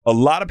a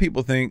lot of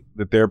people think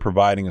that they're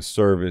providing a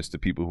service to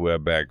people who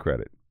have bad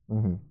credit.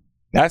 Mm-hmm.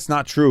 That's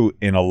not true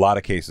in a lot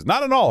of cases.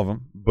 Not in all of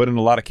them, but in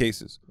a lot of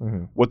cases.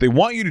 Mm-hmm. What they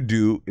want you to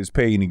do is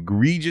pay an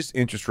egregious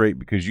interest rate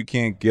because you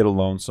can't get a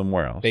loan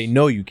somewhere else. They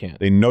know you can't.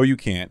 They know you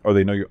can't, or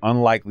they know you're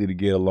unlikely to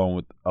get a loan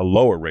with a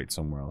lower rate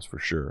somewhere else for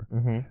sure.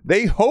 Mm-hmm.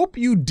 They hope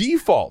you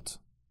default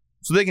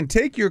so they can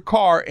take your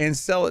car and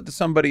sell it to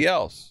somebody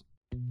else.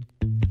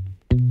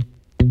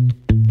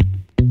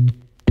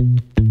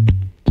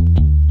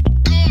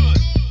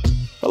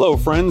 Hello,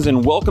 friends,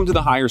 and welcome to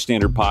the Higher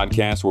Standard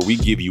Podcast, where we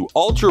give you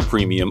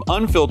ultra-premium,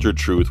 unfiltered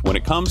truth when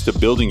it comes to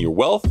building your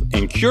wealth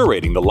and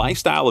curating the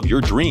lifestyle of your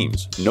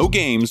dreams. No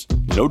games,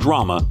 no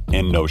drama,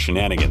 and no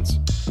shenanigans.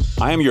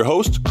 I am your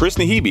host, Chris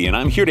Nahibi, and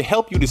I'm here to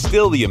help you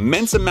distill the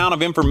immense amount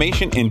of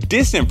information and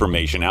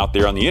disinformation out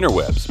there on the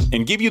interwebs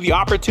and give you the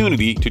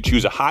opportunity to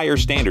choose a higher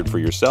standard for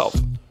yourself.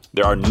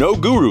 There are no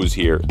gurus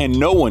here, and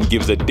no one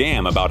gives a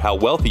damn about how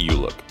wealthy you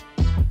look.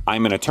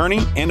 I'm an attorney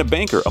and a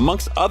banker,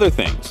 amongst other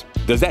things.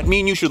 Does that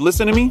mean you should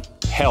listen to me?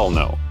 Hell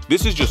no.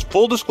 This is just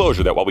full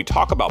disclosure that while we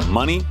talk about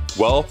money,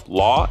 wealth,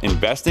 law,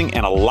 investing,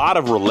 and a lot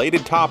of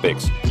related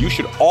topics, you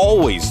should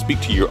always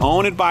speak to your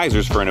own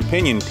advisors for an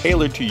opinion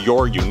tailored to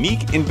your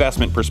unique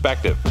investment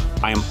perspective.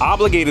 I am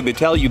obligated to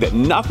tell you that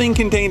nothing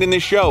contained in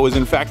this show is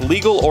in fact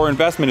legal or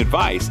investment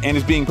advice and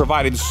is being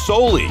provided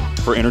solely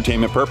for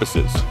entertainment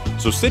purposes.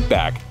 So sit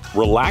back,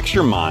 relax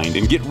your mind,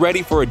 and get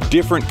ready for a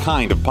different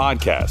kind of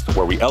podcast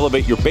where we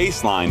elevate your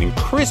baseline in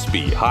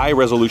crispy,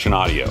 high-resolution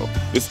audio.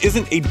 This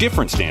isn't a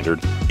different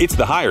standard, it's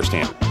the higher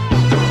standard.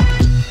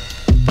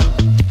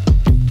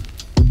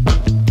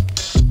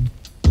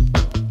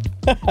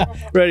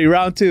 Ready,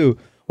 round two.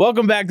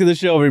 Welcome back to the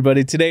show,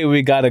 everybody. Today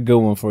we got a good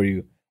one for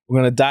you. We're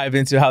going to dive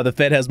into how the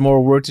Fed has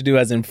more work to do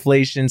as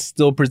inflation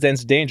still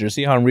presents danger.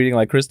 See how I'm reading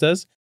like Chris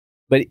does?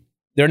 But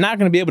they're not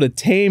going to be able to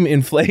tame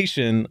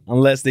inflation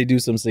unless they do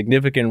some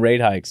significant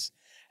rate hikes.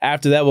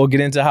 After that, we'll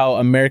get into how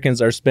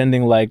Americans are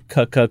spending like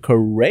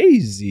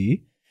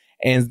crazy,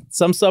 and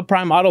some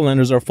subprime auto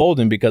lenders are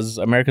folding because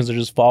Americans are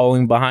just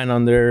falling behind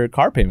on their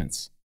car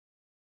payments.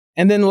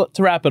 And then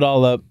to wrap it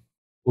all up,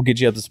 we'll get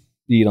you up to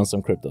speed on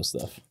some crypto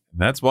stuff.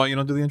 That's why you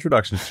don't do the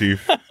introductions,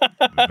 Chief.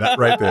 That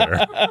right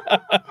there.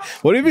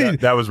 What do you mean?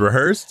 That was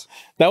rehearsed?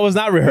 That was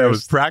not rehearsed. That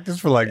was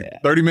practiced for like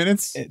 30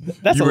 minutes?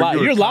 That's a lie.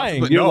 You're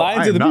lying. You're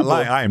lying to the people.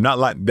 I am not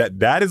lying.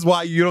 That is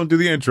why you don't do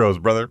the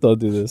intros, brother. Don't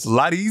do this. It's a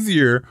lot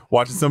easier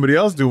watching somebody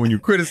else do when you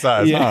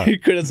criticize. Yeah, you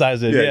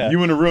criticize it. Yeah.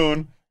 You in a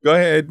room. Go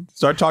ahead.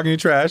 Start talking your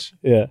trash.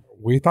 Yeah.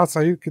 We thought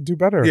Saeed could do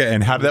better. Yeah,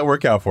 and how did that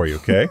work out for you,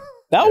 okay?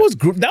 That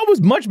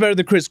was much better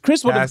than Chris.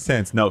 Chris would have... Past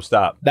tense. No,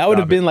 stop. That would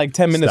have been like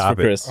 10 minutes for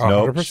Chris.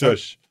 No, 100%.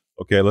 shush.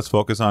 Okay, let's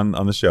focus on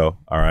the show.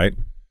 All right.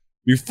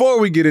 Before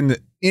we get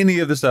into any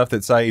of the stuff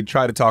that Saeed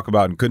tried to talk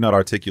about and could not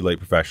articulate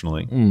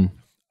professionally,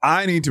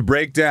 I need to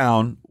break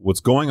down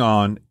what's going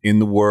on in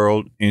the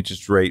world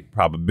interest rate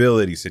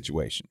probability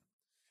situation.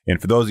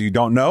 And for those of you who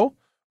don't know,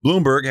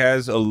 Bloomberg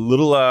has a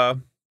little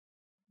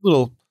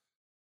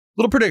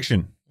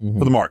prediction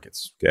for the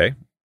markets, okay,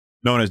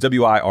 known as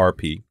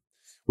WIRP,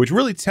 which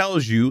really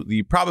tells you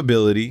the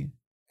probability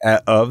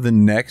of the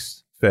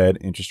next Fed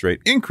interest rate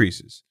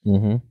increases.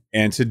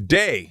 And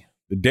today,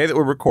 the day that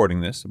we're recording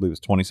this, I believe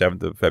it's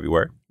 27th of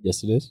February.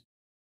 Yes, it is.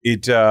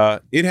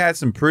 It had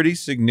some pretty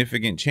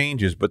significant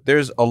changes, but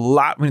there's a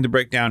lot we need to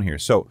break down here.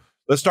 So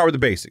let's start with the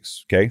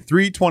basics, okay?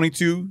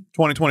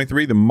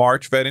 3/22/2023, the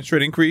March Fed interest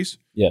rate increase.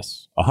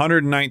 Yes.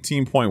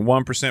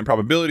 119.1%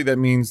 probability. That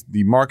means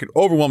the market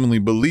overwhelmingly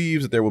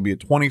believes that there will be a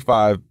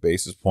 25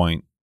 basis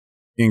point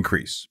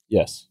increase.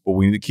 Yes. But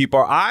we need to keep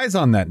our eyes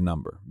on that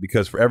number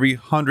because for every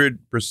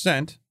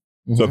 100%,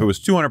 so if it was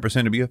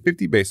 200%, it'd be a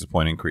 50 basis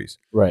point increase.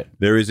 Right.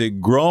 There is a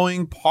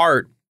growing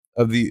part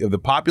of the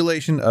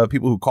population of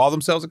people who call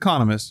themselves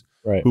economists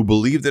who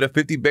believe that a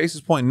 50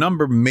 basis point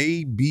number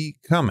may be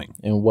coming.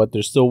 And what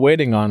they're still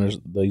waiting on is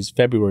these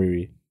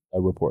February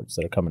reports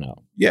that are coming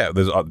out. Yeah,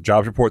 there's a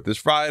jobs report this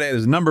Friday.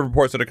 There's a number of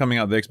reports that are coming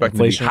out. They expect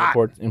to be hot.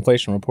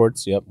 Inflation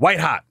reports, yep. White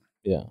hot.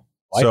 Yeah.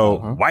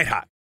 White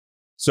hot.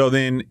 So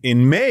then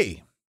in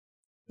May,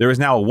 there is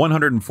now a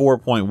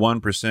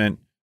 104.1%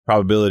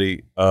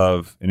 probability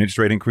of an interest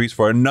rate increase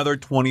for another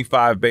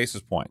 25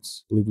 basis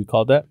points. Believe we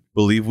called that?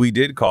 Believe we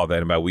did call that.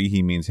 And by we,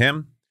 he means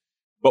him.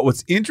 But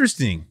what's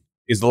interesting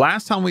is the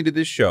last time we did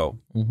this show,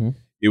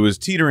 it was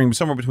teetering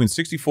somewhere between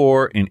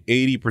 64 and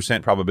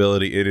 80%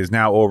 probability. It is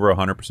now over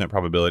 100%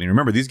 probability. And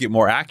remember, these get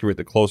more accurate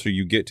the closer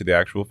you get to the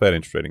actual Fed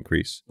interest rate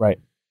increase. Right.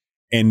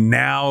 And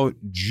now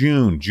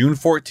June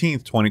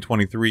 14th,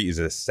 2023 is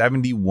a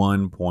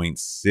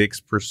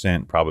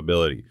 71.6%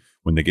 probability.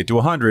 When they get to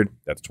 100,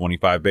 that's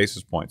 25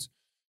 basis points.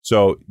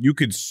 So you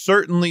could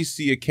certainly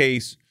see a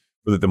case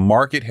that the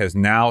market has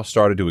now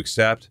started to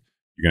accept.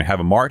 You're going to have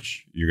a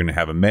March, you're going to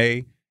have a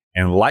May,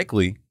 and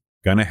likely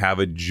going to have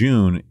a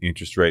June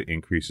interest rate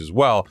increase as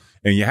well.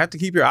 And you have to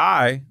keep your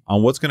eye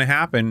on what's going to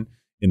happen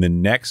in the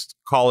next,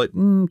 call it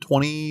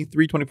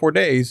 23, 24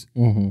 days,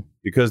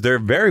 because there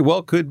very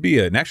well could be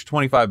an extra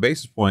 25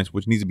 basis points,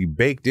 which needs to be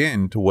baked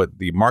into what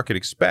the market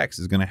expects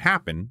is going to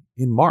happen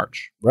in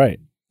March. Right.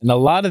 And a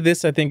lot of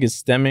this, I think, is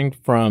stemming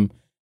from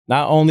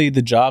not only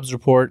the jobs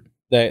report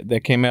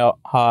that came out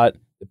hot,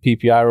 the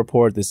PPI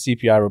report, the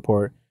CPI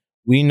report.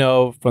 We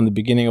know from the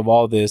beginning of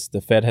all this,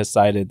 the Fed has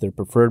cited their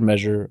preferred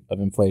measure of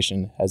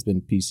inflation has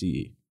been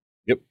PCE.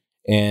 Yep.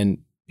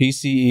 And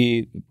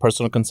PCE,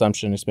 personal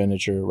consumption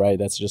expenditure, right?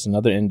 That's just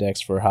another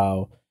index for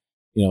how,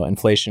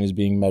 inflation is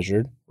being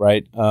measured,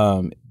 right?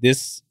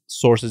 This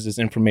sources this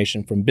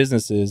information from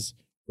businesses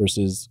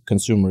versus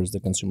consumers, the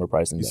consumer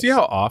price index. You see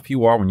how off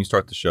you are when you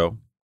start the show?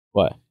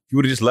 What? If you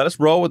would have just let us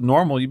roll with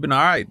normal, you've been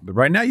all right. But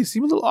right now, you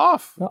seem a little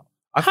off. No.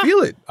 I feel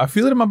it. I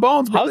feel it in my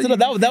bones.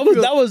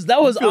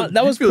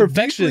 That was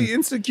perfection. Deeply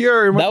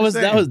insecure. In that was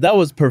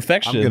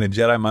perfection. I'm gonna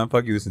Jedi mind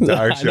fuck you this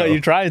entire show. I know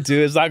you're trying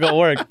to. It's not gonna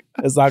work.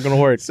 It's not gonna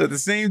work. So at the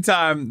same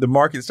time, the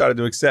market started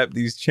to accept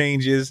these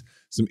changes.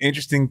 Some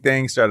interesting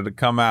things started to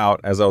come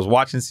out. As I was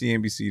watching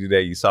CNBC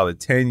today, you saw the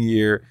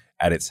 10-year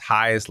at its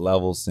highest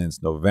level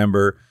since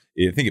November.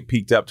 I think it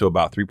peaked up to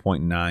about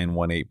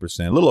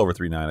 3.918%, a little over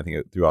 3.9, I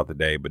think, throughout the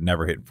day, but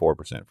never hit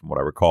 4% from what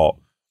I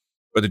recall.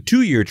 But the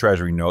 2-year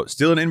Treasury note,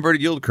 still an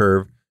inverted yield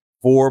curve,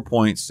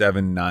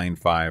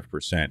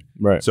 4.795%.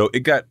 Right. So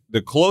it got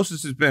the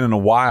closest it's been in a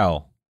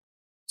while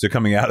to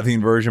coming out of the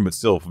inversion, but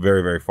still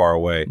very, very far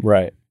away.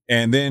 Right.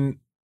 And then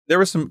there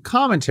was some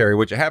commentary,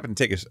 which I happened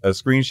to take a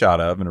screenshot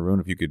of. And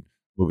Arun, if you could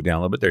move it down a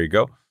little bit. There you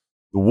go.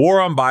 The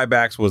war on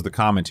buybacks was the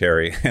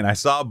commentary. And I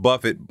saw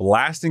Buffett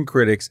blasting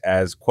critics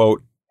as,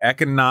 quote,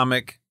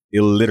 economic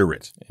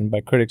illiterate. And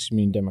by critics, you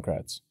mean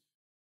Democrats.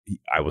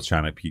 I was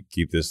trying to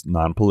keep this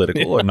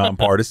non-political or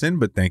nonpartisan,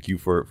 but thank you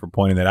for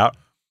pointing that out.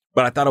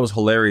 But I thought it was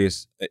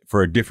hilarious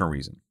for a different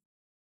reason.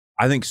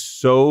 I think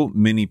so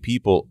many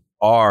people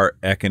are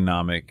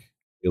economic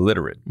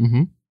illiterate.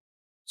 Mm-hmm.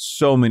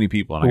 So many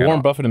people. And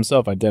Warren Buffett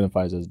himself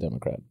identifies as a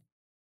Democrat.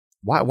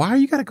 Why are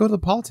you got to go to the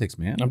politics,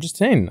 man? I'm just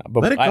saying.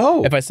 But let it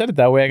go. If I said it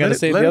that way, I got to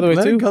say it the other way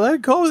too. Let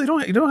it go. You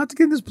don't have to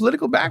get in this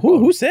political backbone.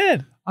 Who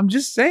said? I'm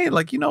just saying,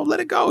 let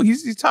it go.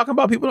 He's talking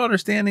about people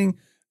understanding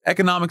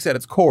economics at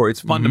its core,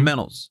 its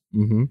fundamentals.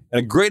 Mm-hmm. And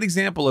a great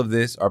example of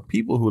this are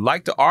people who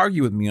like to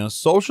argue with me on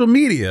social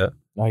media,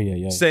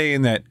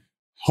 saying that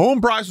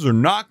home prices are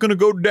not going to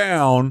go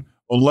down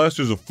unless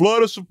there's a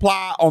flood of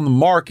supply on the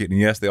market. And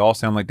yes, they all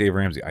sound like Dave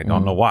Ramsey. I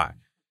don't know why.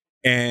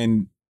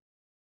 And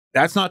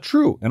that's not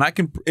true. And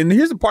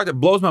here's the part that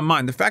blows my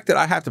mind. The fact that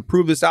I have to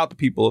prove this out to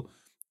people,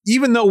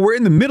 even though we're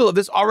in the middle of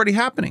this already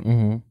happening.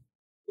 Mm-hmm.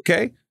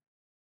 Okay.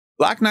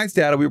 Black Knight's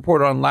data we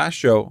reported on last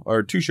show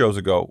or 2 shows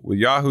ago with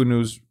Yahoo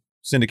News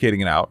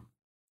syndicating it out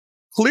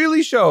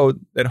clearly showed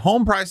that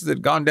home prices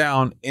had gone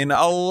down in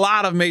a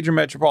lot of major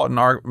metropolitan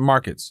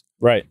markets.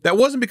 Right. That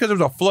wasn't because there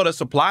was a flood of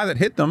supply that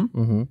hit them.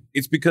 Mm-hmm.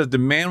 It's because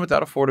demand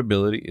without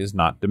affordability is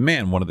not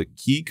demand. One of the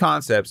key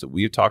concepts that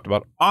we have talked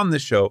about on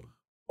this show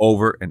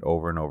over and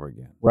over and over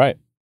again. Right.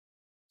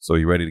 So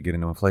you ready to get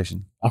into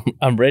inflation?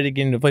 I'm ready to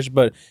get into inflation.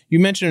 But you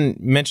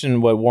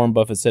mentioned what Warren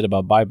Buffett said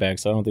about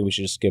buybacks. I don't think we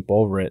should just skip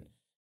over it.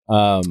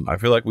 I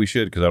feel like we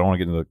should because I don't want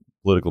to get into the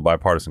political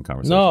bipartisan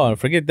conversation. No,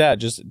 forget that.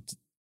 Just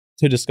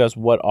to discuss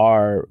what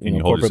are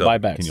corporate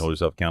buybacks. Can you hold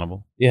yourself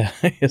accountable? Yeah.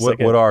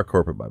 What are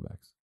corporate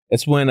buybacks?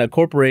 It's when a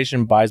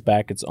corporation buys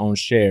back its own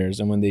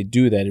shares, and when they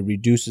do that, it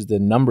reduces the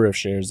number of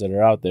shares that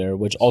are out there,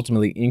 which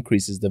ultimately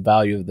increases the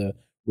value of the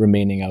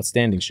remaining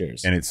outstanding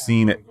shares. And it's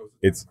seen.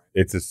 It's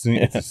a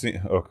scene.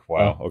 Oh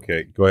wow.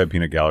 Okay, go ahead,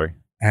 Peanut Gallery.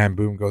 And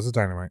boom goes the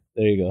dynamite.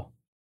 There you go.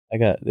 I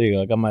got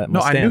my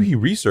No, stand. I knew he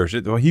researched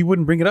it. Well, he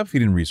wouldn't bring it up if he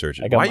didn't research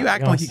it. Why are you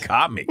acting like he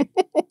caught me?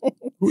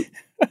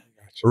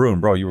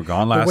 Arun, bro, you were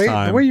gone last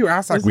time. The way you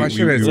asked that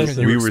question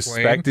we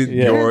respected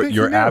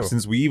your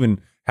absence. We even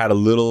had a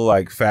little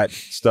fat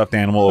stuffed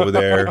animal over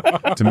there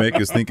to make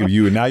us think of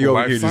you. And now you're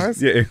over here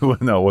just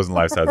no, it wasn't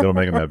life size. They don't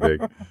make them that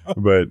big.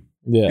 But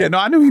no,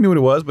 I knew he knew what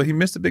it was, but he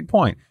missed a big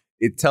point.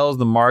 It tells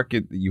the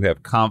market that you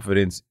have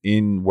confidence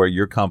in where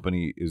your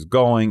company is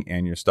going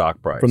and your stock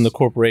price. From the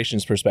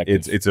corporation's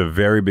perspective. It's a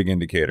very big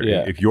indicator.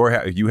 Yeah. If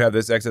you have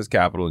this excess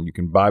capital and you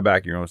can buy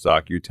back your own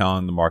stock, you're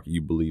telling the market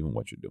you believe in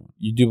what you're doing.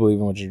 You do believe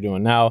in what you're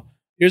doing. Now,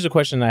 here's a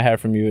question I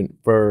have from you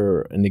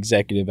for an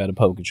executive at a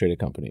publicly traded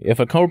company. If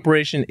a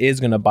corporation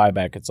is going to buy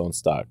back its own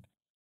stock,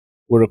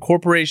 would a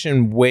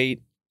corporation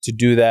wait to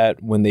do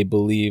that when they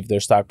believe their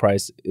stock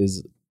price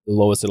is the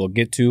lowest it'll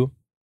get to?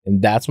 And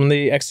that's when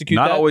they execute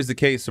Not that? always the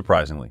case,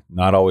 surprisingly.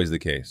 Not always the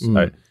case.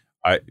 Mm.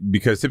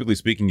 Because typically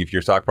speaking, if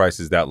your stock price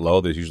is that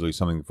low, there's usually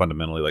something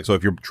fundamentally so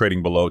if you're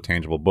trading below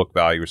tangible book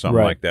value or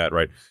something like that,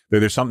 right?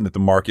 There's something that the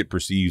market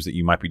perceives that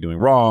you might be doing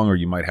wrong, or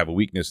you might have a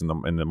weakness in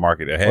the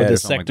market ahead. Or the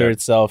sector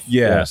itself.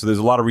 Yeah. So there's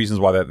a lot of reasons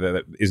why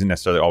that isn't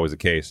necessarily always the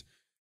case.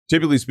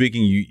 Typically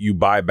speaking, you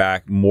buy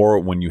back more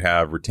when you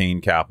have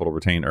retained capital,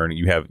 retained earning.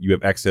 You have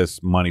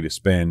excess money to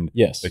spend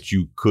that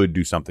you could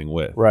do something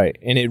with. Right.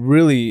 And it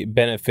really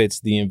benefits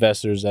the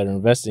investors that are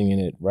investing in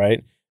it,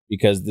 right?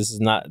 Because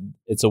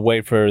it's a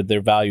way for their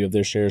value of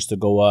their shares to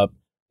go up,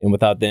 and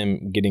without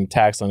them getting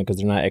taxed on it because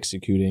they're not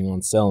executing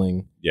on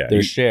selling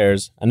their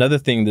shares. Another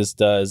thing this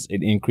does,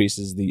 it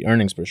increases the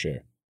earnings per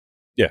share.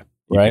 Yeah.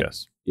 Right?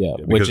 Yes. Yeah.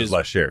 Because there's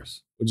less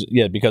shares.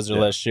 Because there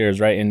are less shares,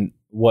 right? And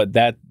what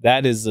that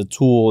is a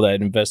tool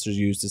that investors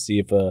use to see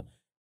if a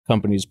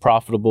company is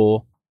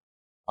profitable.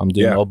 I'm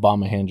doing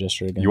Obama hand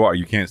gesture again. You are.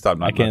 You can't stop.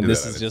 I can't.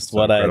 This is just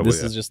what I.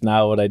 This is just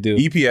now what I do.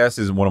 EPS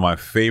is one of my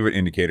favorite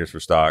indicators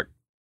for stock.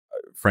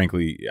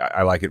 Frankly,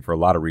 I like it for a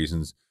lot of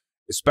reasons,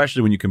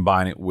 especially when you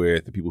combine it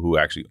with the people who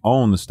actually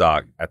own the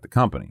stock at the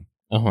company.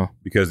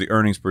 Because the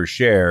earnings per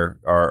share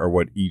are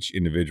what each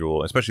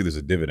individual, especially there's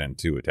a dividend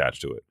too attached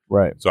to it.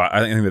 Right. So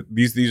I think that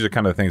these are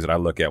kind of the things that I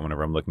look at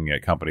whenever I'm looking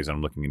at companies and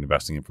I'm looking at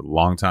investing in for the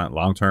long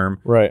term.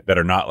 Right. That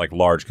are not like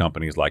large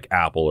companies like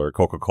Apple or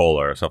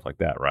Coca-Cola or stuff like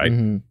that. Right.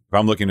 Mm-hmm. If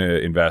I'm looking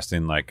to invest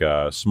in like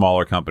a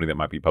smaller company that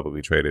might be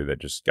publicly traded that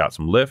just got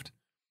some lift,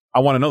 I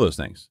want to know those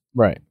things.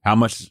 Right. How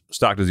much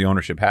stock does the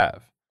ownership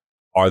have?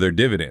 Are there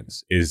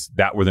dividends? Is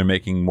that where they're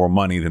making more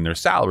money than their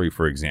salary,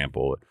 for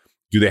example?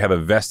 Do they have a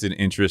vested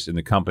interest in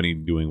the company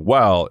doing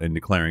well and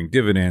declaring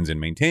dividends and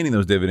maintaining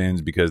those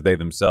dividends because they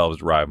themselves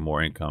derive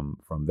more income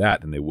from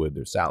that than they would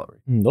their salary?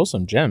 Those are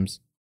some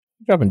gems.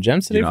 You dropping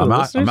gems today for the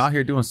listeners? I'm out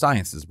here doing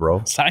sciences,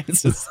 bro.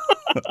 Sciences.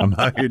 I'm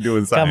out here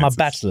doing sciences. Got my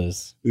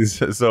bachelor's.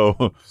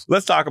 So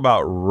let's talk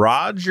about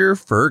Roger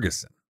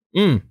Ferguson.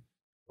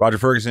 Roger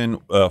Ferguson,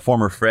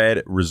 former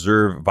Fed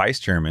Reserve Vice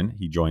Chairman.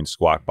 He joined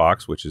Squawk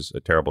Box, which is a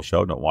terrible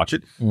show. Don't watch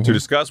it. To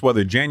discuss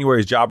whether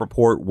January's job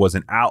report was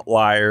an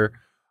outlier.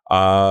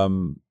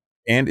 And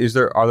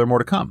are there more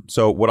to come?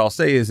 So what I'll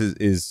say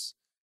is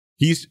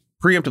he's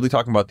preemptively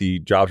talking about the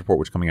jobs report,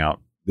 which is coming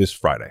out this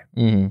Friday.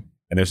 And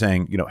they're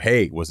saying,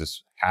 hey, was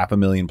this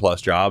 500,000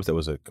 plus jobs that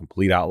was a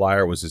complete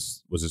outlier? Was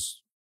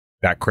this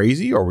that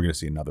crazy, or are we going to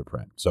see another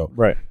print? So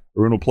right.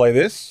 Arun will play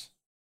this.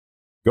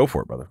 Go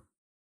for it, brother.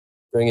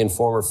 Bring in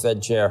former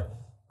Fed Chair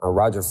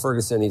Roger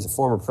Ferguson. He's a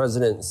former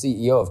president and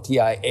CEO of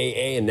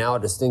TIAA and now a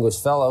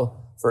distinguished fellow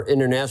for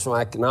international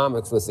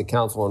economics with the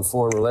Council on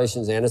Foreign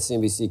Relations and a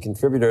CNBC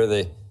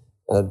contributor.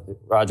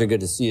 Roger, good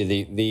to see you.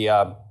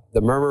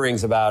 The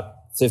murmurings about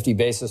 50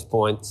 basis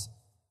points.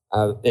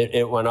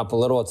 It went up a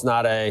little. It's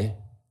not at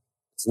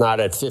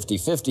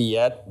 50-50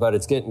 yet, but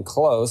it's getting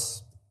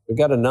close. We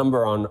got a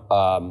number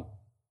on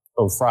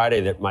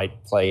Friday that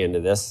might play into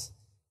this.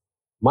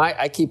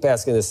 I keep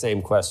asking the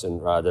same question,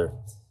 Roger.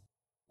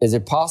 Is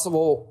it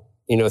possible,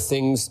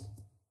 things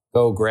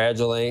go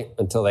gradually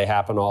until they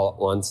happen all at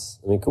once?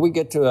 I mean, could we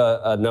get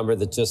to a number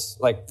that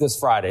just like this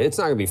Friday, it's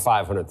not going to be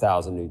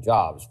 500,000 new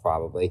jobs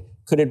probably.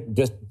 Could it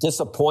just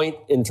disappoint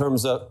in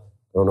terms of, I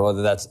don't know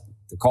whether that's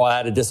to call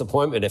that a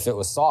disappointment if it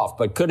was soft,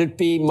 but could it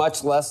be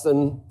much less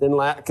than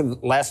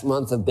last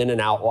month have been an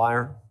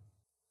outlier?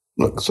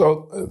 Look,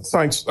 so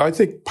thanks. I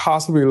think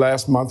possibly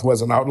last month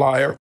was an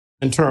outlier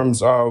in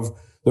terms of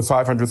the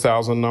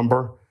 500,000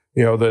 number.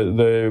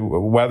 The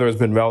weather has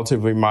been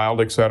relatively mild,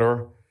 et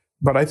cetera.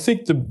 But I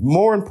think the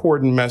more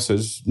important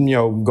message,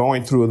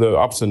 going through the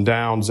ups and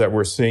downs that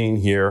we're seeing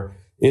here,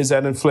 is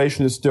that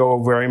inflation is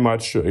still very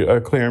much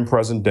a clear and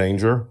present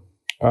danger.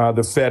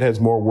 The Fed has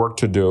more work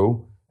to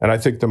do. And I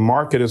think the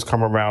market has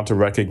come around to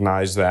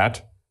recognize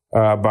that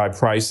by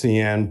pricing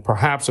in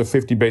perhaps a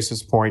 50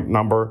 basis point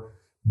number.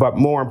 But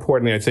more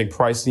importantly, I think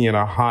pricing in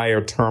a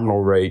higher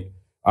terminal rate.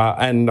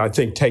 And I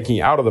think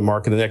taking out of the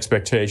market an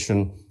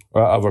expectation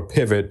of a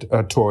pivot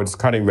towards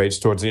cutting rates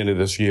towards the end of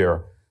this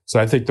year. So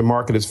I think the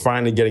market is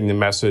finally getting the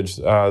message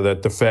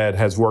that the Fed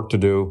has work to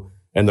do.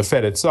 And the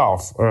Fed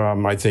itself,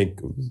 I think,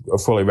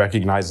 fully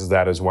recognizes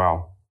that as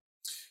well.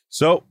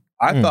 So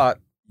I thought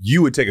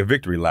you would take a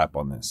victory lap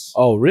on this.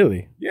 Oh,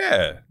 really?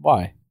 Yeah.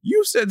 Why?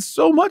 You've said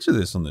so much of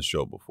this on this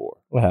show before.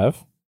 I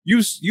have.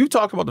 You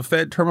talked about the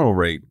Fed terminal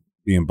rate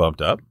being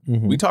bumped up.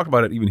 We talked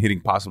about it even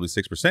hitting possibly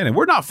 6%, and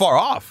we're not far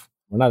off.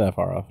 We're not that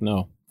far off,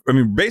 no. I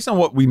mean, based on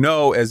what we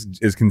know as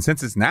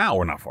consensus now,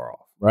 we're not far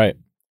off. Right.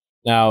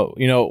 Now,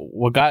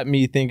 what got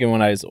me thinking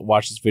when I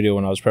watched this video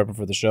when I was prepping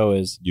for the show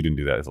is... You didn't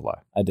do that as a lie.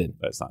 I did.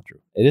 That's not true.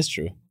 It is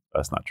true.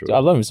 That's not true. So I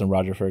love me some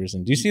Roger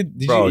Ferguson. Do you see...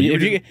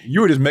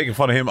 You were just making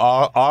fun of him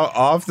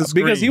off the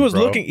screen. Because he was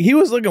looking...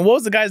 What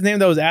was the guy's name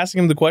that was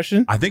asking him the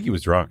question? I think he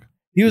was drunk.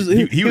 He was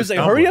like,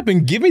 hurry up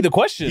and give me the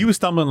question. He was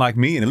stumbling like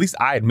me, and at least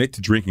I admit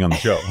to drinking on the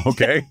show,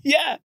 okay?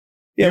 Yeah.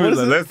 He was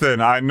like,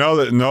 listen, I know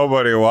that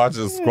nobody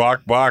watches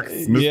Squawk Box,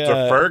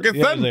 Mr. Ferguson.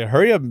 Yeah, like,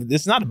 hurry up.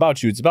 It's not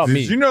about you. It's about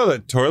me. Did you know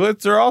that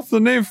toilets are also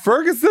named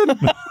Ferguson?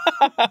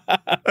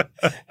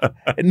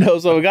 No,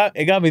 so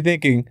it got me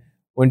thinking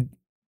when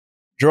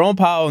Jerome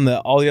Powell and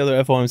all the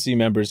other FOMC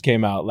members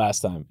came out last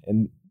time,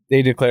 and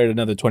they declared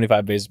another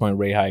 25 basis point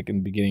rate hike in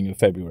the beginning of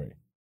February,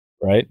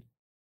 right?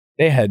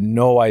 They had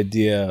no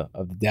idea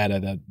of the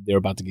data that they were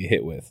about to get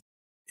hit with.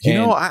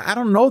 I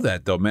don't know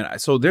that, though, man.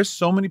 So there's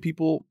so many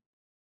people...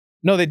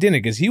 No, they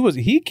didn't, because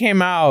he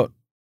came out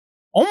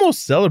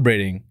almost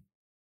celebrating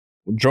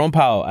Jerome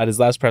Powell at his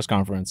last press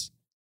conference,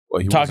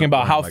 talking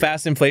about how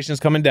fast inflation is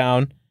coming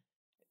down, and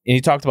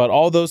he talked about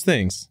all those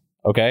things,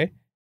 okay?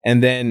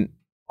 And then...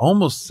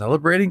 Almost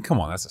celebrating? Come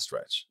on, that's a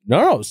stretch.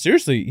 No,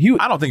 seriously.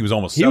 I don't think he was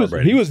almost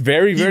celebrating. He was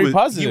very, very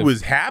positive. He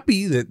was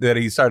happy that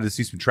he started to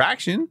see some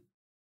traction.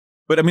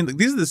 But, I mean,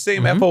 these are the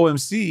same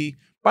FOMC.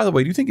 By the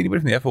way, do you think anybody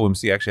from the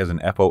FOMC actually has an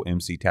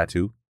FOMC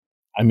tattoo?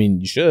 I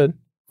mean, you should.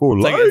 For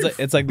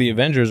It's like the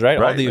Avengers, right?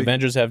 All the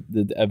Avengers have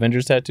the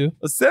Avengers tattoo.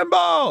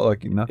 Assemble!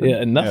 Like nothing.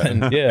 Yeah,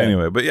 nothing. Yeah.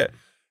 Anyway, but yeah.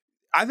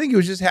 I think he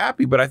was just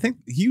happy, but I think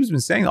he's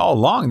been saying all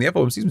along, the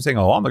FOMC's been saying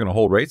all along, they're going to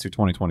hold rates through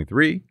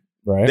 2023.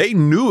 Right. They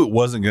knew it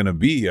wasn't going to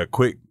be a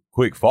quick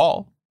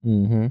fall.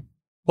 Mm-hmm.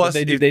 Plus,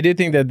 they did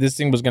think that this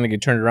thing was going to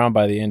get turned around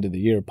by the end of the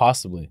year,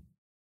 possibly.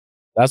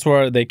 That's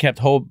where they kept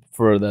hope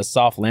for the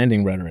soft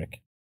landing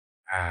rhetoric.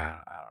 I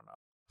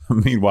don't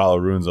know. Meanwhile,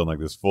 Arun's on like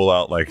this full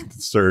out like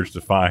surge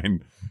to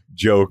find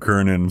Joe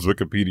Kernan's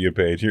Wikipedia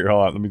page. Here,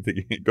 hold on. Let me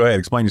think. Go ahead.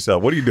 Explain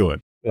yourself. What are you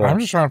doing? Yeah. I'm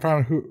just trying to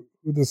find out who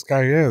this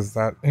guy is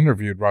that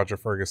interviewed Roger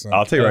Ferguson.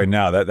 I'll tell you right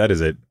now, that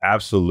is an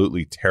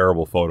absolutely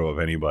terrible photo of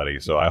anybody.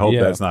 So I hope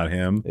that's not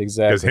him.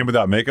 Exactly. Because him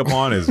without makeup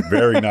on is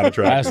very not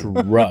attractive.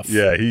 That's rough.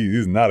 Yeah,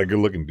 he's not a good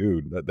looking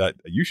dude. That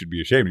you should be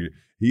ashamed of.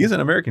 He is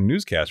an American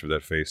newscaster with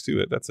that face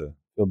too. That's a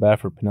feel bad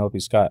for Penelope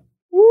Scott.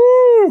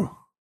 Woo!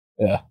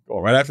 Yeah.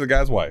 Going right after the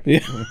guy's wife. Yeah.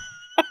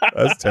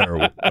 That's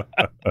terrible.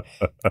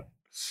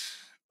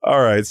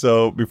 All right.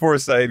 So before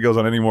Saeed goes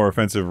on any more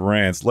offensive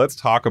rants, let's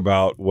talk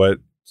about what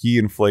key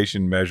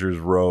inflation measures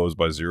rose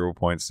by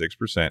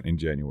 0.6% in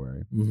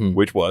January,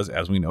 which was,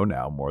 as we know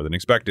now, more than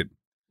expected.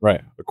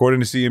 Right.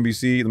 According to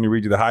CNBC, let me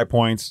read you the high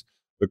points.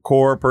 The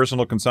core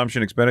personal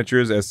consumption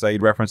expenditures, as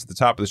Saeed referenced at the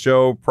top of the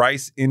show,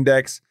 price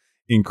index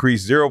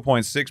increased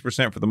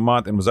 0.6% for the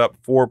month and was up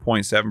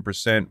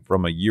 4.7%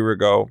 from a year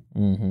ago.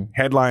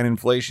 Headline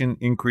inflation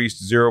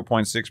increased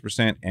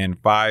 0.6%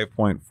 and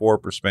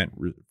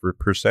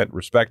 5.4%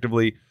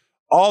 respectively.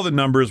 All the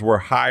numbers were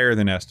higher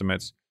than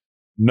estimates.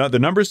 No, the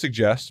numbers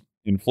suggest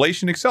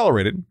inflation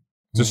accelerated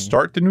to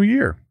start the new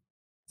year.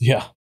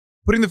 Yeah.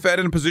 Putting the Fed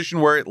in a position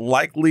where it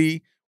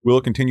likely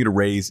will continue to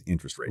raise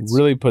interest rates.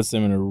 Really puts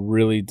them in a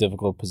really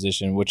difficult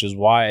position, which is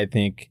why I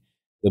think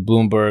the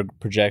Bloomberg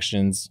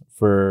projections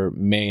for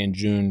May and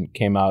June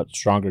came out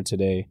stronger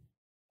today.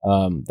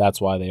 That's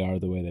why they are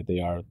the way that they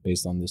are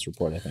based on this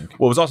report, I think.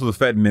 Well, it was also the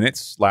Fed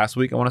minutes last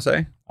week, I want to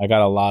say. I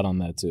got a lot on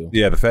that too.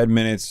 Yeah, the Fed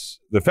minutes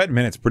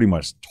pretty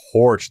much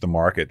torched the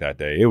market that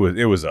day. It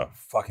was a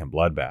fucking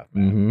bloodbath,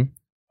 man.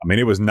 I mean,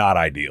 it was not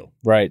ideal.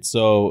 Right.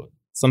 So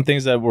some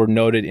things that were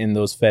noted in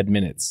those Fed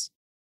minutes.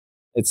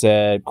 It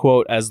said,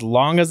 quote, as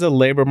long as the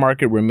labor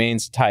market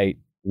remains tight,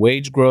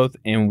 wage growth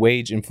and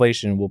wage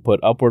inflation will put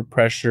upward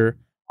pressure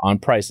on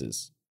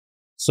prices.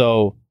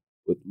 So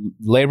with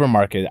labor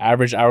market,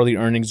 average hourly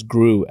earnings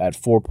grew at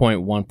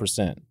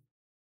 4.1%,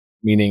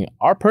 meaning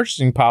our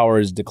purchasing power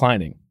is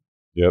declining.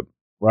 Yep.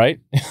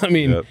 Right? I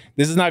mean,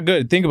 This is not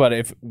good. Think about it.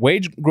 If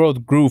wage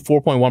growth grew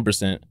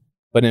 4.1%,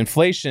 but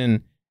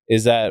inflation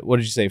is at, what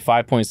did you say,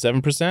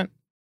 5.7%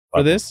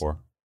 for this? 4.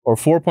 Or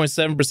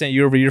 4.7%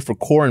 year over year for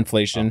core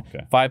inflation,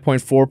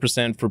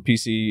 5.4% for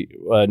PC,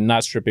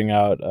 not stripping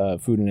out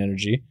food and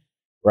energy,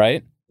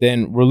 right?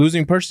 Then we're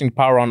losing purchasing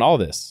power on all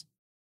this.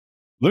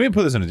 Let me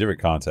put this in a different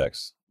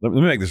context. Let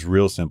me make this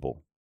real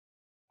simple.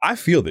 I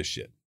feel this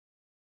shit.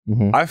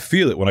 I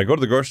feel it. When I go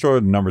to the grocery store,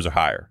 the numbers are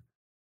higher.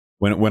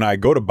 When I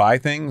go to buy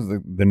things,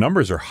 the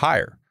numbers are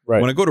higher.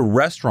 Right. When I go to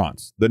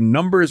restaurants, the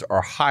numbers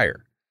are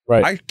higher.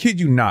 Right. I kid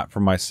you not,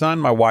 for my son,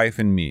 my wife,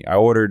 and me, I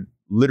ordered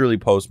literally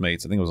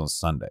Postmates. I think it was on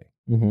Sunday.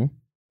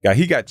 Yeah,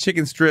 he got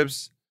chicken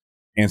strips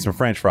and some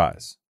French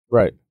fries.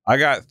 Right. I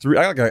got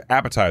an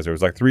appetizer. It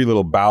was like 3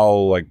 little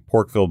bowl, like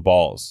pork-filled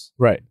balls.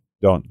 Right.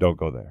 Don't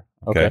go there.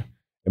 Okay.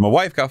 And my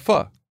wife got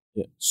pho.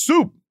 Yeah.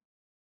 Soup.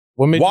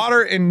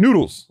 Water and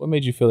noodles. What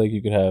made you feel like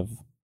you could have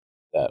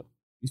that?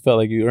 You felt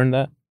like you earned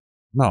that?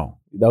 No.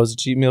 That was a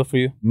cheat meal for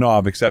you? No,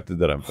 I've accepted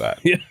that I'm fat.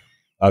 Yeah.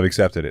 I've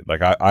accepted it.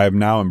 Like I am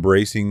now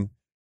embracing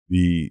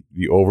the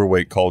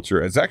overweight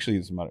culture. It's actually,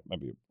 this might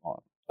be on.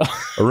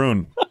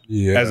 Arun,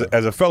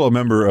 as a fellow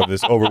member of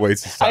this overweight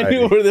society. I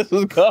knew where this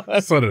was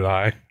going. So did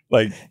I.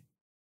 Like,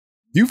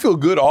 do you feel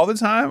good all the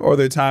time, or are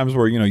there times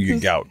where, you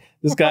get gout?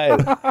 This guy,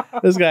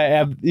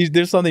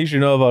 there's something you should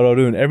know about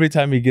Odun. Every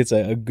time he gets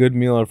a good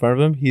meal in front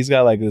of him, he's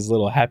got like this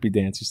little happy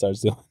dance he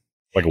starts doing.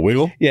 Like a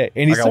wiggle? Yeah.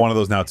 And I got one of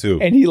those now too.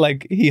 And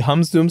he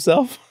hums to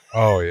himself.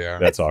 Oh yeah.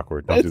 That's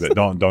awkward. Don't do that.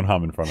 Don't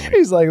hum in front of me.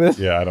 He's like this.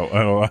 Yeah, I don't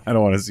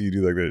want to see you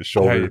do like the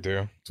shoulder you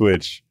do.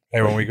 twitch.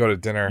 Hey, when we go to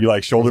dinner, you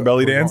like shoulder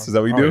belly dance? Is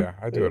that what you do? Yeah,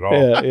 I do it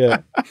all.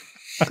 Yeah.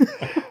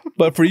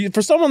 But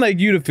for someone like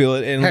you to feel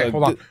it, and hey,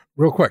 hold on,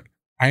 real quick,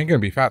 I ain't gonna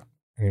be fat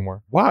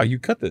anymore. Wow, you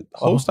cut the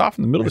host off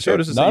in the middle of the show.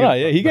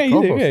 He can't.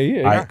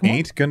 I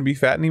ain't gonna be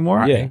fat anymore.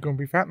 I ain't gonna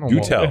be fat no more. Do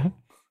tell.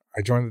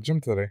 I joined the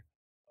gym today.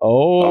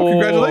 Oh,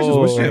 congratulations!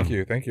 Which gym?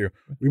 Thank you.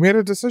 We made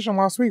a decision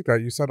last week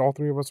that you said all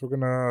 3 of us were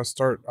gonna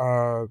start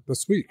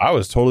this week. I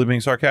was totally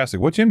being sarcastic.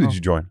 What gym did you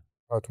join?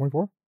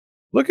 24.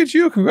 Look at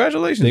you!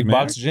 Congratulations, Big man.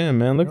 box gym,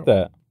 man. Look at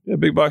that. Yeah,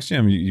 big box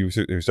gym. You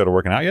started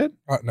working out yet?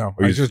 No,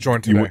 I just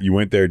joined today. You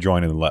went there,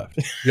 joined, and left.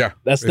 Yeah,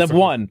 that's step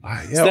one.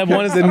 Step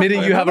one is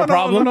admitting you have a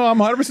problem. No, I'm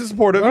 100%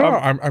 supportive. No,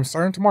 I'm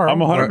starting tomorrow. I'm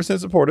 100%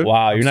 supportive.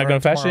 Wow, you're not going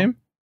to fat shame?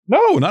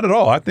 No, not at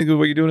all. I think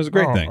what you're doing is a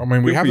great thing. I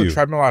mean, we have the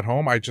treadmill at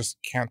home. I just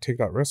can't take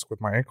that risk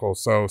with my ankle.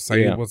 So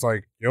Saeed was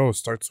like, "Yo,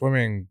 start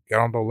swimming, get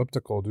on the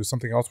elliptical, do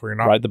something else where you're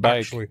not ride the bike."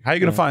 Actually, how are you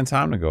going to find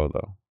time to go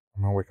though?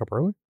 I'm gonna wake up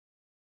early.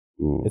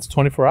 Ooh. It's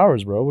 24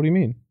 hours, bro. What do you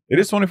mean? It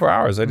is 24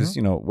 hours. I just,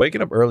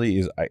 waking up early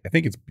is, I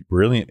think it's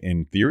brilliant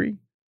in theory,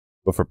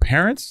 but for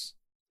parents,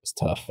 it's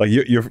tough. Like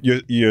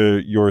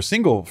your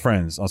single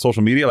friends on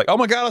social media, like, oh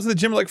my God, I was at the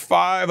gym at like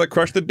 5, like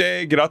crush the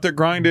day, get out there,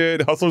 grind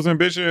it, hustler's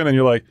ambition. And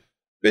you're like,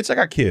 bitch, I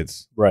got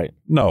kids. Right.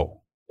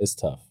 No. It's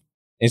tough.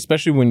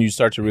 Especially when you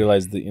start to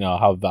realize that,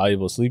 how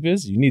valuable sleep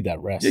is. You need that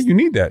rest. Yeah, you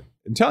need that.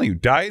 I'm telling you,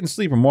 diet and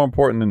sleep are more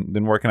important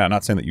than working out.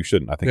 Not saying that you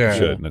shouldn't. I think you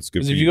should. And that's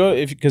good for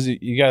you. Because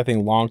you got to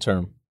think long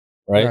term,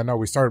 right? Yeah, no,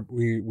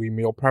 we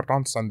meal prepped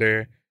on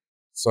Sunday.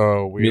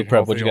 So we meal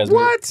prep. What'd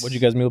you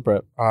guys meal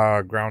prep?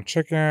 Ground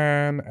chicken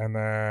and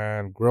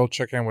then grilled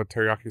chicken with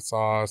teriyaki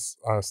sauce,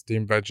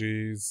 steamed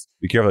veggies.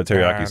 Be careful of the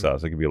teriyaki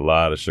sauce. There could be a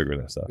lot of sugar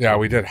in that stuff. Yeah,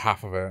 we did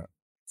half of it.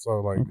 So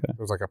it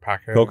was like a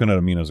packet.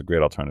 Coconut amino is a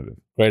great alternative.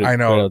 I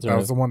know. That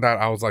was the one that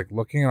I was like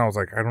looking and I was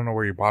like, I don't know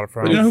where you bought it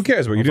from. But who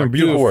cares? But you're doing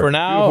beautiful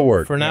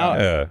work. For now.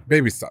 Yeah.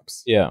 Baby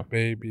steps. Yeah.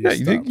 Baby steps.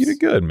 You did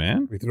good,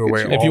 man. We threw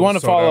away if you want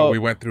to follow, we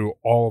went through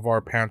all of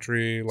our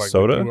pantry. Like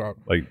soda?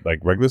 Like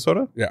regular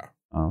soda? Yeah.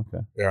 Oh,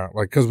 okay. Yeah.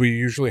 Like, because we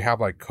usually have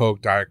like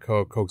Coke, Diet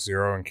Coke, Coke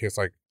Zero in case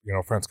like,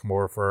 friends come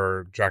over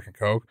for Jack and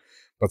Coke.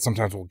 But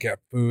sometimes we'll get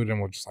food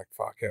and we'll just like,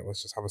 fuck it.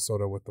 Let's just have a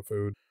soda with the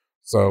food.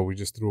 So we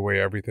just threw away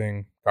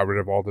everything, got rid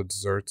of all the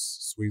desserts,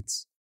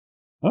 sweets.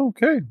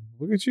 Okay,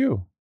 look at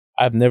you.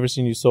 I've never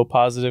seen you so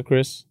positive,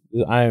 Chris.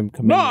 I am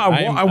commending.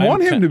 No, I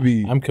want him to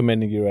be. I'm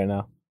commending you right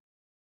now.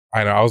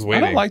 I know. I was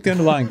waiting. I don't like the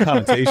underlying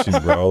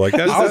connotation, bro. Like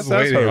that's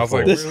waiting. I was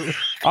like, really?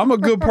 I'm a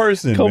good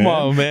person. Come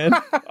on, man.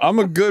 I'm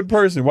a a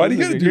person. Why do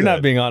you gotta do You're that?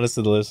 not being honest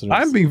to the listeners.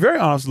 I'm being very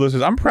honest to the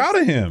listeners. I'm proud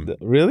of him.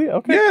 Really?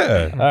 Okay.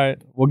 Yeah. All right.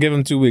 We'll give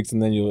him 2 weeks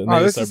and then you'll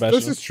start bashing.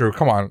 This is true.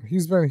 Come on.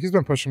 He's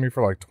been pushing me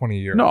for like 20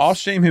 years. No, I'll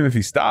shame him if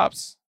he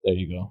stops. There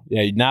you go.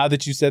 Yeah. Now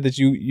that you said that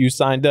you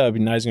signed up,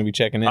 now he's gonna be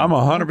checking in. I'm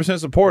 100%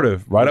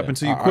 supportive right up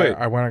until you quit.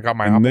 I went and got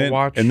my Apple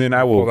Watch, and then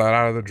I will pull that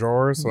out of the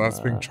drawer. So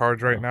that's being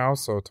charged right now.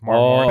 So tomorrow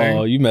morning.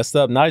 Oh, you messed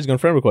up. Now he's gonna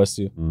friend request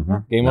you. Mm-hmm.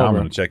 Game now over. I'm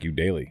gonna check you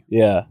daily.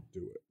 Yeah.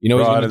 Do it. You know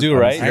what he's gonna do,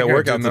 right? I got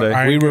workout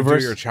today. We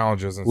reverse your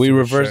challenges. And we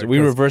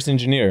reverse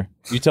engineer.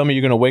 You tell me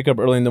you're gonna wake up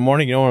early in the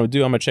morning. You know what I'm gonna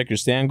do? I'm gonna check your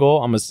stand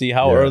goal. I'm gonna see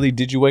how early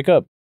did you wake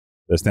up.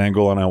 The stand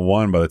goal on I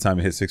won by the time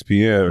it hit 6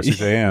 p.m. or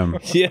 6 a.m.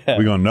 Yeah,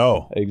 we're gonna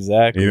know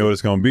exactly. You know what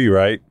it's gonna be,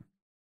 right?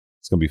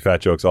 It's gonna be fat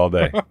jokes all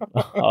day.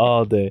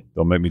 All day.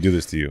 Don't make me do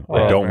this to you.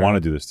 I don't want to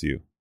do this to you.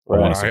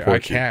 I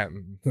can't.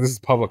 This is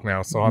public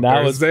now. So on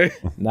Thursday,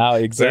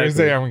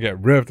 Thursday, I'm gonna get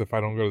ripped if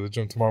I don't go to the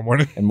gym tomorrow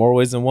morning. In more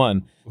ways than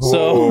one.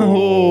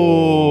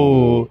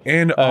 So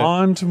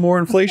on to more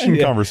inflation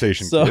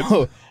conversation.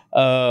 So,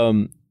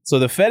 so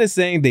the Fed is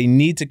saying they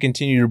need to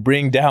continue to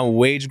bring down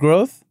wage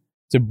growth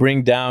to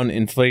bring down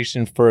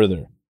inflation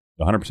further.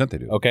 100% they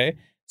do. Okay.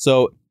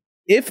 So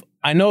if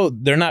I know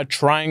they're not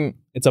trying,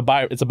 it's a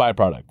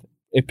byproduct.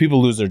 If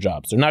people lose their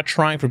jobs, they're not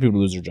trying for people to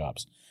lose their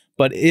jobs.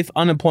 But if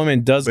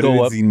unemployment does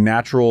go up, the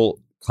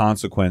natural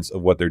consequence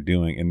of what they're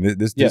doing, and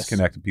this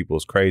disconnect of people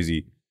is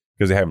crazy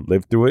because they haven't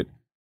lived through it.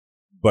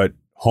 But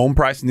home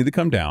prices need to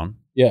come down.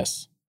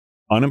 Yes.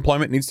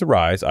 Unemployment needs to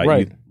rise,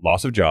 i.e.,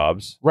 loss of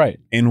jobs. Right.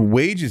 And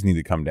wages need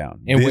to come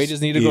down. And wages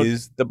need to go.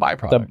 Is the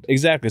byproduct.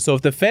 Exactly. So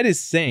if the Fed is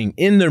saying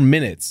in their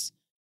minutes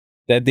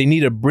that they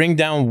need to bring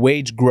down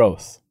wage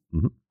growth,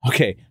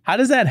 okay, how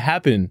does that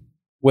happen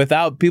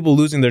without people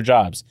losing their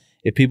jobs?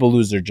 If people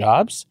lose their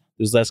jobs,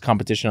 there's less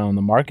competition on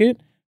the market.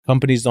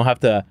 Companies don't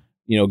have to,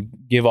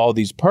 give all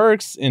these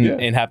perks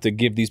and have to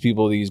give these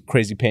people these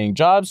crazy paying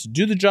jobs to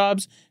do the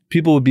jobs.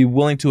 People would be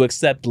willing to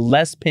accept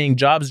less paying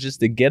jobs just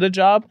to get a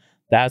job.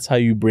 That's how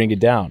you bring it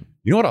down.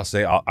 You know what I'll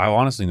say? I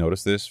honestly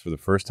noticed this for the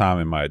first time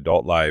in my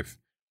adult life.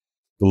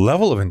 The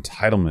level of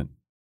entitlement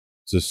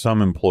to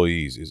some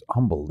employees is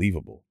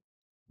unbelievable.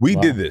 We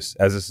did this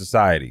as a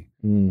society.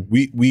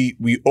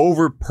 We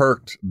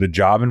over-perked the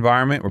job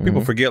environment where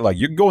people forget, like,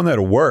 you're going there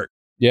to work.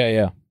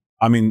 Yeah.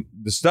 I mean,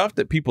 the stuff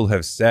that people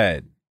have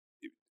said,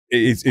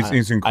 it's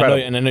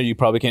incredible. I know you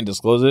probably can't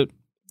disclose it.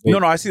 No,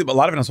 I see a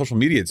lot of it on social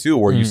media too,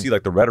 where you see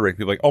like the rhetoric.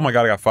 People are like, "Oh my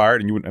God, I got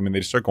fired," and they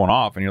just start going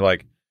off, and you're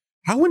like,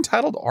 "How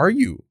entitled are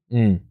you?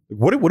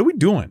 What are we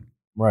doing?"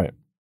 Right.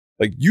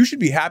 Like, you should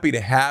be happy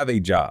to have a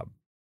job.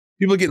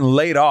 People are getting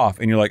laid off,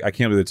 and you're like, "I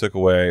can't believe they took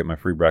away my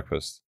free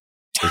breakfast.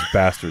 Those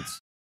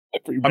bastards."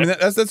 I mean,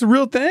 that's a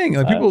real thing.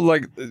 Like, people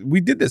we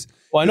did this.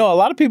 Well, I know a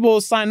lot of people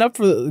sign up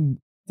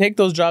take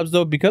those jobs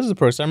though because of the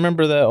perks. I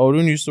remember that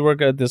Odun used to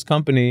work at this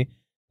company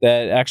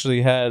that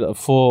actually had a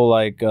full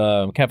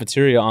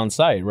cafeteria on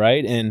site,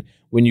 right? And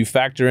when you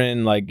factor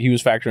in, like, he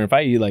was factoring, if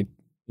I eat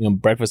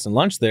breakfast and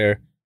lunch there,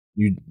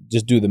 you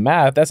just do the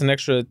math. That's an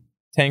extra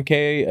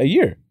 $10K a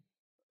year.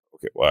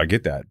 Okay, well, I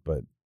get that,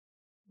 but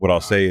what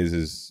I'll say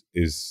is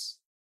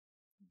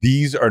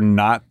these are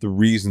not the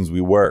reasons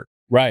we work.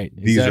 Right.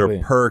 These are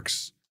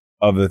perks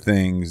of the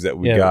things that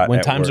we got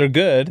when times are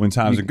good. When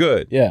times are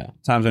good. Yeah.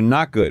 Times are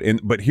not good.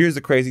 But here's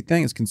the crazy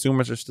thing is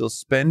consumers are still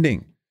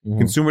spending.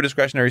 Consumer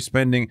discretionary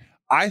spending.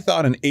 I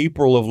thought in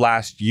April of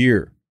last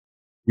year,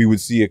 we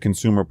would see a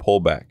consumer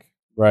pullback.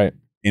 Right.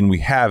 And we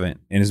haven't.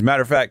 And as a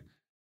matter of fact,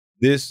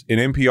 an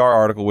NPR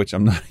article, which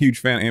I'm not a huge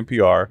fan of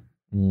NPR,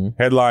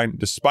 Headline,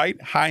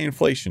 despite high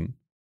inflation,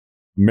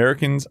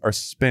 Americans are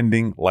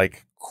spending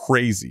like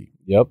crazy.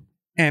 Yep.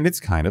 And it's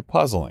kind of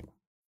puzzling.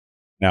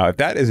 Now, if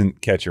that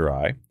doesn't catch your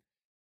eye,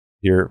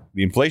 here,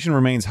 the inflation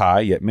remains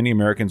high, yet many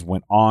Americans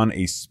went on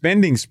a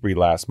spending spree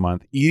last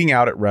month, eating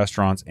out at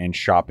restaurants and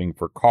shopping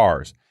for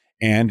cars.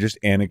 And just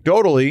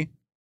anecdotally,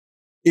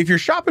 if you're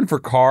shopping for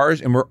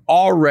cars and we're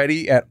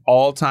already at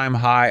all-time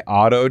high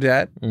auto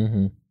debt,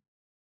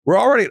 we're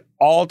already at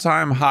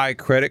all-time high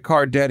credit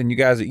card debt, and you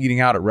guys are eating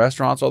out at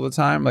restaurants all the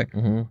time. Like,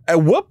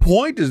 at what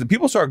point does the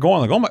people start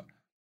going like, oh my,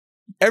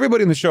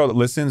 everybody in the show that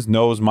listens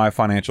knows my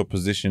financial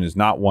position is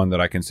not one that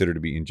I consider to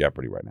be in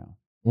jeopardy right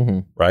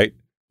now. Right?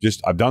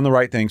 Just, I've done the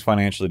right things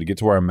financially to get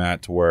to where I'm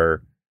at, to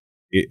where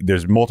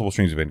there's multiple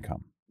streams of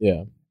income.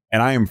 Yeah.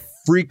 And I am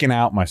freaking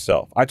out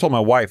myself. I told my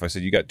wife, I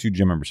said, you got 2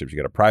 gym memberships. You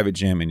got a private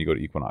gym and you go to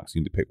Equinox.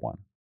 You need to pick one.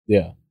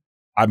 Yeah.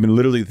 I've been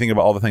literally thinking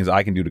about all the things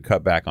I can do to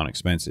cut back on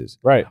expenses.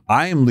 Right.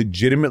 I am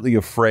legitimately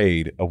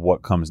afraid of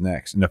what comes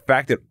next. And the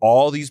fact that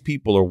all these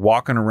people are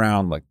walking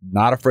around like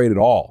not afraid at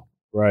all.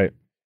 Right.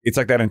 It's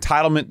like that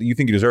entitlement that you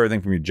think you deserve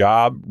everything from your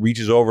job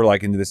reaches over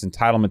like into this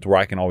entitlement to where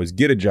I can always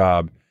get a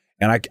job.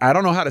 And I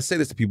don't know how to say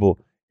this to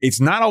people.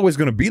 It's not always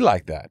going to be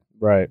like that.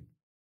 Right.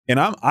 And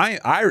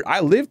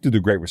I lived through the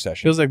Great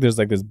Recession. Feels like there's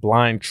like this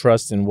blind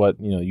trust in what,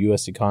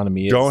 U.S.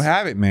 economy is. Don't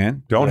have it,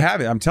 man. Don't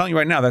have it. I'm telling you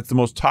right now, that's the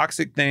most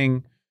toxic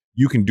thing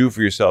you can do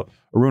for yourself.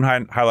 Arun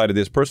highlighted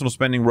this. Personal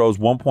spending rose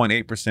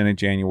 1.8% in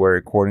January,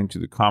 according to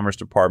the Commerce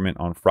Department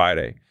on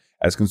Friday,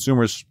 as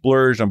consumers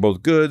splurged on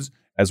both goods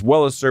as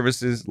well as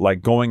services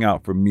like going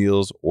out for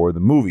meals or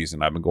the movies.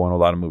 And I've been going to a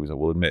lot of movies, I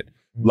will admit.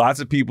 Lots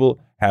of people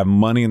have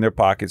money in their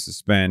pockets to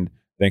spend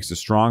thanks to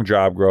strong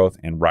job growth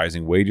and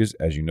rising wages,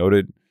 as you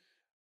noted.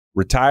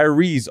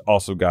 Retirees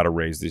also got a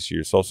raise this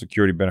year. Social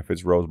Security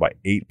benefits rose by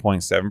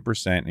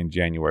 8.7% in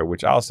January,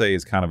 which I'll say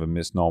is kind of a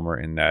misnomer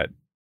in that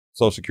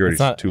Social Security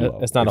is too low.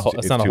 It's not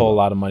a whole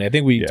lot of money. I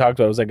think we talked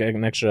about it was like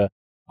an extra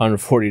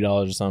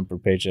 $140 or something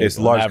per paycheck. It's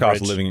the largest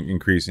cost of living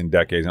increase in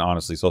decades, and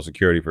honestly, Social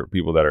Security for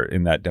people that are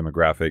in that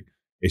demographic,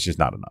 it's just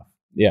not enough.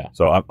 Yeah.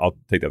 So I'll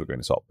take that with a grain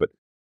of salt. But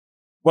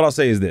what I'll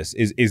say is this: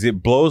 is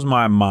it blows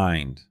my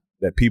mind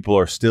that people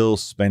are still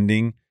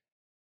spending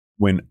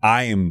when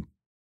I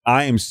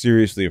am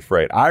seriously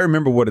afraid. I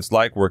remember what it's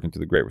like working through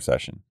the Great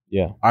Recession.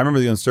 Yeah. I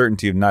remember the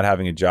uncertainty of not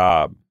having a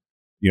job.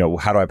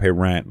 How do I pay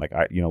rent? Like,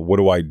 what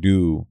do I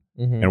do?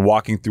 And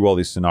walking through all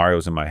these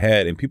scenarios in my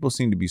head. And people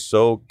seem to be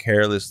so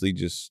carelessly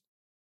just,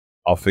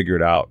 I'll figure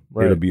it out.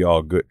 Right. It'll be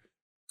all good.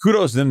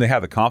 Kudos to them. They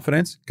have the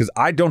confidence, because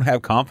I don't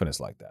have confidence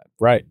like that.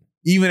 Right.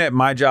 Even at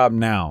my job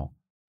now,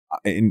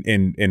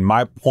 in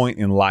my point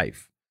in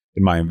life,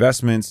 in my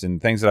investments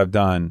and things that I've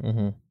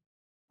done,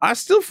 I'm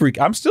still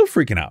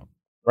freaking out.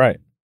 Right.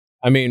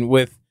 I mean,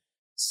 with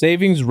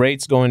savings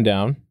rates going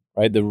down,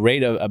 right? The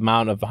rate of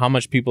amount of how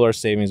much people are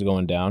saving is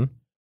going down.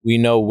 We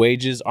know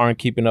wages aren't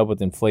keeping up with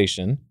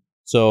inflation.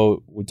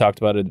 So we talked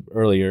about it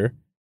earlier.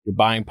 Your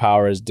buying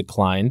power has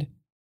declined.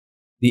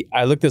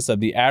 I looked this up.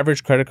 The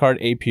average credit card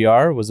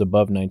APR was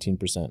above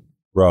 19%.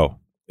 Bro,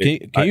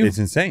 it's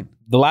insane.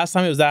 The last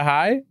time it was that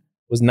high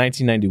was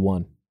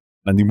 1991.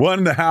 91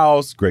 in the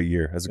house. Great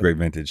year. That's a great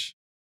vintage.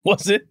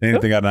 Was it?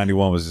 Anything out of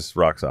 91 was just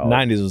rock solid.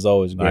 90s was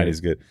always great.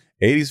 90s good.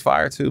 80s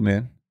fire too,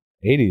 man.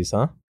 80s,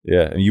 huh?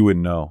 Yeah, and you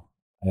wouldn't know.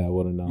 Yeah, I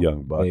wouldn't know.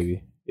 Young buck.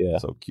 Maybe. Yeah.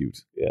 So cute.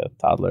 Yeah,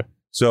 toddler.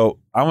 So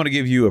I want to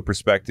give you a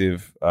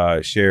perspective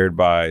shared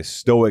by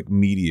Stoic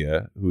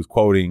Media, who's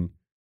quoting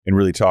and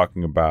really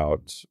talking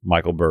about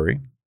Michael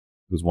Burry,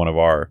 who's one of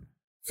our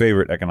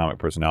favorite economic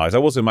personalities. I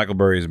will say Michael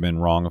Burry has been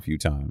wrong a few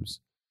times.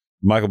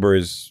 Michael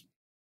Burry's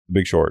The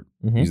Big Short.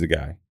 He's the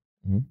guy.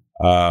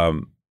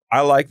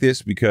 I like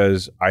this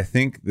because I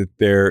think that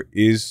there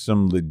is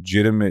some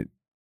legitimate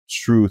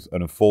truth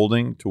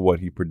unfolding to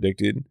what he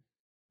predicted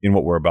in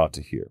what we're about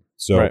to hear.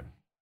 So let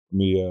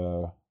me,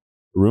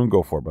 Arun,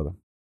 go for it, brother.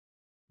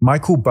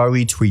 Michael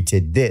Burry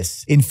tweeted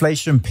this: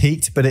 inflation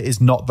peaked, but it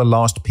is not the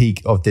last peak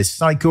of this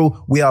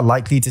cycle. We are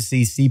likely to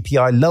see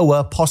CPI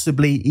lower,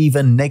 possibly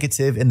even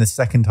negative in the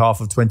second half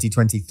of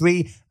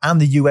 2023,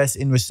 and the US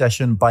in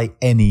recession by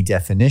any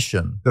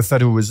definition. The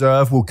Federal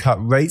Reserve will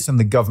cut rates and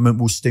the government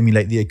will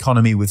stimulate the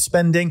economy with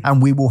spending,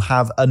 and we will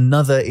have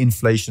another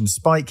inflation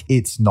spike.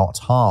 It's not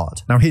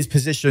hard. Now, his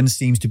position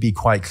seems to be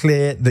quite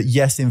clear that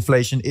yes,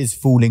 inflation is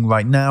falling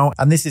right now,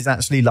 and this is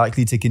actually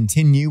likely to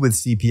continue with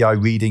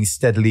CPI readings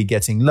steadily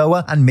getting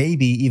lower and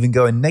maybe even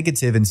going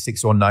negative in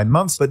 6 or 9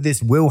 months, but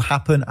this will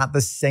happen at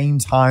the same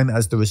time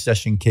as the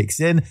recession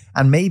kicks in,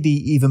 and maybe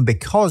even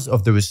because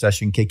of the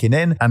recession kicking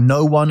in, and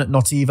no one,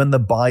 not even the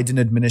Biden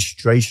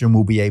administration,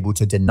 will be able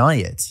to deny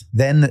it.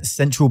 Then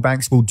central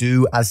banks will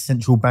do as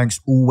central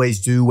banks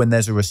always do when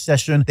there's a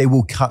recession. They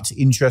will cut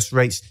interest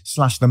rates,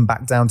 slash them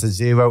back down to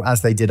zero,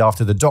 as they did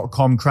after the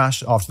dot-com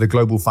crash, after the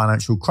global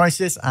financial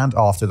crisis, and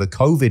after the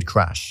COVID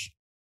crash.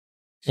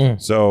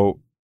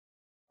 So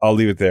I'll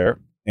leave it there.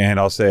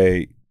 And I'll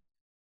say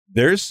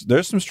there's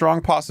some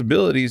strong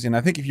possibilities. And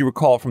I think if you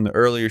recall from the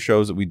earlier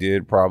shows that we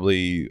did,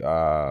 probably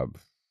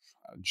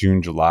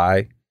June,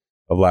 July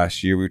of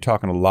last year, we were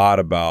talking a lot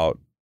about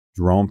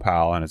Jerome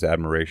Powell and his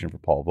admiration for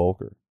Paul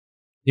Volcker.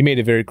 He made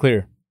it very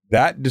clear.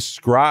 That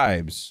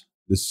describes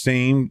the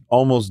same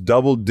almost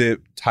double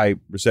dip type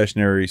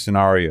recessionary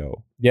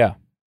scenario Yeah.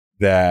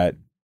 that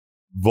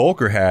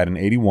Volcker had in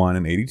 81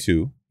 and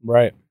 82.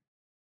 Right.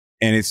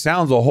 And it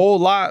sounds a whole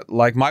lot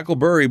like Michael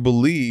Burry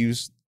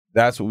believes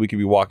that's what we could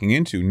be walking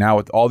into. Now,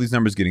 with all these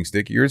numbers getting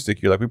stickier and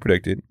stickier, like we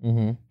predicted,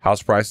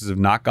 house prices have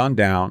not gone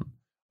down.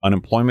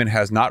 Unemployment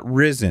has not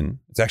risen.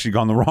 It's actually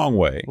gone the wrong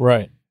way.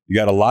 Right. You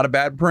got a lot of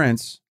bad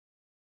prints.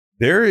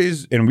 There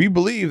is, and we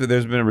believe that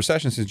there's been a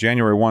recession since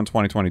January 1,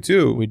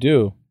 2022. We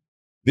do.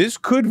 This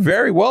could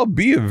very well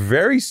be a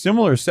very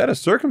similar set of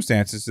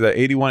circumstances to that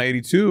 81,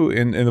 82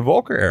 in the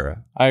Volcker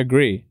era. I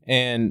agree.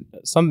 And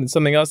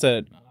something else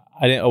that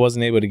I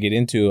wasn't able to get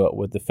into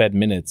with the Fed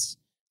minutes,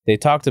 they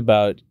talked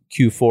about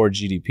Q4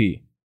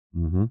 GDP.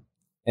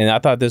 And I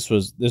thought this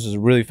was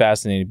really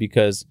fascinating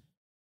because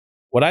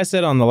what I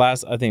said on the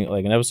last, I think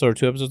like an episode or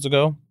 2 episodes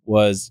ago,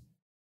 was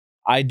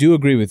I do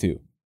agree with you.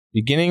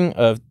 Beginning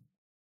of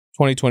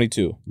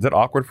 2022. Is that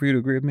awkward for you to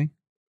agree with me?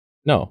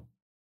 No,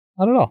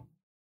 not at all.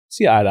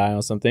 See eye to eye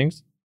on some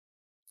things.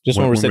 Just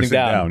when we're sitting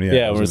down.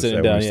 Yeah, when we're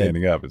sitting down. When we're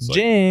standing up. It's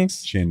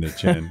Jinx. Like chin to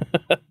chin.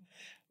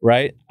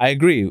 Right? I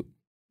agree.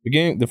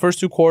 Beginning the first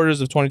 2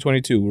 quarters of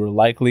 2022, we were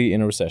likely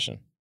in a recession.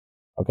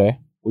 Okay?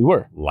 We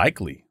were.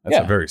 Likely. That's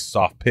a very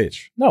soft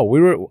pitch. No, we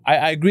were.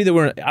 I agree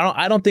that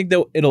I don't think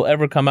that it'll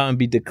ever come out and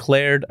be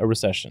declared a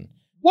recession.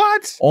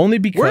 What? Only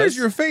because where's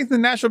your faith in the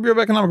National Bureau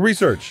of Economic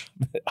Research?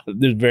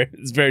 There's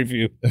very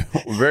few.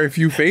 Very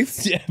few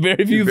faiths? Yeah,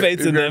 very few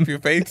faiths in them. Very few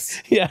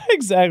faiths? Yeah,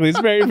 exactly. It's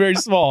very, very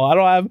small. I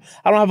don't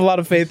have a lot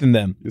of faith in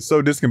them. You're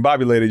so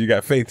discombobulated, you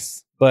got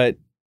faiths. But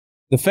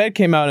the Fed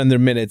came out in their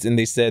minutes and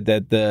they said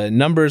that the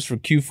numbers for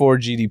Q4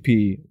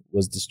 GDP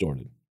was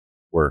distorted.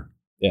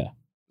 Yeah.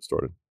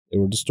 Distorted. They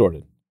were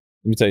distorted.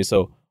 Let me tell you.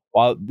 So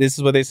this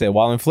is what they said.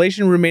 While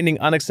inflation remaining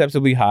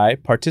unacceptably high,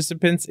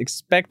 participants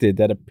expected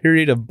that a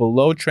period of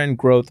below trend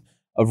growth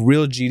of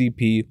real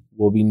GDP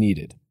will be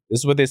needed.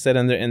 This is what they said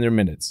in their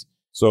minutes.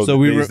 So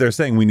they're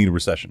saying we need a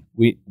recession.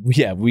 We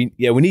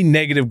need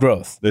negative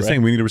growth. They're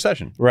saying we need a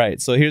recession. Right.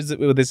 So here's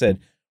what they said.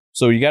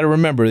 So you got to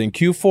remember in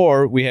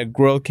Q4, we had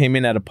growth came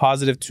in at a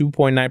positive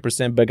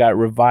 2.9%, but got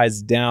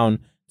revised down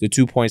to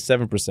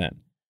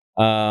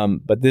 2.7%.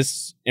 But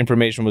this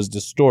information was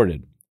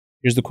distorted.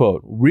 Here's the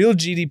quote. Real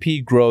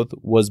GDP growth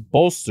was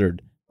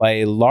bolstered by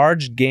a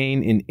large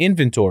gain in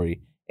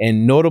inventory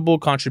and notable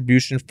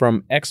contribution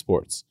from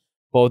exports.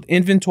 Both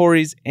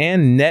inventories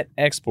and net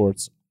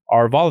exports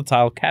are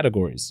volatile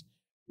categories.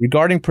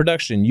 Regarding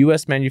production,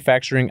 U.S.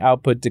 manufacturing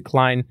output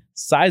declined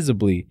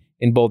sizably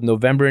in both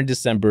November and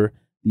December.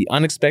 The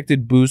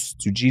unexpected boost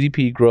to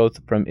GDP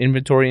growth from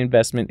inventory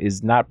investment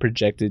is not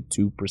projected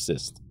to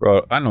persist.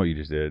 Bro, I know what you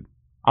just did.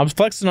 I'm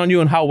flexing on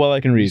you on how well I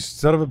can read.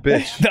 Son of a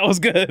bitch. That was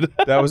good.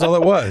 That was all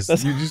it was.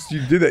 You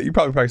did that. You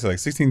probably practiced it like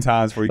 16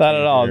 times before you Not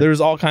at all. There's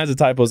all kinds of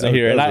typos in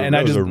here.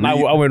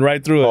 I went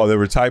right through it. Oh, there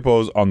were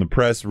typos on the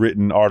press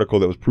written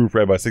article that was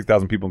proofread by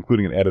 6,000 people,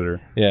 including an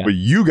editor. Yeah. But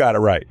you got it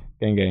right.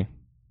 Gang.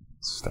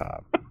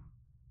 Stop.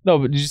 No,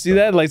 but did you see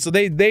that? Like, so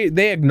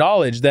they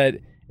acknowledged that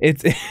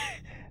it's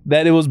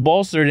that it was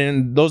bolstered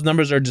and those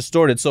numbers are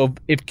distorted. So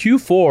if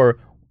Q4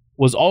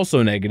 was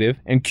also negative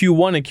and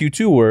Q1 and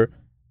Q2 were,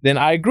 then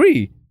I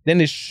agree.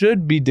 Then it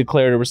should be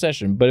declared a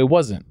recession, but it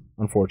wasn't,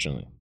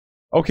 unfortunately.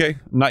 Okay,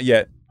 not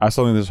yet. I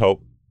still think there's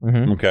hope.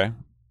 Mm-hmm. Okay.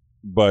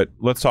 But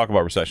let's talk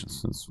about recessions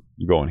since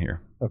you go in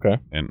here. Okay.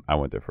 And I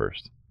went there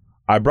first.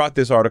 I brought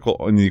this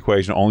article in the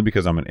equation only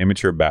because I'm an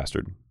immature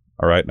bastard.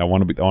 All right. And I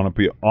want to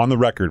be on the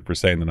record for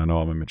saying that I know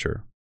I'm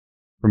immature.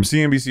 From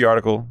CNBC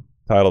article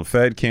titled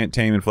Fed Can't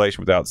Tame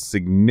Inflation Without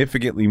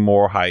Significantly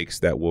More Hikes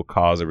That Will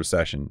Cause a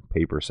Recession,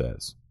 paper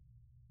says.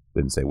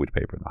 Didn't say which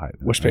paper in the height.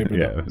 Which paper?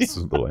 Yeah, this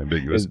is a little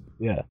ambiguous.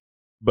 Yeah.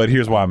 But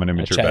here's why I'm an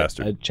immature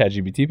bastard. A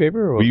ChatGPT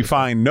paper? Or we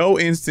find no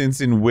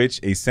instance in which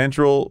a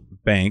central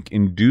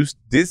bank-induced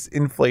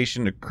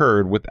disinflation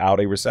occurred without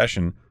a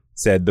recession,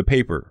 said the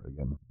paper.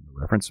 Again,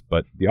 reference,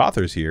 but the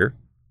authors here,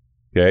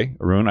 okay,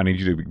 Arun, I need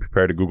you to be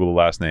prepared to Google the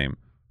last name.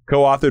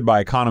 Co-authored by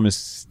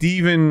economist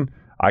Stephen,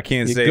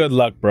 Good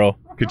luck, bro.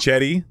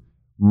 Cacchetti,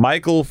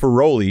 Michael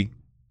Ferroli,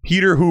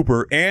 Peter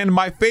Hooper, and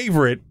my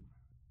favorite,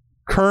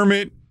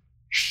 Kermit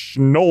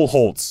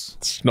Schoenholtz.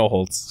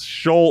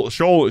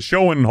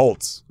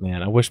 Schoenholtz.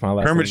 Man, I wish my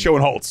last Kermit name.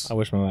 Schoenholtz. I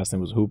wish my last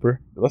name was Hooper.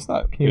 Let's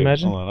not. Can you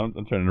imagine? Hold on,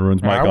 I'm turning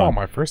Arun's mic on. I want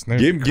my first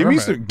name. Give me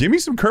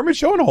some Kermit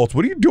Schoenholtz.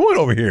 What are you doing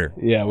over here?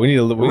 Yeah, we need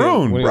to look.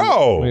 Arun,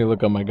 bro. We need to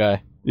look up my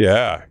guy.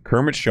 Yeah,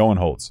 Kermit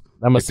Schoenholtz.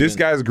 If this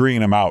guy's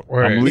green, I'm out.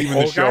 Wait, I'm leaving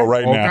the show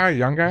right old now. Guy,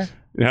 young guy?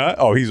 Yeah.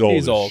 Oh, he's old.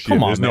 He's old. Shit.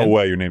 Come on, There's man. no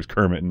way your name's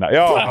Kermit.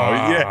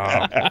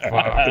 Yeah.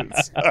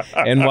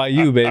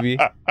 NYU, baby.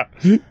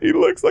 He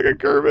looks like a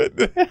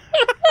Kermit.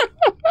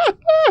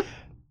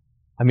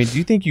 I mean, do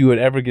you think you would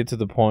ever get to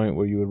the point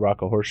where you would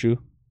rock a horseshoe?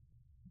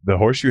 The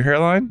horseshoe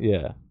hairline?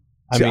 Yeah.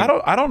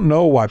 I don't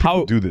know why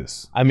people do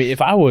this. I mean,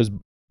 if I was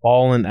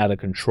balling out of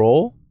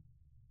control,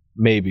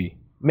 maybe.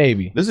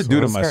 There's a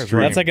dude on my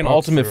stream. That's like an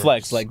ultimate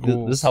flex. Like,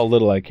 this is how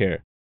little I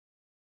care.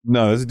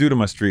 No, there's a dude on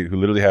my street who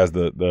literally has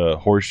the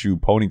horseshoe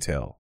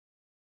ponytail,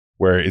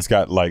 where it's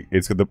got like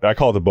I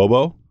call it the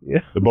Bobo.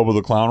 Yeah. The Bobo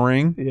the clown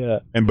ring. Yeah.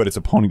 But it's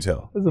a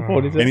ponytail. It's a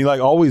ponytail. And he like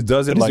always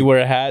does it. Does like he wear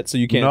a hat so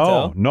you can't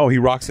tell? No, he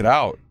rocks it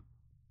out.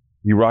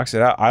 He rocks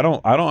it out. I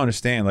don't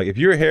understand. Like if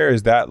your hair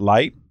is that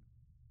light,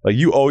 like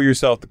you owe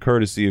yourself the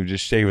courtesy of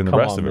just shaving the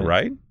rest of it,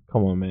 right?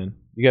 Come on, man.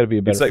 You got to be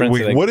a better it's like, friend.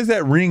 wait, what does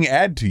that ring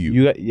add to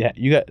you?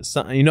 You got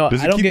something. You know,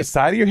 does I it don't keep the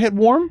side of your head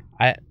warm?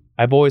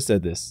 I've always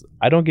said this.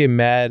 I don't get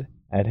mad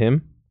at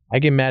him. I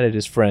get mad at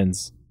his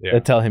friends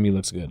that tell him he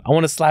looks good. I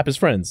want to slap his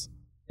friends.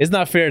 It's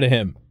not fair to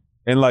him.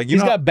 And like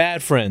he's got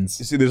bad friends.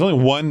 See, there's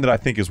only one that I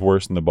think is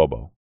worse than the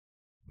Bobo.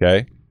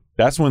 Okay,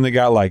 that's when they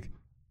got like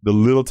the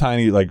little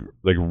tiny like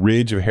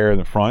ridge of hair in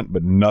the front,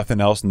 but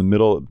nothing else in the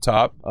middle at the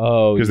top.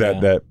 Oh, because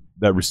that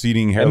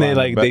receding hair. And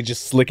they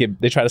just slick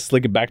it. They try to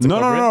slick it back to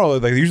no.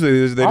 Like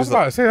usually they I just was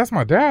about to say that's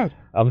my dad.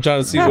 I'm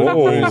trying to see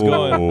where he's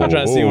going. I'm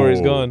trying to see where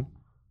he's going.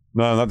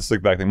 No, not the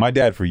slick back thing. My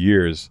dad for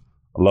years,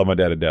 I love my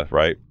dad to death.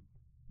 Right,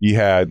 he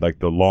had like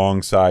the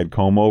long side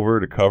comb over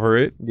to cover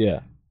it. Yeah.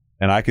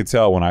 And I could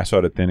tell when I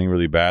started thinning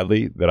really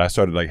badly that I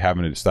started like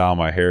having to style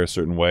my hair a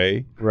certain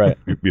way, right?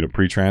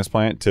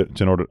 Pre-transplant to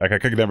in order like I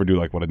could never do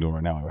like what I'm doing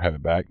right now. I would have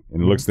it back,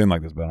 and it looks thin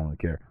like this, but I don't really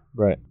care.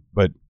 Right.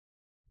 But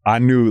I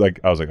knew like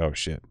I was like, oh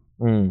shit,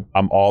 I'm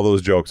all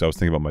those jokes I was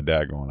thinking about my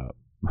dad growing up.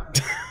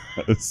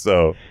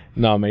 So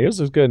no, man, yours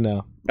looks good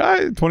now.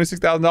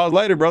 $26,000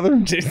 later, brother.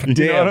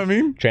 You know what I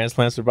mean?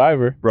 Transplant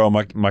survivor, bro.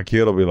 My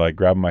kid will be like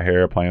grabbing my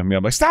hair, playing with me.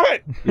 I'm like, stop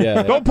it!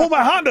 Yeah, don't pull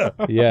my Honda.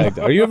 Yeah.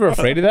 Are you ever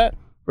afraid of that?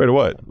 Afraid of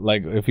what?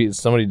 Like if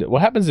somebody, what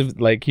happens if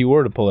like he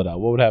were to pull it out?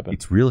 What would happen?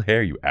 It's real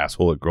hair, you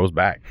asshole. It grows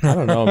back. I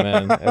don't know,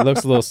 man. It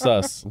looks a little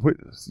sus.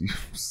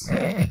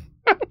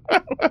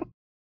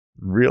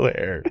 Real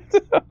hair.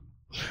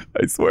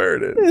 I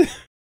swear it is.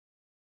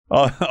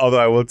 Although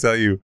I will tell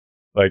you,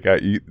 like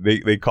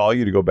they call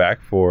you to go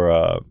back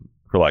for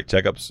like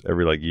checkups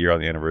every like year on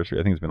the anniversary.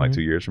 I think it's been like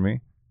 2 years for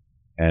me,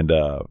 and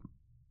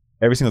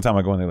every single time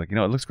I go in, they're like,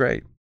 it looks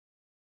great,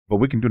 but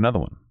we can do another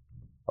one.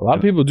 A lot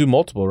of people do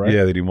multiple, right?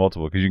 Yeah, they do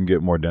multiple because you can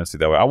get more density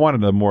that way. I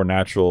wanted a more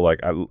natural, like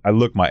I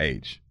look my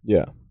age.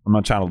 Yeah, I'm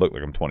not trying to look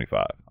like I'm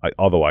 25.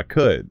 Although I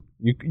could.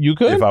 You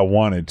could if I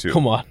wanted to.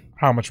 Come on.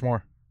 How much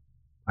more?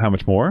 How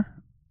much more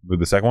would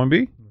the second one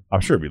be?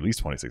 I'm sure it'd be at least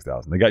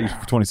 26,000. They got you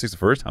for 26 the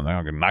first time. They're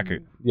not gonna knock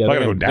it. Yeah,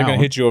 they're gonna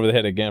hit you over the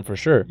head again for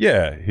sure.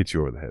 Yeah, hit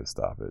you over the head.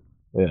 Stop it.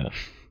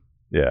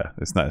 Yeah.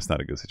 It's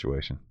not a good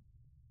situation.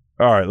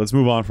 All right, let's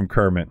move on from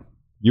Kermit.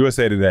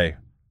 USA Today.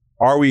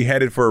 Are we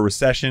headed for a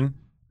recession?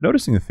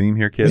 Noticing a theme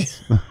here,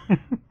 kids.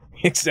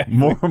 Exactly.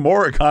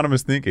 More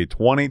economists think a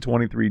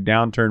 2023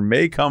 downturn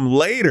may come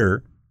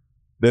later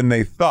than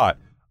they thought.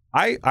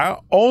 I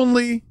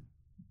only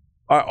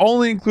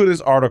include this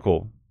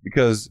article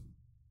because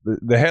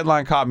the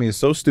headline caught me as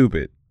so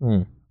stupid.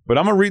 But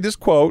I'm gonna read this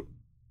quote,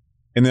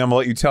 and then I'm gonna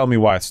let you tell me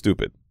why it's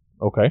stupid.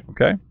 Okay.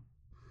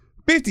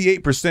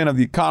 58% of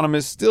the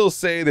economists still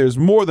say there's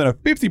more than a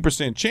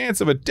 50%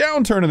 chance of a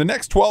downturn in the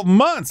next 12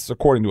 months,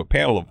 according to a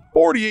panel of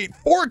 48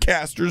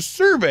 forecasters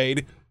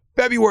surveyed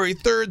February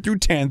 3rd through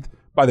 10th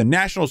by the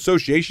National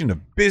Association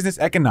of Business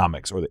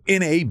Economics, or the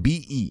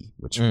NABE,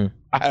 which I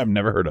have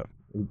never heard of.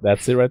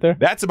 That's it right there?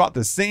 That's about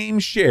the same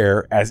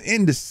share as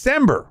in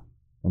December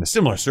in a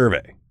similar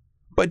survey.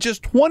 But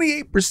just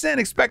 28%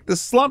 expect the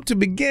slump to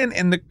begin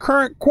in the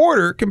current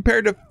quarter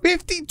compared to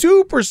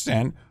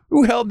 52%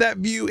 who held that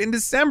view in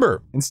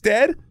December.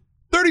 Instead,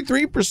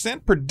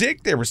 33%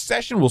 predict a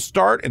recession will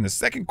start in the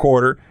second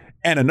quarter,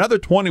 and another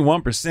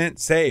 21%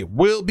 say it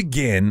will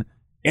begin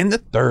in the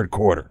third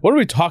quarter. What are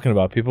we talking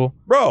about, people?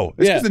 Bro,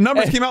 it's because the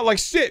numbers came out like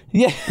shit.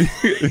 Yeah.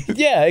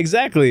 Yeah,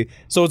 exactly.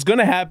 So it's going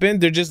to happen.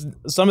 They're just,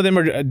 some of them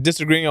are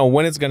disagreeing on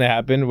when it's going to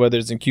happen, whether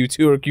it's in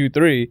Q2 or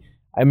Q3.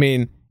 I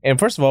mean, and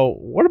first of all,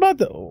 what about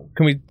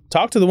can we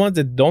talk to the ones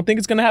that don't think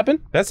it's going to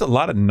happen? That's a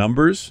lot of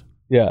numbers.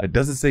 Yeah. It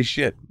doesn't say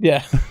shit.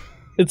 Yeah.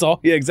 It's all,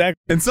 yeah,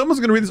 exactly. And someone's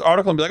going to read this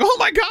article and be like, oh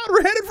my God,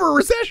 we're headed for a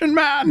recession,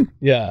 man.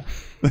 Yeah.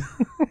 And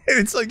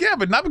it's like, yeah,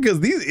 but not because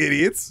of these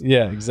idiots.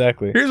 Yeah,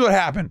 exactly. Here's what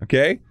happened,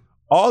 okay?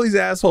 All these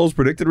assholes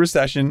predicted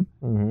recession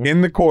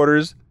in the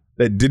quarters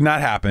that did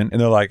not happen.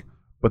 And they're like,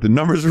 but the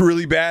numbers are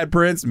really bad,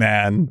 Prince,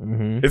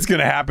 man. It's going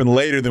to happen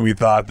later than we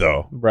thought,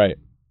 though. Right.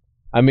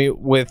 I mean,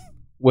 with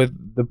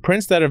the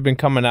prints that have been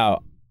coming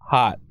out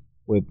hot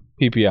with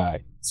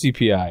PPI,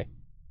 CPI,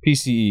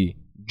 PCE,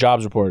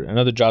 jobs report,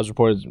 another jobs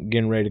report is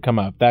getting ready to come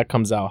out. If that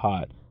comes out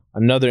hot,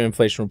 another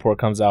inflation report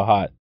comes out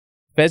hot.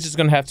 Fed's just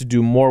going to have to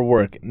do more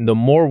work. And the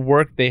more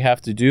work they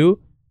have to do,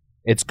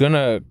 it's going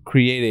to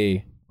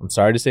create I'm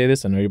sorry to say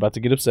this, I know you're about to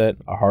get upset,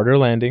 a harder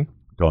landing.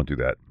 Don't do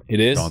that. It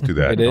is. Don't do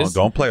that. It is.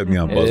 Don't play with me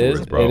on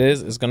buzzwords, bro. It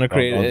is. It's going to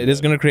create. It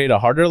is going to create a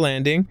harder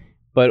landing.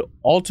 But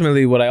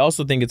ultimately, what I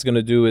also think it's going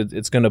to do is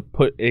it's going to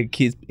it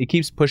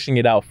keeps pushing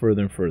it out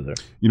further and further.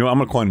 You know, I'm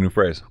going to coin a new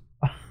phrase.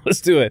 Let's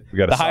do it. We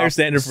got the higher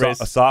standard phrase.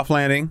 A soft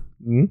landing.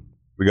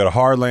 We got a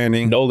hard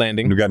landing. No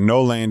landing. And we got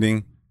no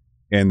landing.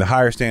 And the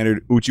higher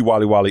standard, Uchi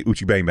Wally Wally,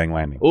 Uchi Bang Bang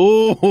landing.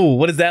 Ooh,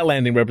 what does that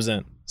landing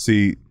represent?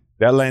 See,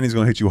 that landing's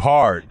going to hit you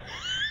hard.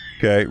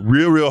 Okay,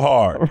 real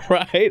hard.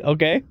 Right.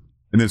 Okay.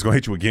 And then it's gonna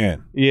hit you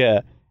again.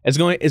 Yeah. It's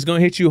going to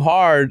hit you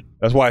hard.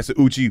 That's why it's the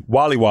Uchi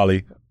Wally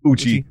Wally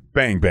Uchi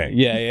Bang Bang.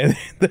 Yeah.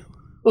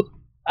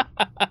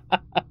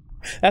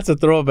 That's a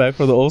throwback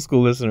for the old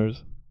school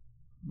listeners.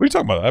 What are you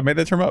talking about? I made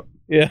that term up.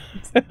 Yeah.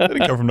 That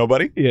didn't come from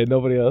nobody. Yeah.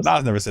 Nobody else.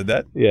 Nas never said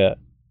that. Yeah.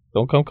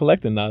 Don't come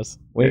collecting, Nas.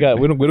 We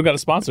don't got a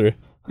sponsor.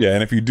 Yeah,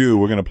 and if you do,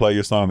 we're gonna play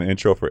your song in the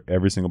intro for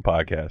every single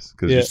podcast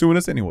because you're suing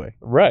us anyway.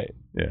 Right.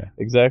 Yeah.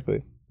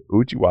 Exactly.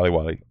 Uchi Wally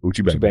Wally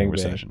Uchi Bang Bang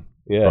Recession.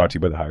 Yeah. Brought to you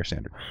by the Higher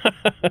Standard.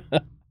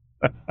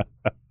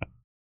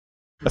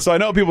 So I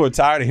know people are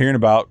tired of hearing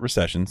about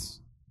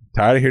recessions,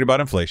 tired of hearing about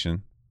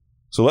inflation.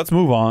 So let's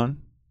move on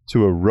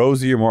to a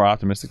rosier, more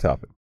optimistic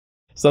topic.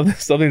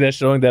 Something that's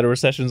showing that a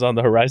recession's on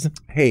the horizon.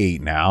 Hey,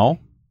 now,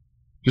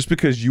 just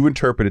because you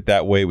interpret it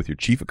that way with your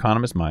chief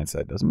economist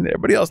mindset doesn't mean that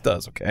everybody else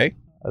does, okay?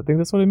 I think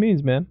that's what it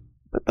means, man.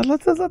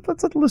 Let's let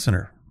the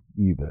listener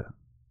be the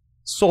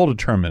sole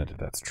determinant if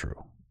that's true.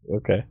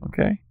 Okay.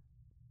 Okay.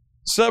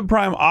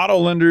 Subprime auto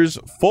lenders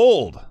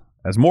fold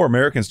as more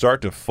Americans start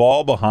to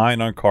fall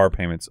behind on car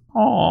payments.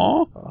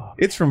 Aww.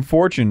 It's from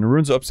Fortune.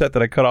 Arun's upset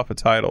that I cut off a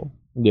title.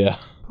 Yeah.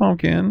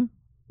 Pumpkin.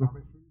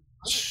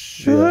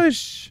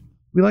 Shush.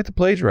 We like to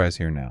plagiarize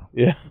here now.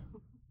 Yeah.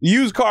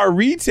 Used car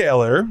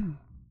retailer,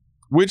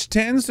 which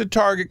tends to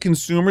target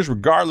consumers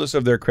regardless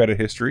of their credit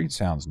history.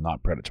 Sounds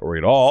not predatory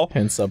at all.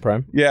 Hence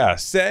subprime. Yeah,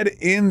 said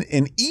in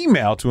an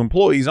email to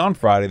employees on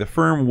Friday, the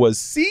firm was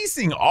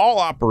ceasing all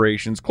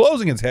operations,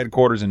 closing its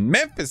headquarters in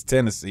Memphis,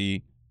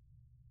 Tennessee,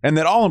 and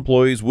that all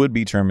employees would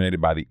be terminated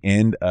by the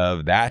end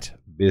of that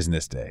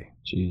business day.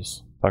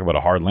 Jeez. Talk about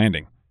a hard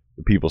landing,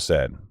 the people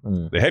said.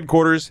 The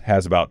headquarters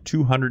has about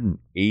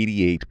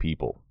 288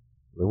 people.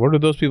 Where do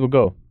those people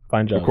go?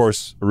 Find jobs. Of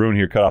course, Arun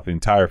here cut off the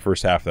entire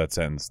first half of that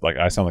sentence. Like,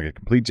 I sound like a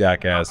complete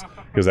jackass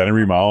because I didn't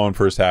read my own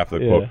first half of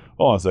the quote.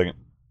 Hold on a second.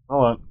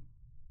 Hold on.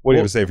 What do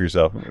you have to say for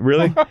yourself?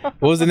 Really? What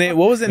was the name?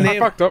 I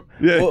fucked up.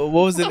 Yeah. What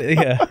was it?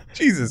 Yeah.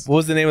 Jesus. What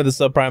was the name of the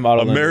subprime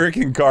auto lender?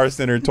 American Car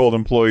Center told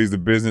employees the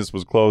business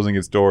was closing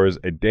its doors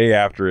a day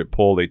after it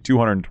pulled a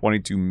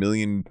 $222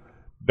 million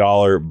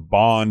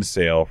bond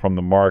sale from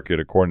the market,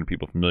 according to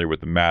people familiar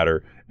with the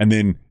matter. And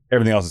then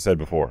everything else I said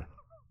before.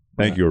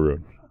 Thank you,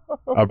 Arun.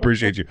 I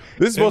appreciate you.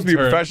 This is supposed to be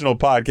a professional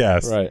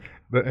podcast. Right.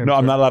 No,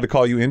 I'm not allowed to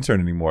call you intern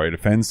anymore. It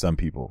offends some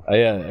people.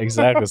 Yeah,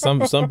 exactly.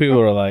 Some people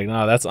are like,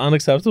 no, that's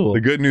unacceptable.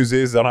 The good news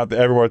is I don't have to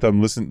ever worry about them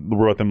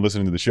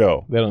listening to the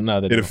show. They don't know.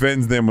 It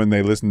offends them when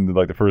they listen to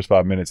like the first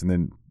 5 minutes and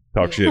then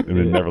talk shit and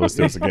then never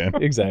listen to us again.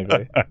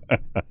 Exactly.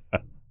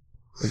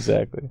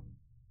 Exactly.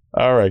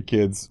 All right,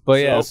 kids.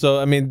 But yeah, so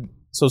I mean,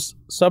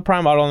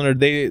 subprime auto lender,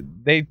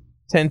 they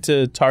tend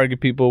to target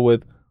people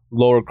with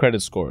lower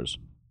credit scores,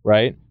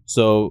 right?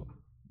 So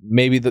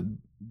maybe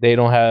they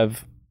don't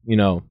have,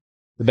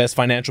 the best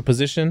financial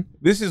position.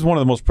 This is one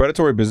of the most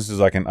predatory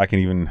businesses I can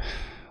even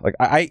like.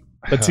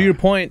 But to your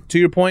point,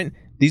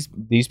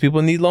 these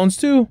people need loans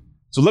too.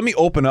 So let me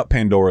open up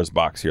Pandora's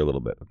box here a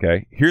little bit.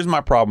 Okay, here's my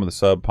problem with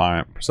the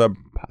subprime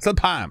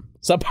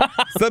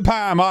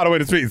auto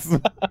industries.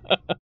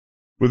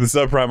 With the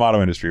subprime auto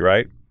industry,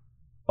 right?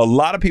 A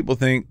lot of people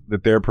think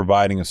that they're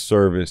providing a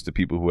service to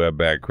people who have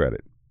bad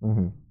credit.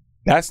 Mm-hmm.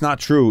 That's not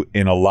true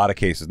in a lot of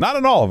cases. Not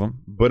in all of them,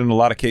 but in a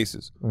lot of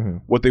cases. Mm-hmm.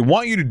 What they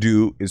want you to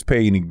do is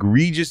pay an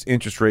egregious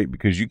interest rate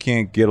because you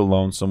can't get a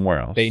loan somewhere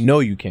else. They know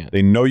you can't.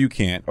 They know you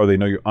can't, or they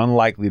know you're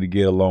unlikely to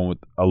get a loan with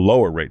a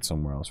lower rate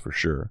somewhere else for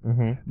sure.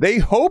 Mm-hmm. They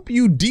hope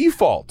you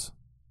default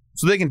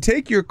so they can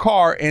take your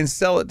car and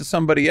sell it to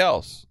somebody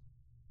else.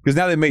 Because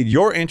now they made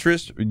your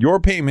interest,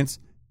 your payments,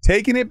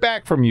 taking it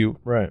back from you,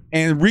 right,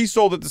 and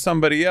resold it to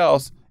somebody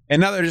else.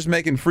 And now they're just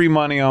making free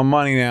money on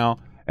money now.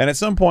 And at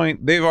some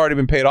point, they've already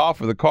been paid off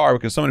for the car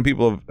because so many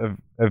people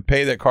have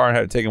paid that car and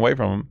had it taken away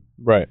from them.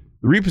 Right.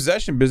 The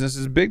repossession business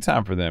is big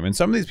time for them. And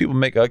some of these people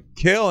make a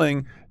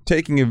killing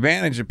taking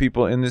advantage of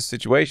people in this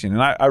situation.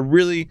 And I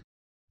really,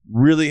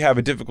 really have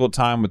a difficult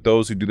time with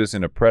those who do this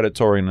in a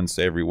predatory and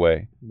unsavory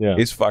way. Yeah.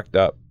 It's fucked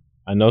up.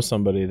 I know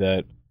somebody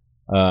that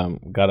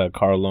got a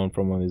car loan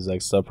from one of these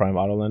like subprime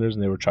auto lenders,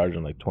 and they were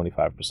charging like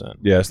 25%.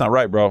 Yeah, it's not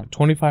right, bro.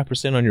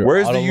 25% on your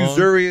Where's auto the loan?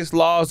 usurious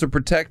laws to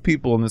protect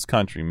people in this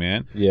country,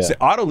 man? Yeah. See,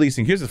 auto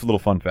leasing, here's this little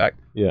fun fact.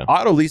 Yeah.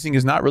 Auto leasing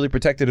is not really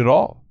protected at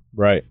all.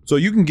 Right. So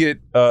you can get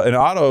an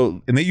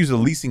auto, and they use a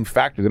leasing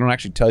factor. They don't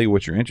actually tell you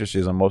what your interest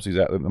is on most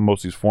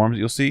of these forms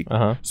you'll see.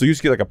 Uh-huh. So you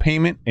just get like a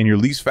payment and your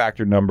lease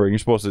factor number, and you're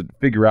supposed to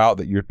figure out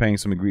that you're paying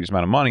some egregious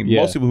amount of money.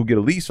 Yeah. Most people who get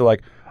a lease are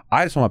like,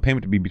 I just want my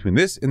payment to be between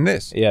this and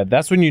this. Yeah,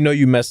 that's when you know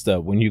you messed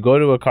up. When you go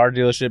to a car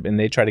dealership and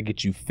they try to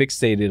get you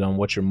fixated on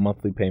what your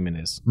monthly payment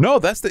is. No,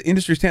 that's the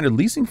industry standard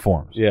leasing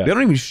forms. Yeah. They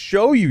don't even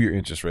show you your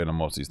interest rate on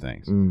most of these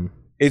things.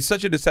 It's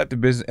such a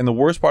deceptive business. And the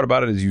worst part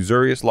about it is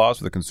usurious laws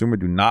for the consumer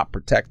do not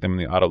protect them in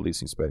the auto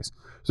leasing space.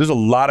 So there's a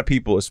lot of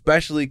people,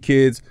 especially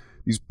kids,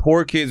 these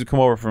poor kids who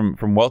come over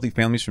from wealthy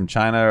families from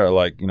China or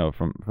like,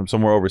 from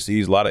somewhere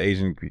overseas. A lot of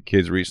Asian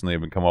kids recently have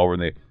been come over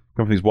and they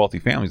come from these wealthy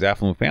families,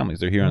 affluent families.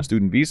 They're here on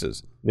student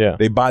visas. Yeah.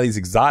 They buy these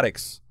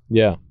exotics.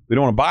 Yeah. They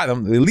don't want to buy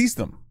them. They lease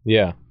them.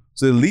 Yeah.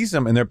 So they lease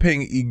them and they're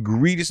paying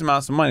egregious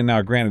amounts of money.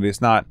 Now, granted,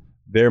 it's not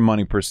their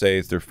money per se,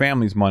 it's their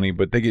family's money,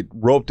 but they get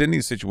roped in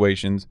these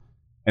situations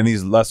and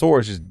these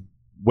lessors just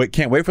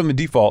can't wait for them to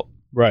default.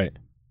 Right.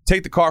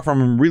 Take the car from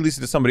them, release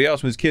it to somebody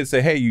else. When his kids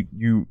say, hey,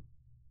 you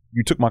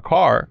took my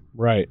car.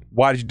 Right.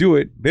 Why did you do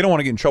it? They don't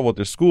want to get in trouble at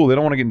their school. They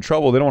don't want to get in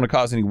trouble. They don't want to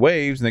cause any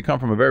waves. And they come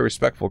from a very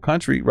respectful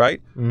country,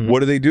 right? Mhm. What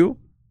do?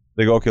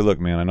 They go, okay, look,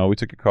 man, I know we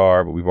took your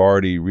car, but we've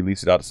already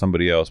released it out to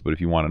somebody else. But if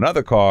you want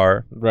another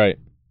car, Right.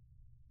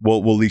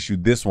 we'll lease you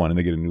this one. And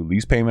they get a new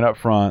lease payment up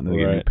front. And they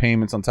get new Right.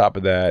 payments on top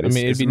of that. It's, I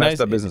mean, it'd it's be a messed nice.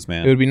 up business,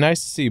 man. It would be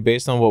nice to see,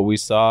 based on what we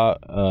saw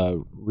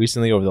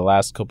recently over the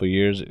last couple of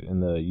years in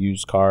the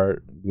used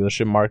car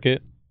dealership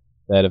market,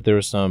 that if there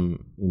was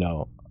some,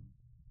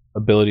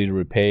 ability to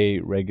repay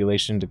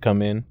regulation to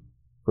come in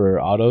for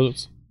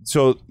autos,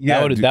 So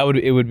yeah,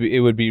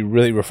 it would be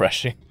really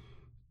refreshing.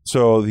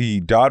 So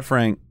the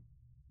Dodd-Frank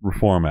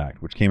Reform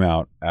Act, which came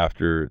out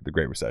after the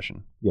Great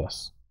Recession,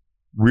 Yes.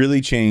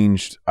 really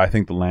changed, I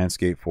think, the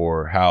landscape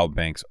for how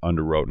banks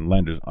underwrote and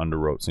lenders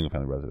underwrote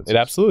single-family residences. It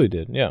absolutely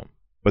did. Yeah.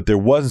 But there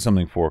wasn't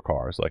something for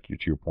cars, like to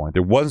your point.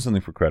 There wasn't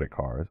something for credit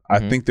cards. I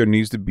think there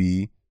needs to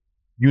be.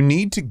 You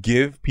need to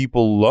give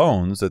people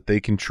loans that they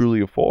can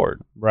truly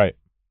afford. Right.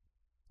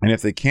 And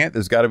if they can't,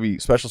 there's got to be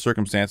special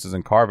circumstances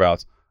and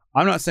carve-outs.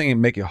 I'm not saying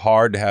make it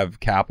hard to have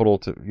capital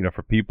to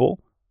for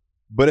people,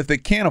 but if they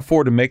can't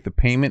afford to make the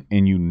payment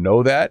and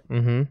that,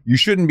 you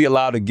shouldn't be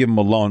allowed to give them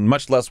a loan,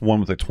 much less one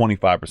with a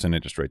 25%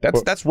 interest rate.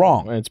 That's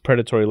wrong. It's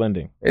predatory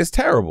lending. It's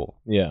terrible.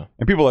 Yeah.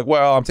 And people are like,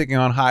 well, I'm taking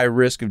on high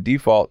risk of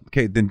default.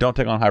 Okay, then don't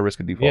take on high risk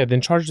of default. Yeah.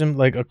 Then charge them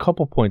like a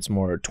couple points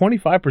more.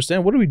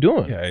 25%. What are we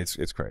doing? Yeah,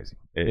 it's crazy.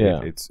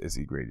 Yeah. It's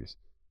egregious.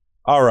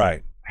 All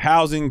right.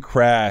 Housing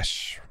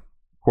crash.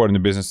 According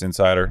to Business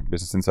Insider,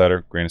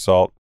 grain of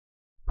salt,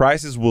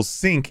 prices will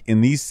sink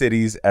in these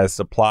cities as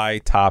supply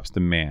tops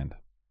demand.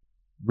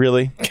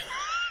 Really?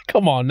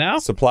 Come on now.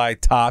 Supply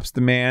tops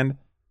demand.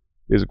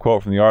 Here's a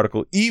quote from the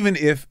article. Even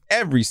if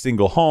every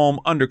single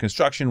home under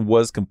construction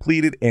was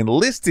completed and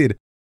listed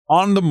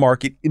on the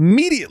market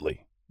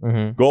immediately,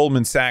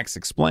 Goldman Sachs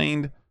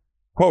explained,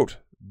 quote,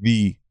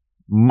 the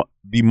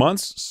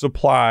month's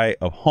supply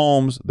of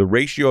homes, the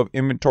ratio of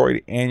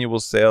inventory to annual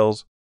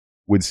sales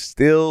would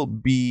still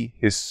be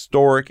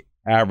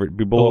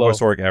below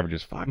historic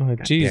averages. Fuck.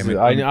 Jesus,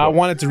 I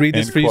wanted to read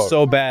this for you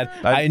so bad.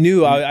 I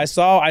knew I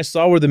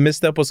saw where the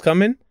misstep was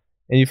coming,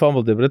 and you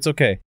fumbled it, but it's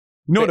okay.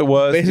 You know what it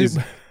was?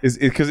 Is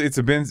because it's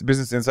a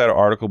Business Insider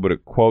article, but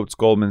it quotes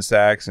Goldman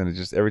Sachs, and it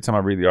just every time I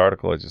read the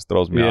article, it just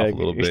throws me off a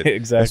little bit.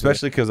 Exactly.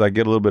 Especially because I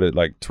get a little bit of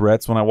like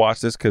Tourette's when I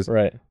watch this, because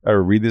I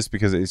read this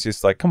because it's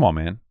just like, come on,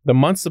 man. The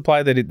month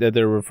supply that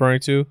they're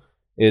referring to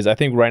is, I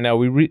think right now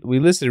we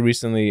listed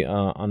recently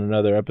on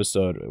another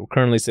episode. We're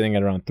currently sitting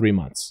at around 3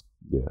 months.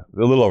 Yeah,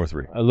 a little over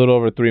 3. A little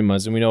over 3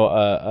 months, and we know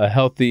a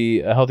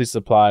healthy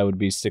supply would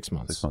be 6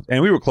 months. 6 months,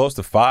 and we were close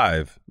to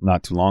 5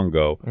 not too long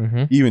ago,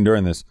 even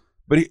during this.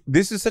 But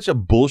this is such a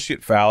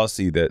bullshit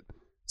fallacy that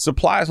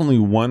supply is only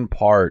one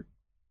part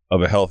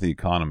of a healthy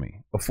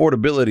economy.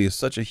 Affordability is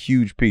such a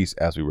huge piece,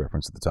 as we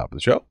referenced at the top of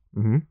the show,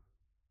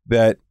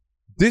 that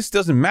this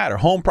doesn't matter.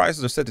 Home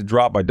prices are set to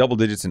drop by double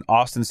digits in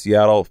Austin,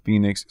 Seattle,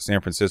 Phoenix,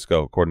 San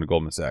Francisco, according to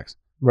Goldman Sachs.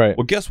 Right.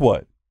 Well, guess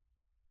what?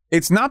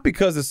 It's not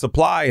because the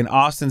supply in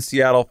Austin,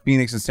 Seattle,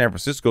 Phoenix, and San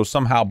Francisco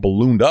somehow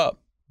ballooned up.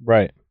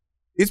 Right.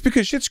 It's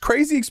because shit's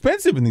crazy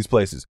expensive in these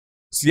places.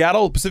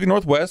 Seattle, Pacific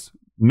Northwest,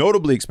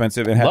 notably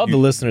expensive. And love the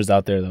listeners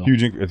out there, though.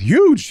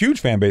 Huge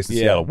fan base in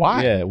Seattle.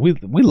 Why? Yeah, we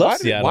love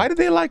Seattle. Why do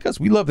they like us?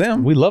 We love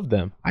them. We love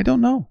them. I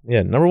don't know.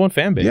 Yeah, #1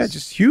 fan base. Yeah,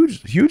 just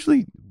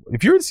hugely.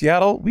 If you're in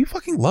Seattle, we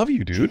fucking love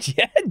you, dude.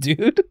 Yeah,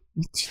 dude.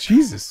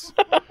 Jesus.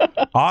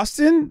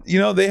 Austin,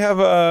 they have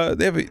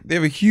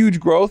a huge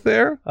growth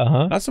there.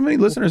 Not so many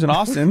listeners in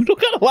Austin. We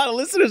got a lot of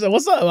listeners.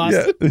 What's up,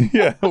 Austin?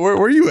 Yeah. Where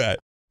are you at?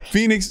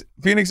 Phoenix,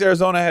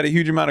 Arizona had a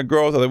huge amount of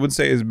growth. I wouldn't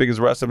say as big as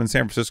the rest of them. In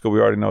San Francisco, we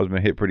already know has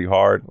been hit pretty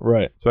hard,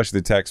 right? Especially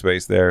the tech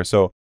space there.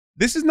 So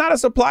this is not a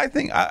supply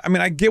thing. I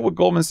mean, I get what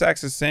Goldman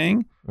Sachs is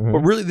saying, but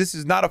really, this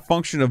is not a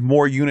function of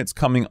more units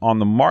coming on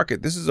the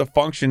market. This is a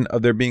function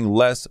of there being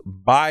less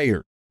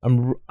buyers.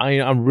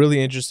 I'm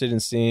really interested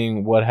in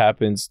seeing what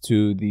happens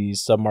to the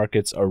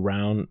submarkets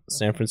around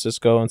San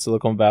Francisco and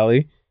Silicon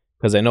Valley,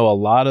 because I know a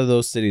lot of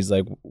those cities.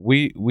 Like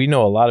we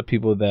know a lot of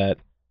people that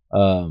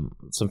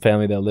some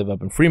family that live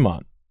up in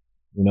Fremont,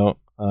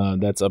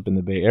 that's up in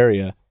the Bay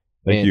Area.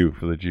 Thank you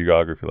for the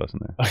geography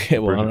lesson there. Okay,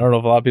 well, I don't know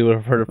if a lot of people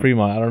have heard of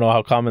Fremont. I don't know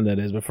how common that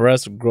is, but for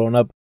us growing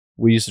up,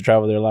 we used to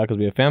travel there a lot because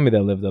we had family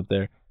that lived up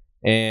there.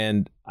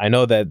 And I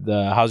know that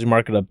the housing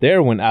market up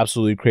there went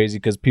absolutely crazy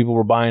because people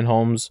were buying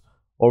homes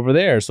over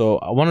there. So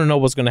I want to know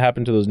what's going to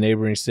happen to those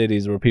neighboring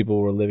cities where people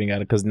were living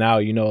at it, because now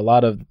a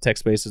lot of tech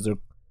spaces are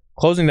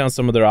closing down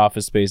some of their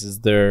office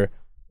spaces. They're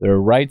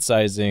right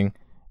sizing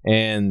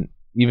and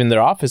even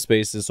their office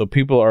spaces, so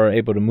people are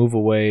able to move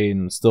away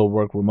and still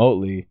work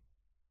remotely.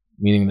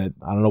 Meaning that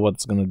I don't know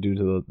what's going to do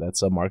to that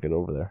submarket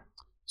over there.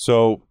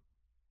 So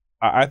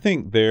I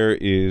think there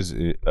is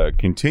a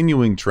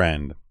continuing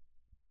trend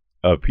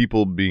of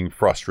people being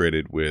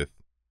frustrated with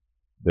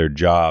their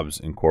jobs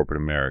in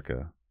corporate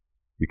America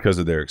because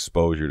of their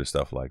exposure to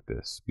stuff like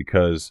this,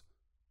 because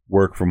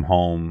work from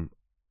home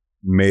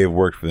may have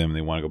worked for them and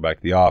they want to go back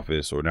to the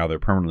office, or now they're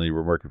permanently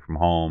working from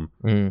home,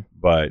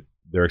 but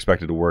they're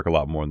expected to work a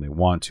lot more than they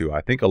want to.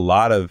 I think a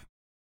lot of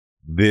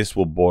this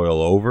will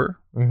boil over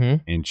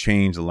and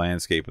change the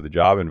landscape of the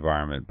job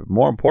environment. But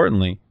more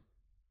importantly,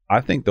 I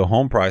think the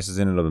home prices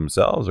in and of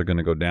themselves are going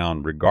to go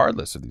down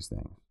regardless of these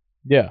things.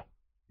 Yeah.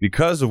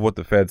 Because of what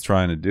the Fed's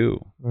trying to do.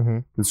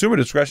 Consumer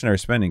discretionary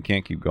spending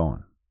can't keep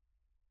going.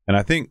 And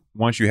I think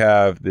once you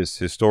have this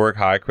historic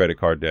high credit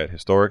card debt,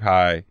 historic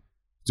high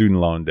student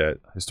loan debt,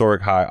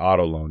 historic high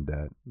auto loan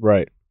debt,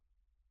 right,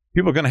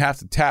 people are going to have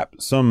to tap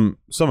some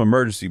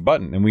emergency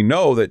button. And we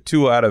know that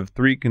 2 out of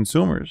 3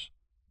 consumers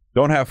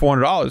don't have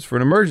 $400 for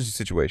an emergency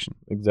situation.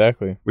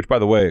 Exactly. Which, by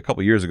the way, a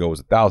couple of years ago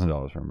was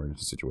 $1,000 for an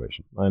emergency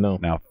situation. I know.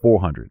 Now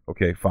 $400.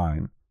 Okay,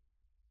 fine.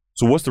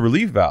 So what's the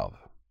relief valve?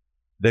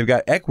 They've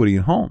got equity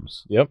in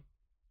homes. Yep.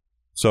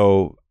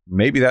 So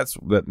maybe that's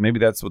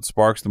what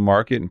sparks the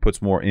market and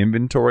puts more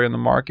inventory on the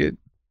market,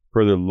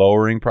 further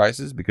lowering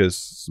prices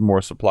because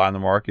more supply in the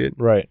market.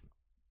 Right.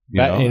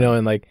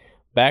 And like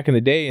back in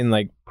the day, in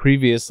like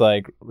previous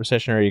like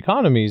recessionary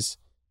economies,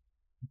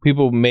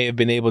 people may have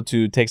been able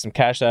to take some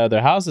cash out of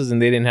their houses and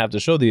they didn't have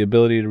to show the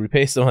ability to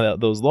repay some of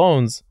those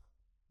loans.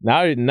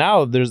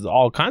 Now there's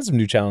all kinds of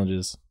new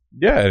challenges.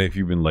 Yeah, and if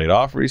you've been laid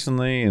off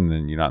recently and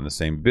then you're not in the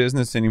same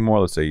business anymore,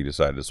 let's say you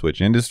decided to switch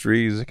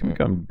industries, it can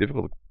become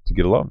difficult to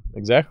get a loan.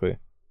 Exactly.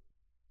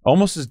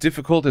 Almost as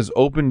difficult as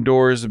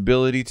OpenDoor's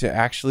ability to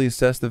actually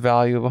assess the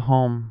value of a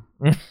home.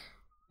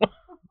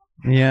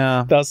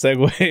 Yeah. That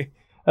segue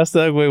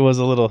was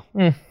a little...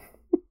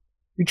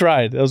 You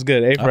tried. That was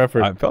good. A for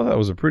effort. I felt that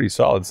was a pretty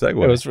solid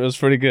segue. It was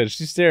pretty good.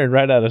 She's staring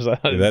right at us. Yeah,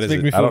 that is.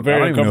 I don't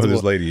even know who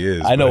this lady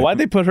is. I know. Why'd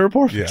they put her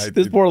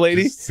this poor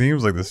lady?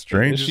 Seems like the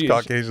strangest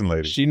Caucasian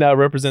lady. She now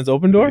represents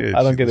OpenDoor? Yeah,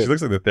 I don't get it. She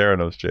looks like the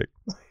Theranos chick.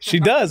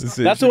 She does.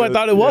 That's who I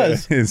thought it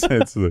was. It's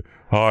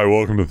hi,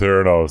 welcome to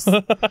Theranos.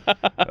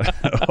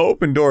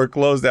 OpenDoor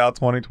closed out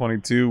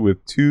 2022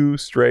 with 2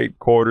 straight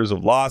quarters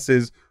of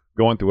losses,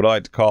 going through what I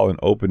like to call an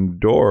open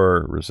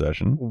door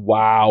recession.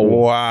 Wow.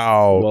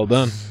 Well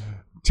done.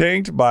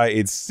 Tanked by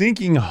its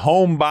sinking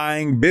home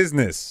buying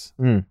business.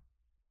 The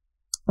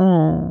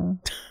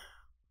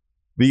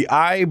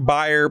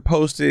iBuyer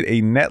posted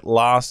a net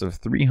loss of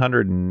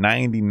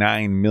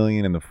 $399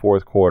 million in the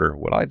fourth quarter.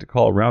 What I like to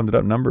call a rounded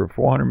up number of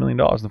 $400 million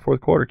in the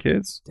fourth quarter,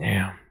 kids.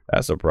 Damn.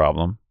 That's a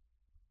problem.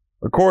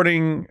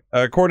 According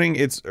to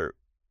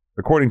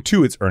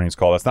its earnings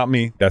call, that's not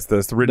me. That's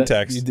the written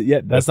text.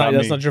 That's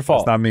not your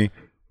fault. That's not me.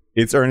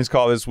 Its earnings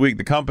call this week,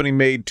 the company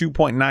made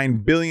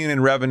 $2.9 billion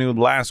in revenue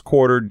last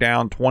quarter,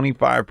 down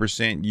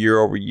 25% year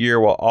over year,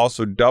 while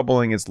also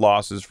doubling its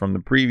losses from the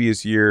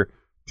previous year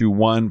to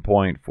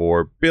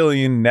 $1.4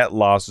 billion net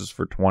losses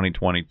for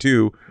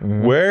 2022.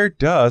 Where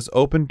does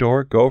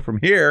OpenDoor go from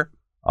here?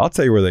 I'll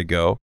tell you where they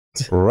go.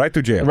 Right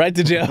to jail. Right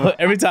to jail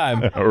every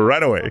time.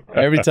 Right away.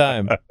 Every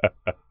time.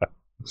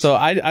 So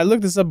I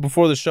looked this up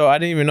before the show. I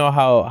didn't even know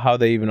how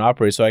they even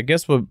operate. So I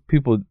guess what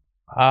people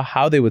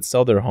how they would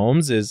sell their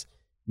homes is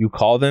you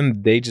call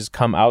them, they just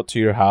come out to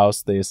your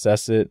house, they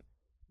assess it.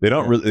 They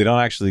don't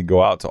actually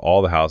go out to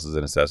all the houses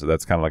and assess it.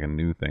 That's kind of like a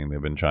new thing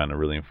they've been trying to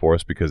really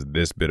enforce because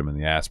this bit them in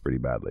the ass pretty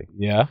badly.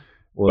 Yeah.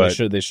 Well,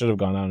 they should have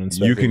gone out and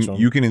inspected.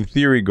 You can in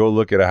theory go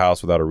look at a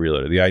house without a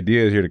realtor. The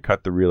idea is here to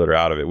cut the realtor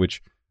out of it,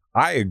 which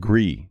I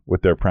agree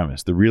with their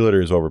premise. The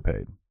realtor is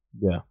overpaid.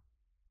 Yeah.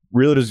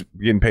 Realtors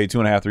getting paid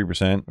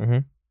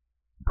 2.5-3%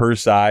 per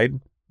side.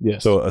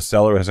 Yes. So a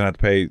seller has to have to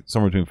pay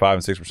somewhere between 5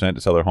 and 6%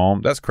 to sell their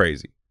home. That's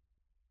crazy.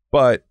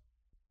 But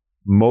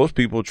most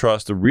people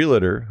trust a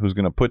realtor who's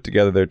going to put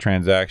together their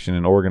transaction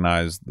and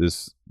organize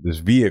this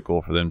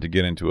vehicle for them to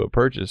get into a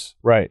purchase.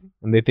 Right.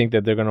 And they think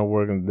that they're going to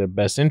work in their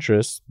best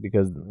interest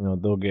because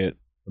they'll get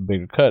a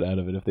bigger cut out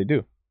of it if they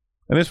do.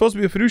 And they're supposed to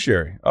be a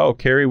fiduciary. Oh,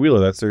 Carrie Wheeler,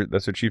 that's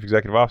their chief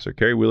executive officer.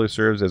 Carrie Wheeler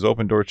serves as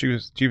OpenDoor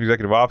chief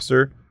executive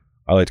officer.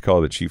 I like to call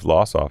her the chief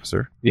loss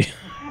officer. Yeah.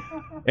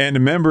 And a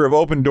member of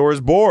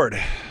OpenDoor's board.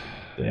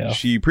 Yeah.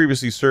 She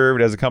previously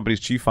served as the company's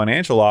chief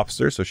financial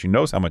officer, so she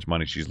knows how much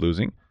money she's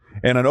losing.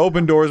 And on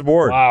OpenDoor's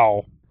board.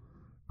 Wow.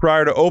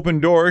 Prior to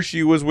OpenDoor,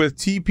 she was with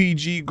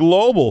TPG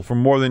Global for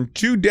more than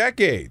 2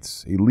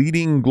 decades, a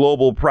leading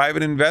global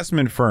private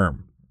investment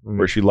firm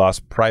where she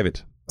lost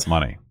private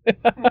money.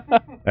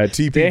 At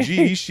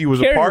TPG, she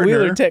was a partner.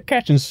 Wheeler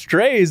catching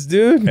strays,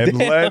 dude. And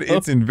led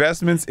its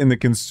investments in the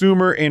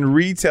consumer and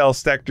retail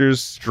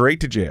sectors straight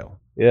to jail.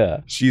 Yeah.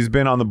 She's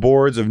been on the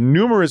boards of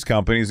numerous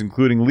companies,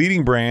 including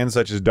leading brands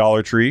such as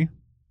Dollar Tree.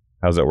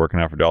 How's that working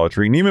out for Dollar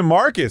Tree? Neiman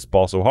Marcus,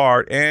 also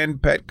hard,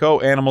 and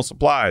Petco Animal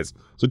Supplies.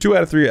 So 2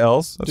 out of 3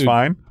 L's. That's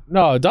fine.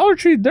 No, Dollar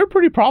Tree, they're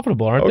pretty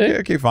profitable, aren't they?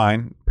 Okay,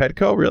 fine.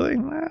 Petco, really?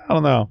 I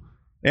don't know.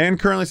 And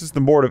currently sits on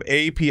the board of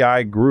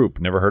API Group.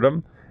 Never heard of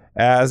them.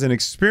 As an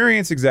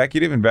experienced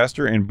executive,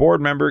 investor, and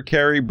board member,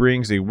 Carrie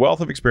brings a wealth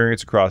of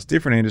experience across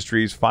different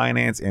industries,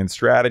 finance, and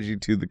strategy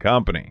to the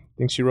company.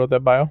 Think she wrote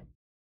that bio?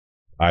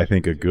 I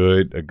think a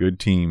good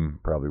team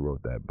probably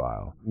wrote that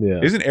bio. Yeah.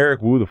 Isn't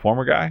Eric Wu the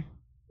former guy?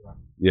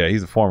 Yeah,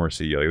 he's the former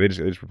CEO. Like, they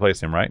just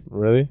replaced him, right?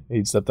 Really?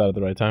 He stepped out at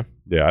the right time?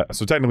 Yeah.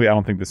 So technically, I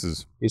don't think this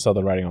is He saw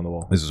the writing on the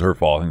wall. her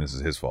fault. I think this is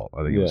his fault.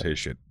 I think it was Yeah. his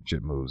shit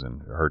moves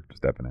and her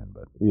stepping in.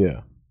 But Yeah.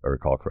 if I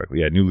recall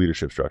correctly, yeah, new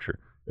leadership structure.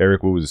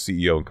 Eric Wu was the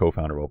CEO and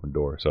co-founder of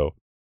OpenDoor. So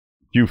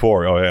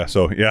Q4. Oh yeah.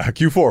 So yeah,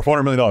 Q4,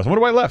 $400 million. I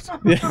wonder why he left.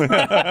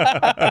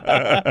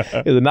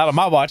 Not on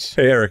my watch.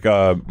 Hey Eric,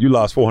 you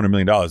lost $400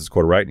 million this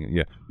quarter, right?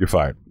 Yeah, you're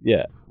fired.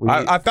 Yeah.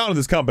 I founded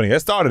this company. I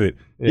started it.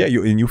 Yeah,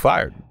 you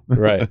fired.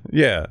 Right.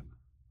 Yeah.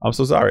 I'm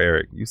so sorry,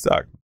 Eric. You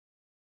suck.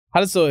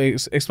 How does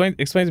explain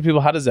to people,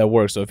 how does that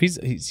work? So if he's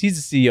the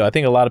CEO, I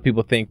think a lot of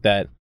people think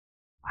that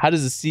how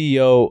does the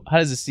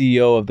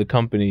CEO of the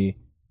company,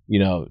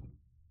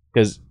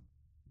 because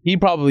he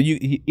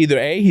probably either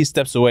A, he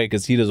steps away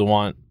because he doesn't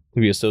want to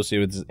be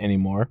associated with this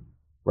anymore,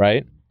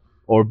 right?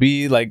 Or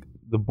B, like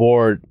the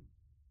board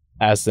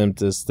asks them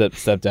to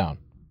step down.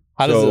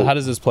 How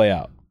does this play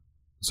out?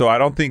 So I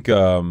don't think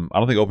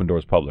OpenDoor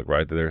is public,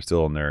 right? They're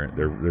still in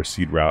their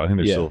seed round. I think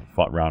they're still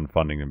round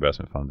funding,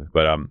 investment funding.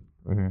 But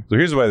so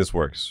here's the way this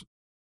works.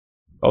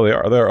 Oh,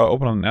 they're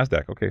open on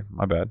NASDAQ. Okay,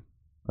 my bad.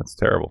 That's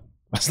terrible.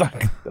 That's not.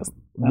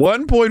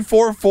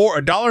 $1.44,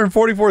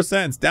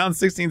 $1.44, down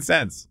 16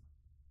 cents.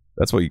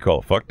 That's what you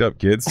call fucked up,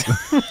 kids.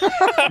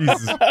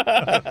 Jesus.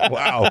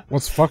 Wow.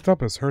 What's fucked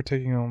up is her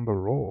taking on the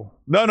role.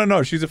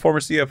 No. She's a former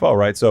CFO,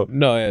 right? So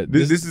No,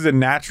 this is a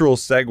natural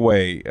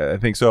segue. I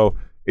think so.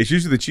 It's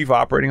usually the chief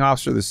operating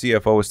officer, the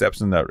CFO,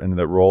 steps in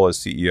that role as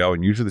CEO,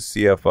 and usually the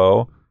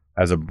CFO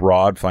has a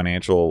broad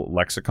financial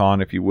lexicon,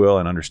 if you will,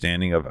 and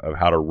understanding of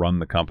how to run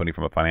the company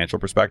from a financial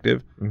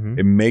perspective. Mm-hmm.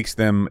 It makes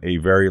them a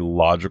very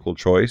logical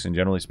choice, and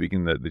generally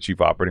speaking, the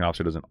chief operating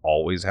officer doesn't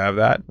always have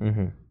that.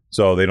 Mm-hmm.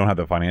 So they don't have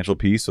the financial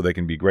piece, so they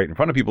can be great in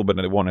front of people, but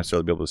they won't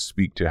necessarily be able to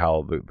speak to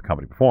how the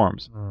company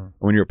performs. And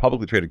when you're a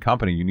publicly traded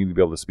company, you need to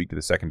be able to speak to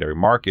the secondary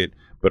market,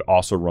 but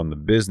also run the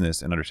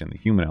business and understand the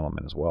human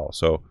element as well.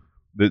 So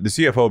the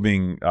CFO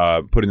being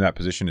put in that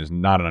position is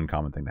not an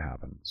uncommon thing to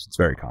happen. It's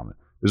very common.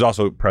 There's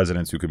also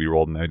presidents who could be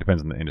rolled in there. It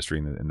depends on the industry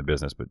and the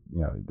business, but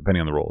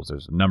depending on the roles,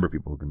 there's a number of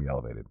people who can be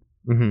elevated.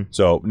 Mm-hmm.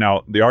 So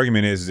now the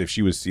argument is if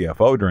she was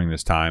CFO during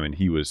this time and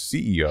he was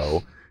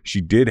CEO, she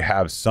did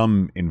have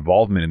some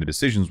involvement in the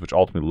decisions, which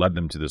ultimately led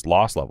them to this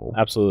loss level.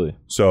 Absolutely.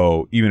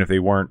 So even if they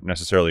weren't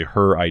necessarily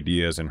her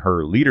ideas and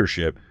her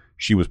leadership,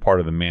 she was part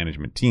of the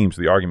management team.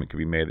 So the argument could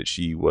be made that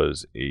she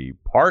was a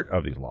part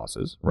of these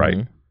losses, right?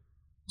 Mm-hmm.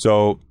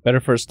 So better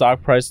for a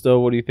stock price, though.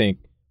 What do you think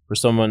for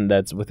someone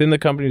that's within the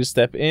company to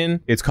step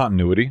in? It's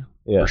continuity,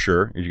 for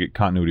sure. You get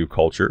continuity of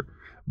culture.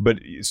 But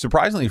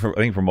surprisingly, I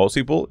think for most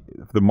people,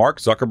 the Mark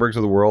Zuckerbergs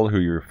of the world, who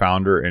you're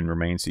founder and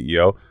remain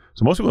CEO,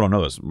 so most people don't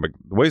know this. Like,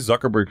 the way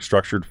Zuckerberg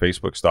structured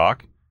Facebook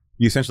stock,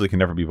 he essentially can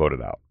never be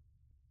voted out.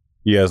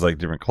 He has like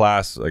different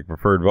class, like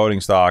preferred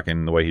voting stock,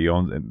 and the way he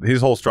owns it.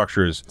 His whole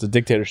structure is It's a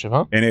dictatorship,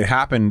 huh? And it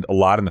happened a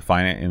lot in the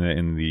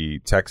in the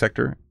tech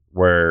sector,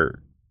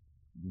 where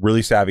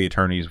really savvy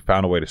attorneys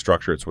found a way to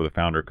structure it so where the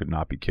founder could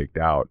not be kicked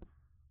out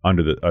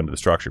under the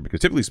structure. Because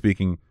typically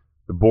speaking,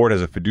 the board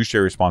has a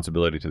fiduciary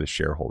responsibility to the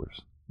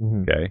shareholders.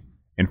 Mm-hmm. Okay,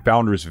 and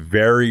founders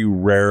very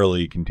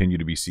rarely continue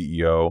to be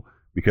CEO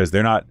because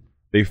they're not.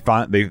 They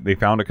found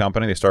a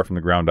company. They start from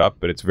the ground up,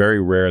 but it's very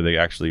rare they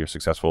actually are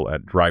successful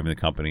at driving the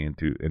company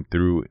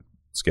through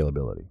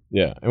scalability.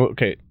 Yeah.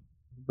 Okay.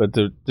 But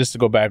just to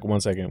go back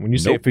 1 second, when you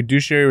say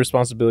fiduciary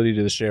responsibility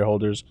to the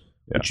shareholders,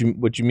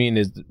 what you mean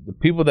is the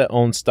people that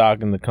own stock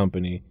in the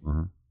company,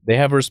 they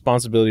have a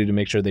responsibility to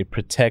make sure they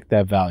protect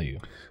that value.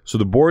 So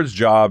the board's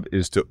job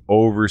is to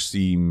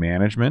oversee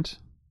management.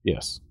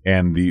 Yes.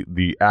 And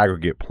the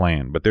aggregate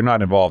plan, but they're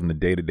not involved in the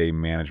day-to-day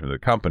management of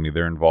the company.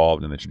 They're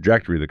involved in the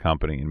trajectory of the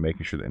company and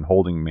making sure and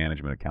holding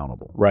management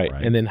accountable. Right.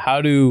 And then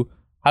how do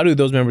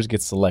those members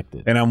get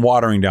selected? And I'm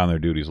watering down their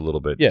duties a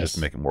little bit just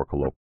to make it more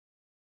colloquial.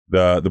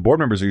 The board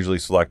members are usually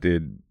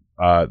selected.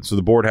 So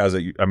the board has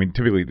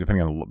typically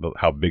depending on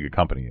how big a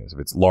company is. If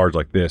it's large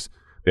like this,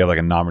 they have like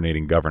a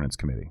nominating governance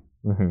committee,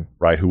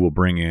 right? Who will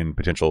bring in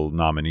potential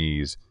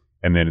nominees,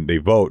 and then they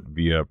vote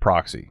via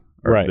proxy.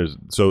 Right.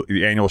 So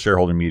the annual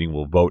shareholder meeting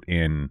will vote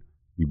in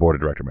the board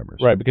of director members.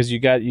 Right, because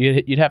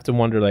you'd have to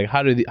wonder, like,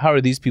 how are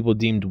these people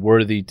deemed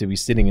worthy to be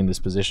sitting in this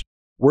position?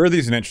 Worthy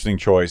is an interesting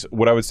choice.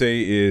 What I would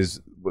say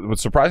is,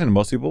 what's surprising to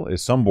most people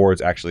is some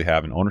boards actually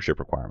have an ownership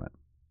requirement.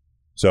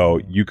 So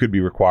you could be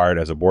required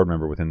as a board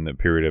member within the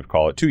period of,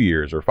 call it 2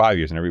 years or 5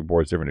 years, and every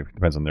board's different. It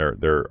depends on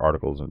their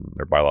articles and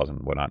their bylaws and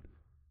whatnot,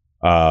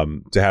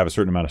 to have a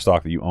certain amount of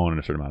stock that you own in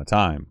a certain amount of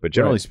time. But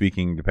generally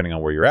speaking, depending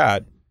on where you're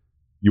at,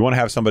 you want to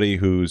have somebody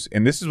who's,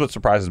 and this is what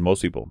surprises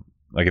most people.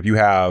 Like if you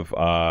have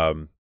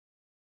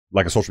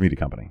like a social media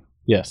company.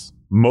 Yes.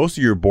 Most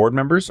of your board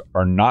members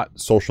are not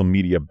social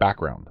media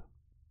background.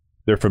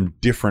 They're from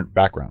different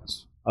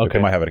backgrounds. Okay. Like they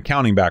might have an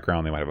accounting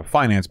background. They might have a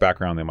finance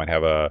background. They might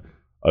have a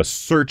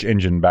search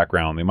engine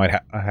background. They might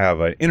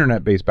have an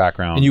internet-based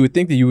background. And you would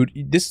think that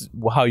this is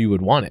how you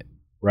would want it,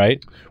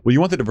 right? Well, you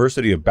want the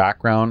diversity of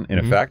background in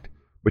effect,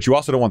 but you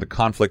also don't want the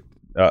conflict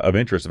of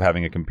interest of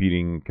having a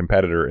competing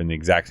competitor in the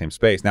exact same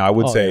space. Now, I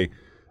would say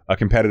a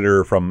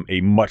competitor from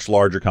a much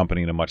larger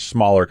company and a much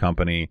smaller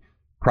company,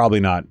 probably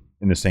not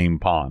in the same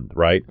pond,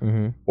 right?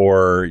 Mm-hmm.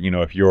 Or,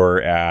 if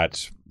you're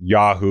at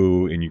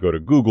Yahoo and you go to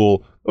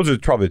Google, those are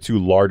probably the two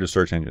largest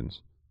search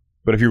engines.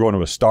 But if you're going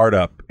to a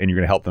startup and you're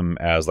going to help them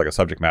as like a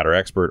subject matter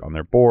expert on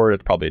their board,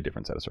 it's probably a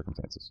different set of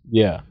circumstances.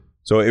 Yeah.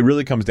 So it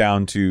really comes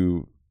down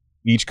to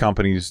each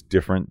company's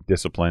different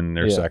discipline,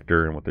 their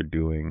sector, and what they're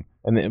doing.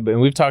 And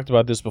we've talked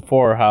about this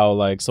before, how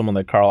like someone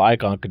like Carl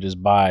Icahn could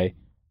just buy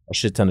a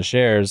shit ton of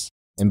shares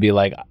and be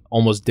like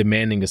almost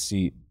demanding a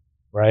seat,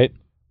 right?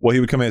 Well, he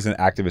would come in as an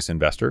activist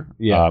investor.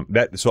 Yeah.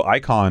 So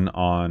Icon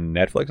on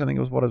Netflix, I think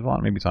it was what it was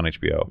on. Maybe it's on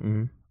HBO.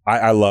 Mm-hmm.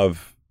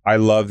 I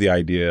love the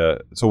idea.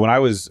 So when I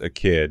was a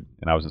kid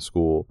and I was in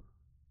school,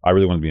 I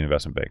really wanted to be an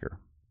investment banker.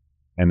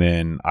 And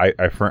then I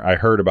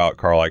heard about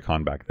Carl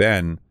Icahn back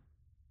then,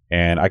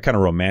 and I kind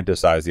of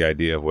romanticized the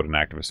idea of what an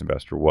activist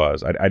investor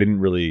was. I don't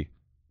really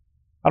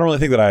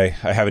think that I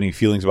have any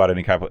feelings about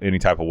any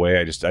type of way.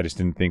 I just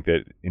didn't think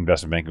that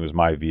investment banking was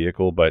my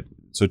vehicle. But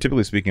so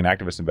typically speaking, an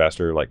activist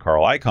investor like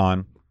Carl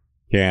Icahn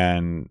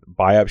can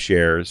buy up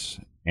shares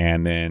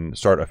and then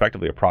start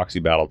effectively a proxy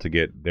battle to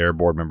get their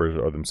board members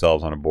or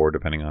themselves on a board,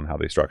 depending on how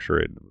they structure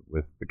it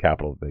with the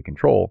capital that they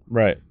control.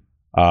 Right.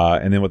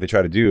 And then what they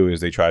try to do is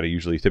they try to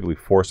typically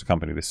force a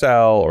company to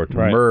sell or to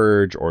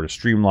merge or to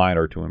streamline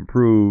or to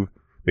improve.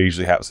 They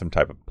usually have some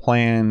type of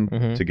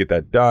plan to get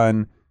that done.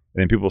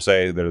 And then people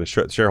say they're the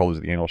shareholders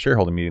at the annual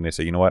shareholder meeting. They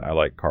say, you know what, I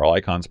like Carl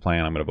Icahn's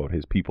plan. I'm going to vote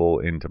his people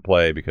into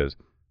play because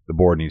the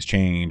board needs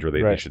change or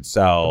they should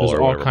sell. There's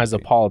all kinds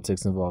of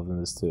politics involved in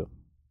this too.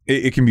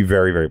 It can be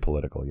very, very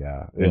political,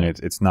 yeah. And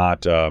it's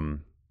not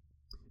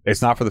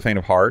for the faint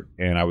of heart.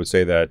 And I would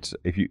say that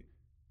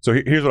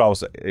here's what I will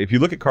say. If you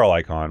look at Carl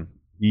Icahn,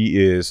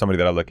 he is somebody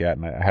that I look at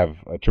and I have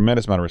a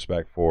tremendous amount of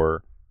respect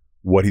for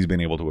what he's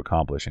been able to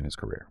accomplish in his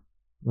career.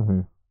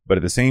 Mm-hmm. But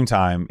at the same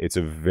time, it's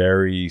a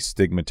very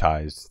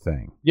stigmatized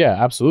thing.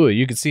 Yeah, absolutely.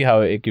 You could see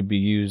how it could be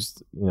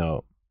used,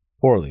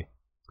 poorly.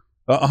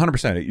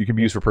 100%. You can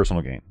be used for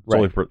personal gain.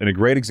 Right. And a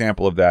great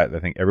example of that, I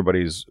think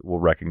everybody's will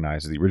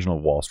recognize, is the original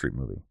Wall Street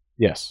movie.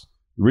 Yes.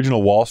 The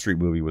original Wall Street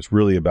movie was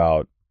really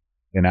about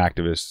an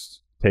activist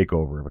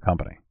takeover of a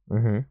company,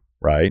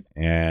 right?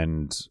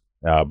 And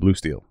Blue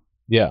Steel.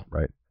 Yeah.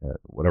 Right.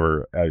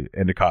 Whatever.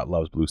 Endicott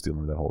loves Blue Steel.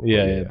 Remember that whole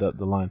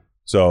the line.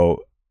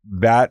 So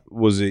that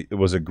was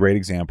a great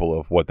example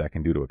of what that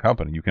can do to a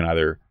company. You can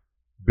either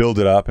build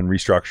it up and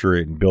restructure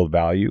it and build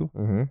value,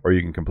 or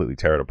you can completely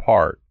tear it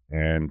apart.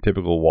 And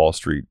typical Wall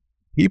Street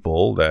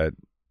people that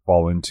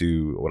fall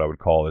into what I would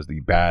call as the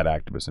bad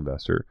activist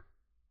investor,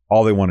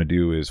 all they want to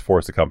do is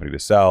force the company to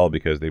sell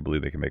because they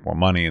believe they can make more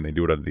money, and they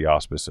do it under the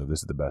auspice of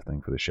this is the best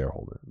thing for the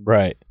shareholder.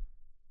 Right.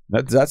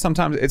 That's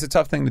sometimes it's a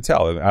tough thing to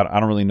tell. I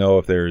don't really know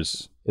if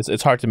there's.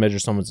 It's hard to measure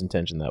someone's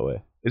intention that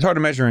way. It's hard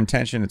to measure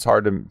intention. It's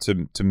hard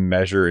to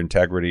measure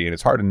integrity, and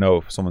it's hard to know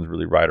if someone's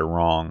really right or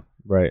wrong.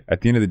 Right.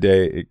 At the end of the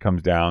day, it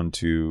comes down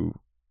to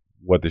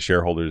what the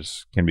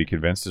shareholders can be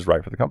convinced is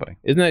right for the company.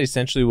 Isn't that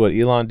essentially what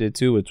Elon did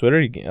too with Twitter?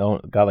 He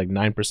got like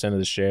 9% of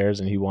the shares,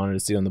 and he wanted to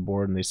see on the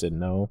board, and they said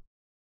no.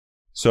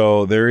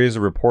 So there is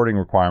a reporting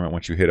requirement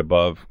once you hit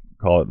above,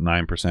 call it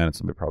 9%. It's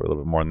probably a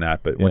little bit more than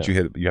that, but once you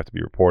hit, you have to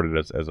be reported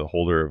as a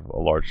holder of a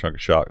large chunk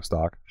of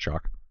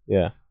stock.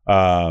 Yeah.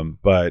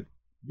 But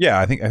yeah,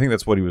 I think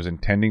that's what he was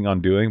intending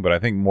on doing. But I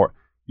think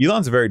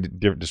Elon's a very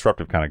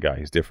disruptive kind of guy.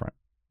 He's different.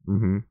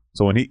 Mm-hmm.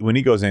 So when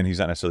he goes in, he's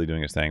not necessarily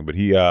doing his thing, but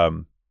he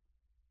bought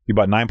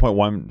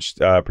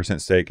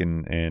 9.1% stake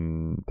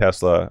in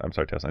Tesla.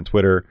 And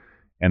Twitter.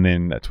 And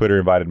then Twitter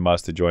invited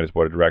Musk to join his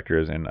board of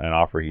directors, and an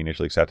offer he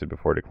initially accepted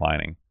before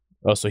declining.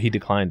 Oh, so he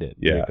declined it.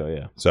 Yeah.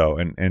 Yeah. So,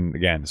 and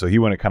again, so he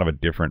went a kind of a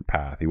different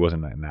path. He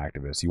wasn't an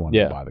activist. He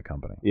wanted to buy the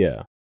company.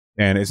 Yeah.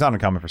 And it's not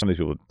uncommon for some of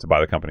these people to buy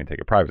the company and take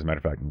it private. As a matter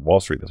of fact, in Wall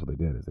Street, that's what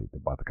they did, is they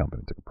bought the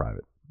company and took it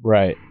private.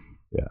 Right.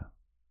 Yeah.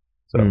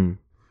 So,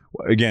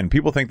 again,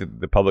 people think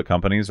that the public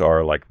companies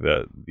are like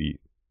the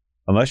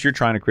unless you're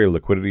trying to create a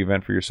liquidity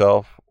event for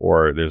yourself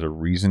or there's a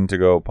reason to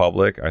go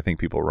public, I think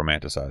people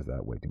romanticize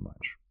that way too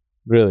much.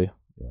 Really?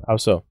 Yeah. How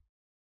so?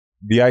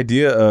 The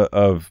idea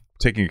of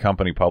taking a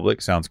company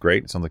public sounds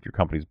great. It sounds like your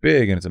company's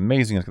big and it's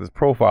amazing. It's got this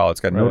profile.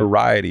 It's got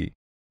notoriety.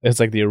 It's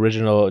like the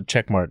original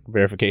checkmark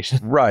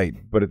verification. Right.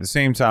 But at the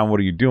same time, what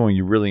are you doing?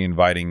 You're really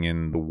inviting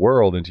in the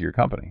world into your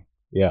company.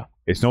 Yeah.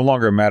 It's no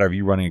longer a matter of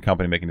you running a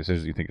company making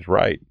decisions you think is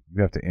right.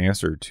 You have to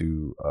answer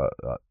to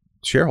a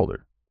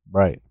shareholder.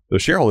 Right.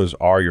 Those shareholders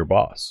are your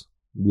boss.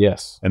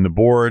 Yes. And the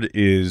board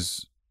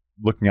is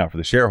looking out for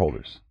the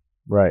shareholders.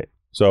 Right.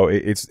 So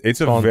it's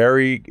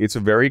a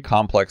very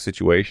complex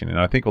situation, and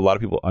I think a lot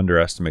of people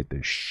underestimate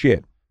the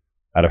shit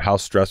out of how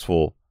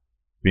stressful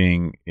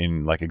being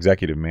in like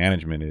executive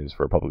management is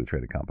for a publicly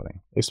traded company.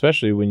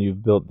 Especially when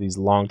you've built these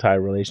long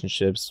time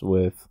relationships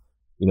with,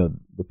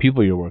 the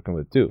people you're working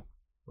with too,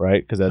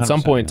 right? Because at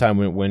some point in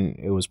time when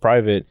it was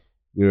private,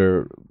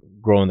 you're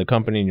growing the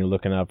company and you're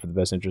looking out for the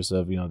best interests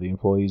of the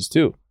employees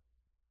too.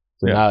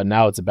 So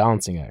now it's a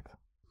balancing act.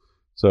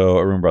 So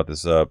Arun brought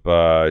this up.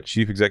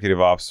 Chief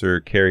Executive Officer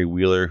Carrie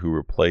Wheeler, who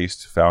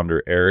replaced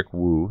founder Eric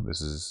Wu. This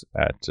is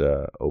at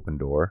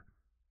OpenDoor.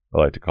 I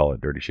like to call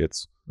it dirty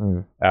shits.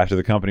 After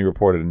the company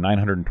reported a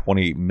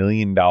 $928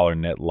 million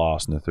net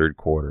loss in the third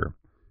quarter.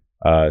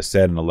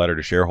 Said in a letter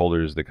to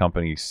shareholders, the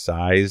company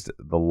sized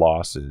the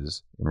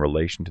losses in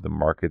relation to the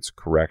market's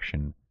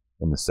correction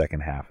in the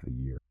second half of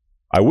the year.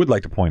 I would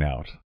like to point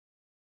out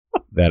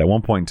that at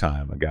one point in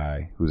time, a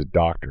guy who's a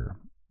doctor,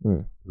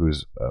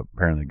 who's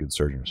apparently a good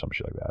surgeon or some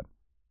shit like that,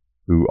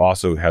 who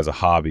also has a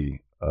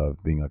hobby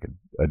of being like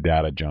a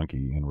data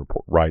junkie and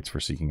writes for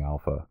Seeking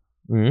Alpha,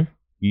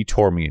 he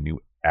tore me a new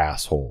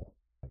asshole.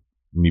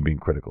 Me being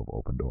critical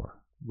of OpenDoor.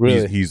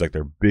 Really? He's like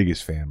their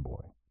biggest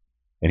fanboy.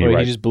 And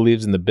he just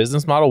believes in the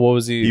business model? What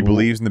was he? He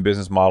believes in the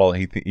business model.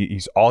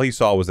 He's all he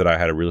saw was that I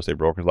had a real estate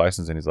broker's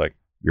license, and he's like,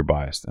 "You're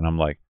biased." And I'm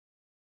like,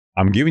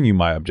 "I'm giving you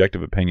my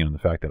objective opinion on the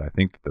fact that I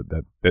think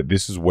that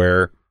this is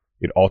where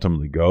it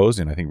ultimately goes,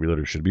 and I think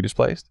realtors should be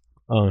displaced.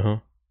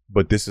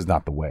 But this is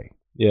not the way."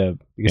 Yeah,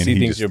 because he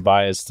thinks you're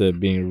biased to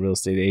being a real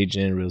estate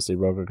agent, real estate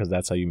broker, because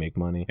that's how you make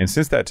money. And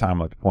since that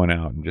time, I'd like to point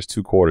out, in just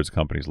 2 quarters, the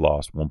company's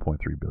lost $1.3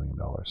 billion.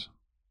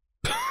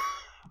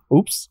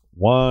 Oops.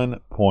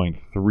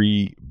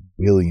 $1.3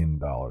 billion.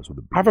 With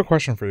a B. I have a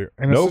question for you.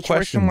 In no a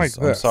situation questions.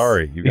 like this, I'm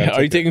sorry.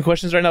 Are you taking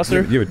questions right now,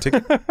 sir? You have a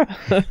ticket?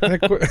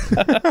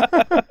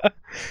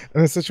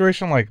 In a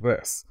situation like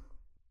this,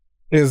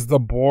 is the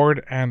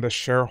board and the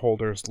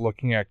shareholders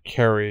looking at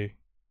Carrie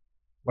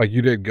like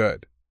you did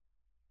good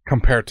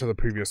compared to the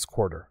previous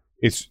quarter?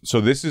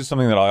 So this is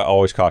something that I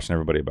always caution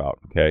everybody about,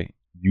 okay?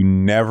 You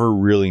never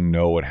really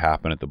know what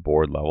happened at the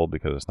board level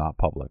because it's not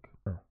public.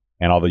 Sure.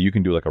 And although you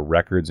can do like a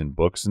records and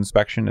books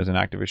inspection as an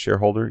activist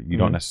shareholder, you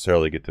don't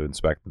necessarily get to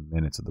inspect the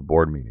minutes of the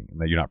board meeting,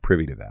 and that you're not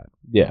privy to that.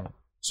 Yeah.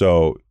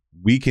 So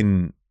we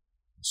can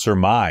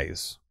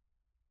surmise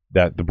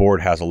that the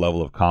board has a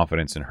level of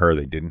confidence in her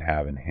they didn't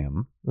have in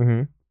him.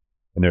 And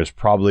there's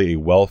probably a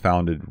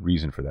well-founded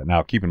reason for that.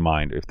 Now, keep in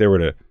mind, if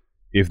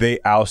they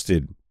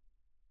ousted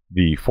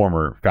the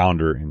former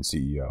founder and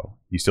CEO,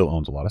 he still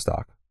owns a lot of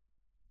stock.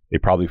 They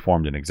probably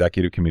formed an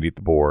executive committee at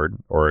the board,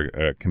 or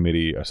a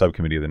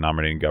subcommittee of the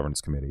nominating governance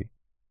committee.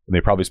 And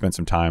they probably spent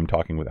some time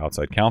talking with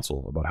outside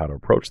counsel about how to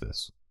approach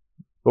this.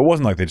 But it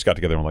wasn't like they just got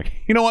together and were like,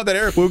 you know what, that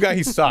Eric Wu guy,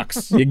 he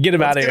sucks. You get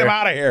him out of here. Get him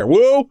out of here.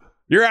 Wu,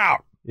 you're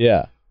out.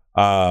 Yeah.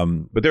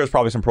 But there was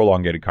probably some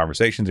prolongated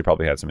conversations. They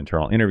probably had some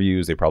internal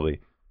interviews. They probably,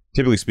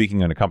 typically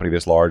speaking, in a company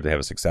this large, they have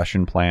a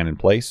succession plan in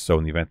place. So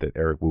in the event that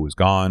Eric Wu is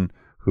gone,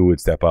 who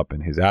would step up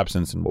in his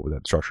absence, and what would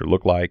that structure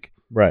look like?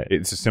 Right.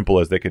 It's as simple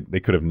as they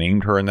could have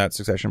named her in that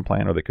succession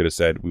plan, or they could have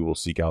said, we will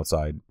seek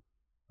outside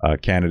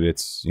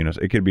candidates. You know,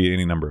 it could be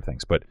any number of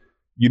things, but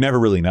you never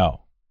really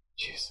know.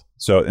 Jeez.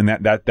 So, and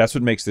that's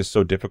what makes this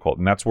so difficult.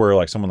 And that's where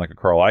like someone like a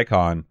Carl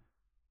Icahn,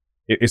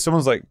 if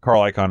someone's like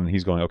Carl Icahn and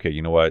he's going, okay,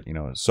 you know what,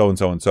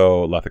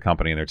 so-and-so left the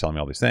company and they're telling me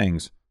all these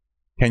things.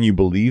 Can you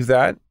believe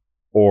that?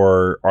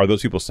 Or are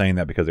those people saying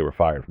that because they were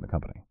fired from the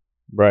company?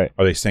 Right.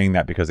 Are they saying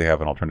that because they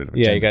have an alternative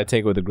agenda? Yeah, you got to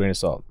take it with a grain of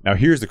salt. Now,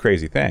 here's the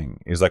crazy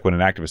thing, is like when an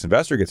activist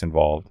investor gets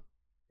involved,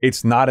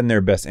 it's not in their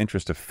best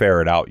interest to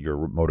ferret out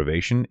your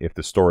motivation if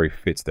the story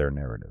fits their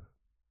narrative.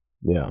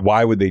 Yeah.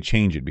 Why would they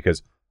change it?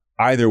 Because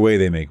either way,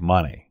 they make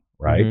money,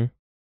 right?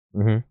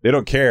 They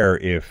don't care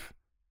if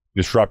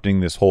disrupting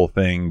this whole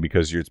thing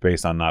because it's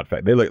based on not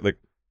fact. They like if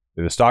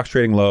the stock's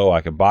trading low, I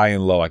can buy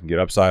in low, I can get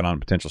upside on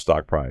potential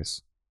stock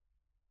price.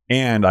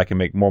 And I can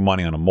make more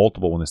money on a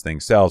multiple when this thing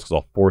sells because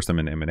I'll force them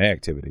into M&A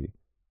activity.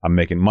 I'm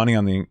making money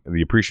on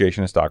the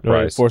appreciation of stock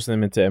price. Forcing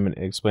them into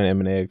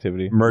M&A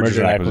activity.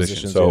 Merger and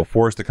acquisition. So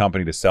force the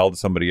company to sell to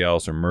somebody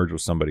else or merge with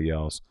somebody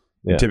else.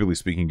 And typically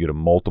speaking, get a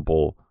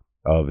multiple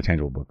of the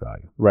tangible book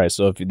value. Right.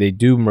 So if they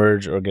do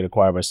merge or get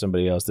acquired by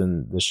somebody else,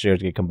 then the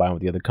shares get combined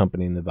with the other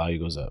company and the value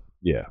goes up.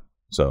 Yeah.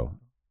 So,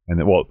 and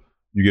then, well,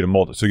 you get a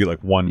multiple. So you get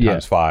like 1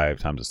 times 5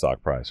 times the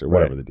stock price or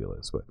whatever the deal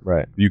is.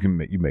 But you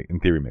make in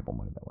theory make more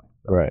money that way.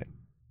 So right.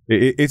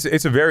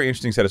 It's a very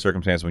interesting set of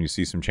circumstances when you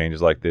see some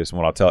changes like this. And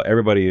what I'll tell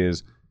everybody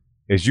is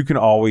you can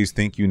always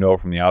think you know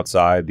from the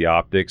outside the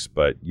optics,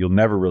 but you'll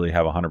never really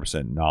have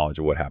 100% knowledge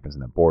of what happens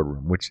in that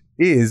boardroom, which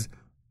is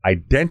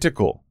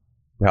identical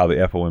to how the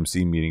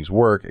FOMC meetings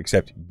work,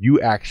 except you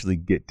actually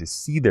get to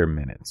see their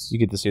minutes. You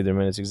get to see their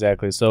minutes,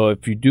 exactly. So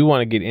if you do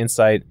want to get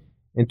insight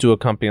into a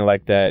company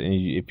like that, and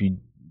if you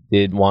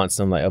did want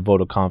some like a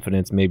vote of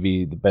confidence,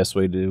 maybe the best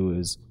way to do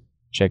is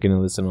check in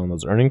and listen on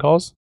those earning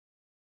calls.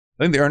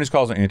 I think the earnings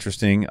calls are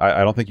interesting.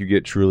 I don't think you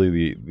get truly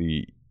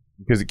the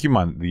because keep in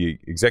mind the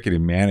executive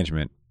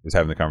management is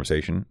having the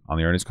conversation on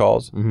the earnings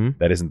calls.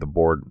 That isn't the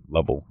board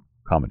level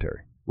commentary.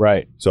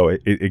 Right. So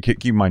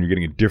keep in mind you're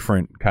getting a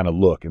different kind of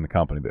look in the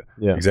company.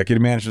 The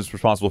executive management is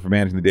responsible for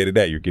managing the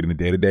day-to-day. You're getting the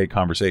day-to-day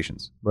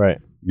conversations. Right.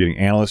 You're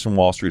getting analysts from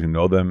Wall Street who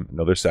know them,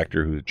 know their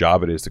sector, whose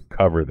job it is to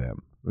cover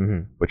them.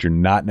 But you're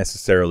not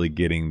necessarily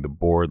getting the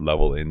board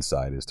level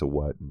insight as to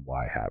what and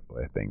why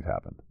things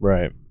happen.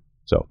 Right.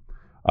 So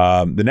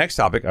the next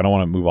topic, I don't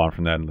want to move on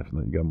from that.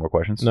 You got more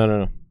questions?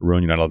 No.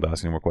 Arun, you're not allowed to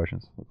ask any more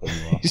questions.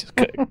 He just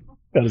cut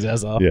his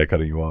ass off. Yeah,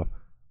 cutting you off.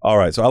 All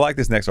right. So I like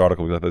this next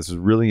article because this is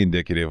really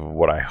indicative of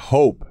what I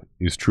hope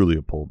is truly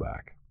a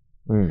pullback.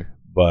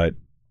 But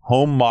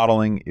home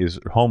modeling.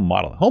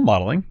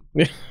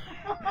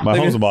 My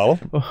home's a model.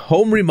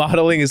 Home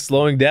remodeling is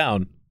slowing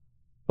down,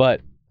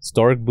 but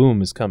historic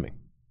boom is coming.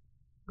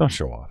 Don't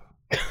show off.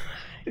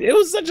 It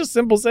was such a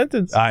simple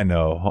sentence. I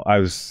know. I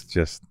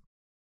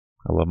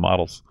love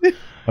models.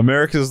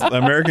 Americans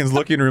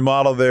looking to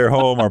remodel their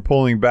home are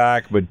pulling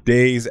back, but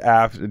days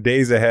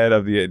ahead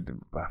of the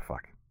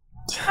fuck.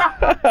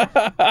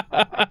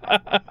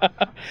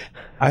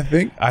 I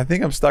think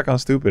I'm stuck on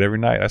stupid every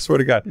night. I swear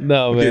to God.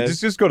 No, okay, man.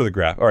 Just go to the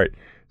graph. All right.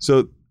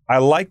 So I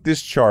like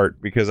this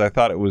chart because I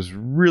thought it was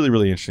really,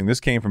 really interesting.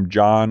 This came from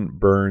John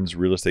Burns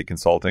Real Estate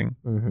Consulting.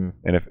 Mm-hmm.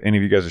 And if any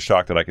of you guys are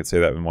shocked that I could say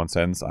that in one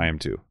sentence, I am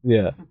too.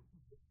 Yeah.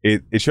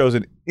 It shows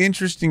an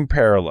interesting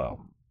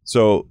parallel.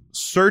 So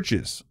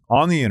searches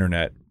on the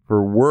internet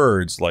for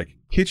words like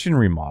kitchen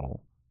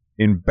remodel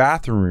and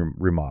bathroom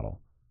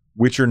remodel,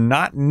 which are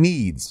not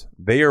needs,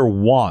 they are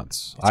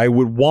wants. I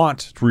would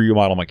want to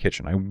remodel my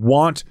kitchen. I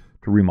want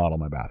to remodel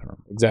my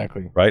bathroom.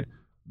 Exactly. Right?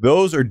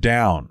 Those are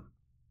down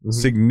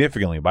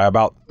significantly by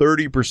about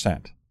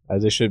 30%.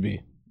 As they should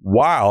be.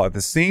 While at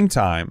the same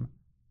time,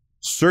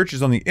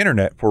 searches on the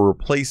internet for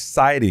replace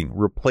siding,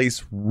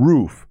 replace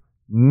roof,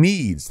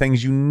 needs,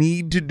 things you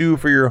need to do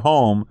for your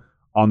home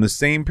on the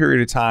same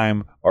period of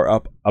time are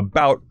up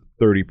about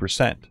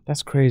 30%.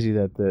 That's crazy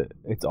that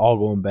it's all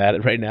going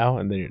bad right now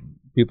and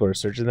people are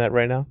searching that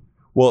right now.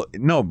 Well,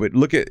 no, but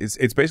look at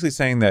it's basically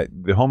saying that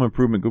the home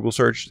improvement Google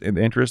search and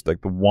the interest,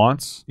 like the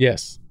wants,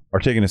 yes, are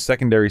taking a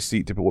secondary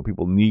seat to what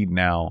people need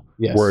now.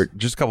 Yes. Where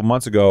just a couple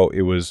months ago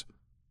it was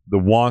the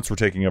wants were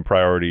taking a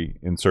priority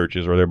in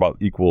searches, or they're about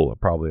equal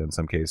probably in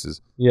some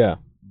cases. Yeah.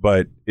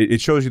 But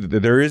it shows you that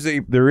there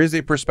is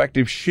a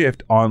perspective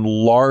shift on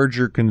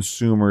larger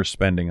consumer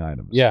spending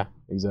items. Yeah,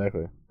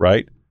 exactly.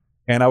 Right?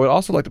 And I would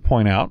also like to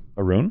point out,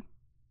 Arun,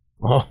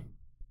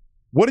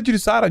 what did you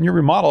decide on your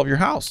remodel of your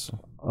house?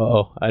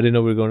 Oh, I didn't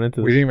know we were going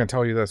into this. We didn't even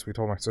tell you this. We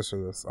told my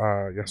sister this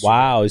yesterday.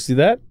 Wow, you see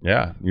that?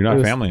 Yeah, you're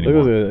not family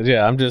anymore.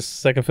 Yeah, I'm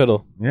just second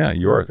fiddle. Yeah,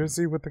 you're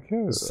busy with the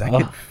kids.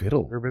 Second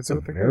fiddle. You're busy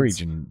with the very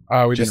kids.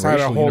 We decided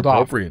to hold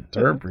off. Appropriate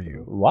term for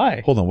you.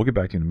 Why? Hold on, we'll get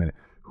back to you in a minute.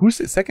 Who's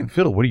it? Second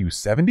fiddle? What are you,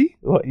 70?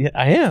 Well, yeah,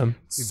 I am.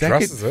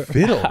 Second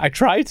fiddle. I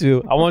tried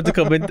to. I wanted to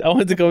come in. I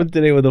wanted to come in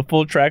today with a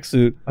full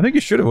tracksuit. I think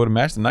you should have would have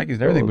matched the Nikes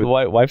and everything. The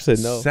wife said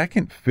no.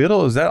 Second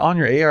fiddle? Is that on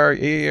your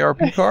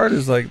AARP card?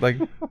 Is like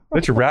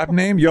that's your rap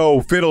name?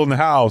 Yo, fiddle in the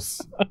house.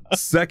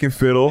 Second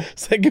fiddle.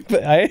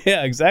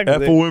 Yeah,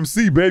 exactly.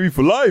 FOMC baby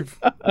for life.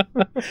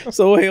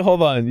 So wait,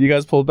 hold on. You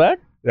guys pulled back?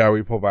 Yeah,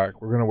 we pulled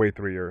back. We're gonna wait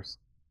 3 years.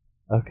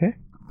 Okay.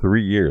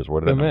 3 years.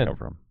 Where did that number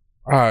come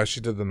from? She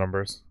did the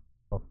numbers.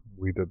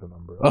 We did the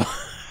numbers.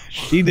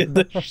 She did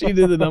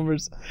the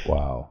numbers.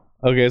 Wow.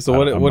 Okay, so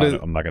what is?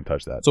 I'm not gonna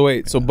touch that. So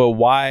wait, but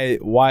why?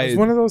 It's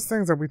one of those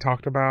things that we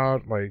talked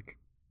about, like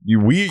you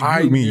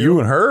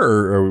and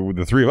her, or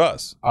the three of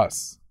us?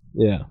 Us.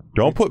 Yeah.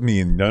 Don't put me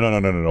in. No.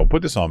 Don't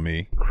put this on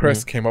me.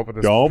 Chris came up with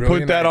this. Don't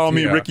put that on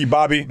me, Ricky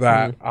Bobby.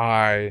 That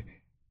I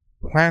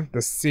plant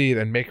the seed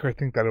and make her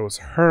think that it was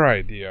her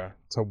idea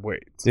to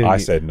wait. Dude, I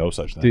said no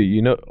such thing.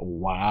 Dude,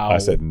 wow. I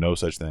said no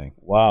such thing.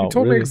 Wow. You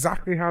told me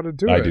exactly how to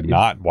do it. I did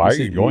not. Why are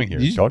you going here?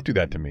 Don't do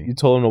that to me. You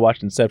told him to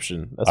watch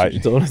Inception. That's what you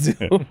told him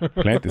to do.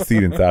 Plant the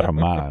seed inside her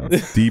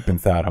mind, deep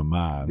inside her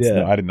mind. Yeah.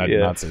 No, I did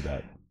not say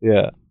that.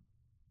 Yeah.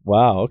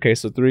 Wow. Okay.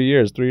 So 3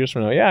 years. 3 years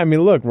from now. Yeah. I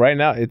mean, look. Right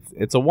now,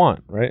 it's a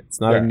want. Right.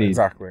 It's not a need.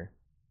 Exactly.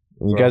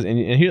 And you guys, and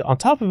here on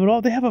top of it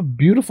all, they have a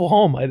beautiful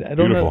home. I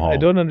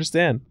don't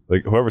understand.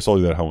 Like whoever sold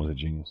you that home was a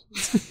genius.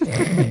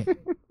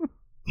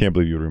 Can't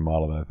believe you would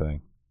remodel that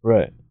thing.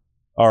 Right.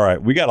 All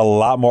right. We got a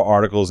lot more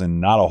articles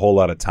and not a whole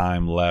lot of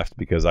time left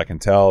because I can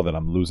tell that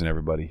I'm losing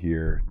everybody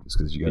here just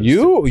because you guys.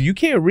 You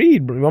can't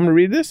read. You want me to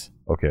read this?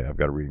 Okay, I've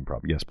got a reading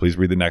problem. Yes, please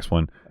read the next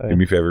one. Do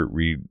me a favor,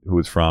 read who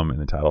it's from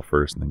and the title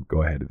first, and then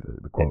go ahead to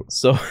the quote.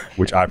 So,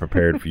 which I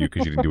prepared for you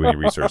because you didn't do any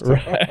research.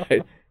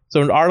 Right.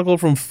 So, an article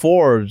from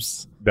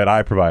Forbes that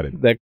I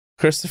provided, that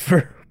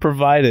Christopher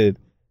provided.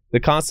 The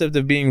concept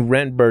of being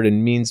rent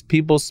burdened means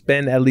people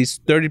spend at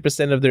least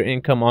 30% of their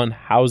income on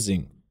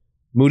housing.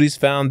 Moody's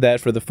found that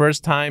for the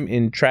first time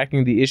in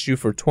tracking the issue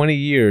for 20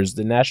 years,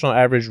 the national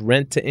average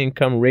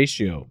rent-to-income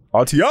ratio,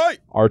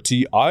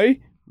 RTI,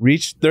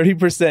 reached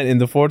 30% in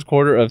the fourth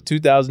quarter of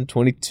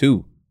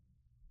 2022.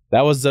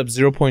 That was up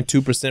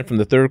 0.2% from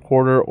the third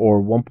quarter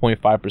or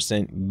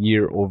 1.5%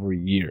 year over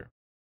year.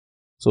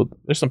 So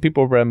there's some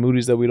people over at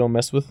Moody's that we don't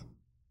mess with.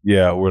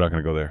 Yeah, we're not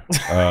going to go there.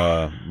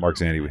 Mark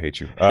Zandy, we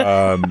hate you.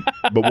 But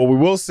what we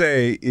will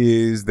say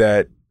is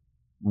that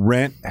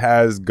rent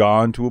has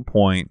gone to a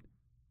point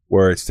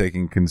where it's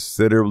taking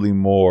considerably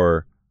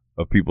more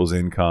of people's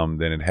income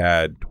than it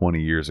had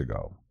 20 years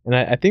ago. And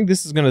I think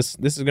this is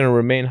gonna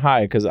remain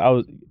high because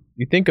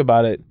you think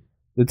about it,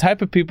 the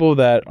type of people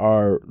that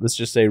are, let's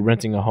just say,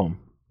 renting a home.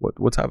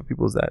 What type of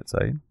people is that,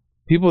 Saeed?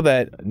 People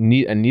that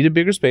need a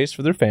bigger space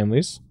for their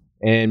families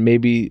and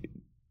maybe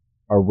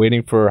are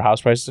waiting for house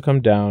prices to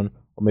come down,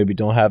 or maybe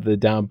don't have the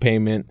down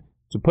payment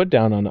to put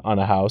down on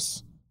a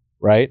house,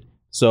 right?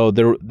 So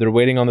they're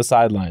waiting on the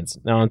sidelines.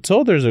 Now,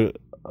 until there's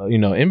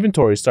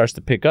inventory starts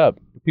to pick up,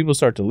 people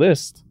start to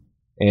list,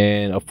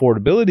 and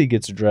affordability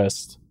gets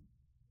addressed,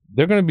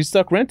 they're going to be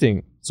stuck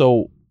renting.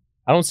 So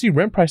I don't see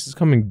rent prices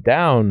coming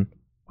down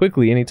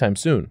quickly anytime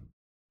soon.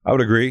 I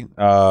would agree.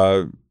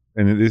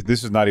 And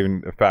this is not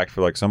even a fact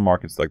for like some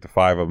markets, like the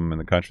 5 of them in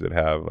the country that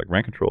have like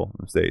rent control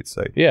in the States.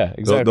 Like, yeah,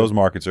 exactly. Those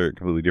markets are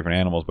completely different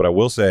animals. But I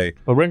will say,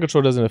 but rent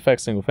control doesn't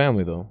affect single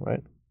family though,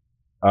 right?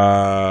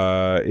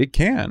 It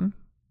can.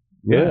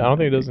 Yeah, I don't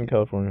think it does in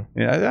California.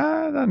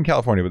 Yeah, not in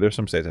California, but there's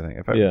some states I think.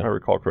 If I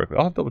recall correctly,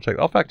 I'll have to double check.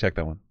 I'll fact check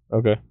that one.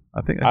 Okay.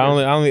 I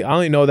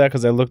only know that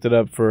because I looked it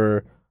up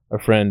for a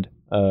friend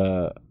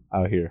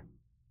out here.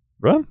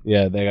 Really?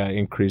 Yeah, they got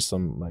increased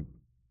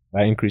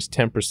I increased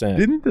 10%.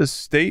 Didn't the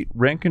state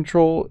rent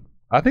control?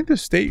 I think the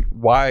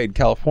statewide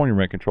California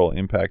rent control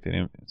impacted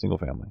in single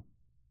family.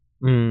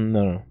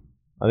 No.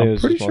 I think I'm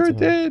pretty sure it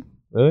did.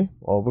 Really?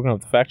 Well, we're gonna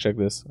have to fact check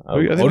this.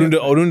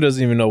 Odun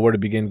doesn't even know where to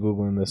begin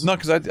googling this. No,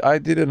 because I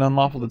did an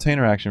unlawful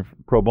detainer action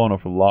pro bono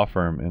for the law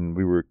firm, and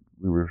we were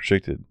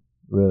restricted.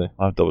 Really?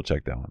 I'll have to double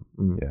check that one.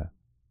 Yeah.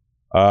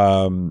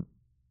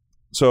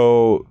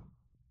 So,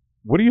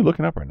 what are you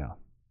looking up right now?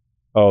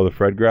 Oh, the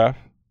Fred graph.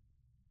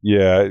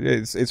 Yeah,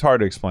 it's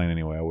hard to explain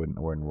anyway. I wouldn't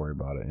worry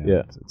about it.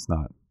 Yeah.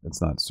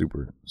 It's not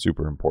super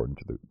important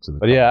to the.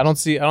 But yeah, I don't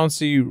see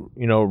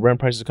rent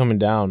prices coming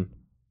down,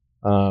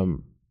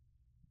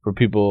 for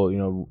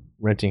people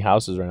renting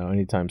houses right now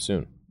anytime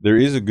soon. There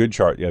is a good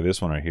chart. Yeah,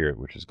 this one right here,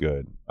 which is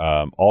good.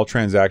 All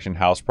transaction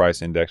house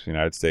price index for the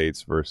United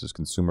States versus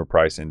consumer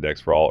price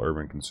index for all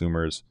urban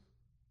consumers.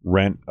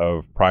 Rent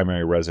of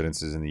primary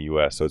residences in the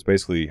U.S. So it's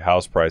basically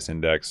house price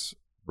index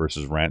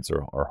versus rents,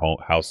 or home,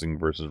 housing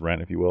versus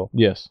rent, if you will.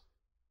 Yes.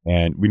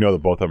 And we know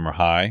that both of them are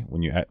high.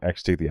 When you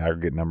actually take the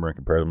aggregate number and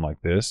compare them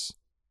like this,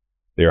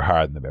 they are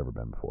higher than they've ever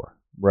been before.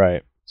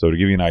 Right. So to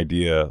give you an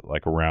idea,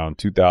 like around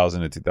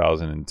 2000 to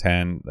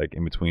 2010, like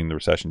in between the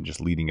recession, just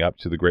leading up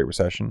to the Great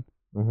Recession,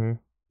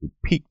 it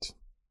peaked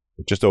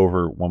at just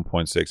over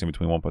 1.6, in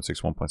between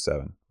 1.6 and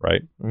 1.7,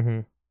 right?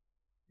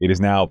 It is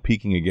now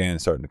peaking again,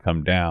 starting to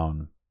come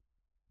down.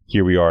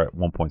 Here we are at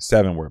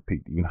 1.7, where it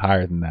peaked, even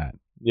higher than that.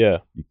 Yeah.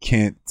 You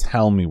can't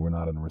tell me we're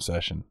not in a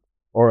recession.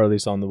 Or at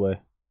least on the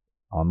way.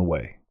 On the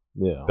way.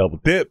 Yeah. Double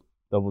dip.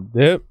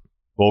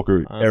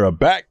 Volcker era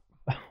back.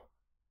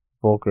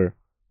 Volker's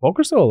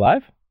still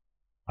alive?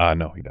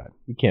 No, he died.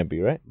 He can't be,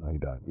 right? No, he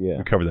died. Yeah.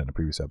 We covered that in a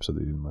previous episode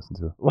that you didn't listen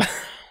to.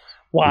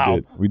 Wow.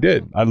 We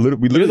did.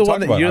 We literally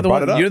talked about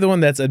it. You're the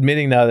one that's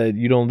admitting now that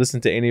you don't listen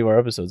to any of our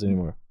episodes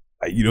anymore.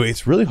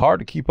 It's really hard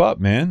to keep up,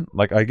 man.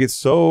 Like, I get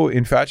so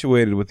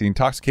infatuated with the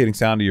intoxicating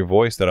sound of your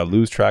voice that I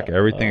lose track of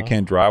everything. I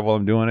can't drive while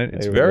I'm doing it.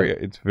 It's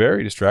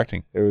very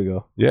distracting. Here we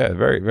go. Yeah,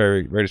 very,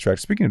 very, very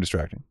distracting. Speaking of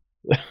distracting.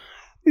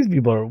 These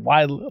people are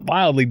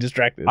wildly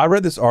distracted. I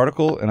read this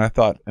article and I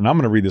thought, and I'm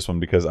going to read this one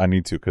because I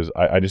need to, because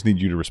I just need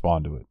you to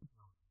respond to it.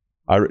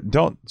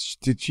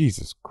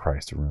 Jesus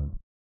Christ, Arun.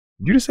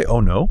 Did you just say,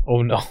 oh no?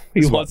 Oh no.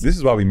 This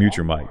is why we mute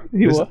your mic.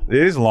 It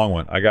is a long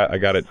one. I got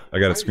it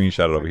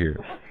screenshotted over here.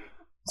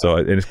 So,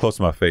 and it's close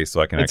to my face, so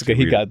I can actually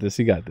He got this.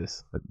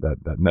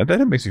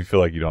 That makes me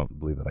feel like you don't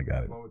believe that I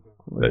got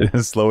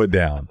it. Slow it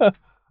down.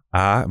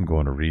 I'm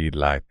going to read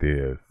like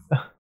this.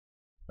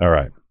 All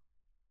right.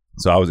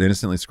 So I was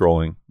innocently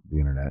scrolling the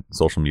internet,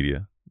 social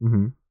media.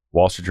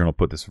 Wall Street Journal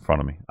put this in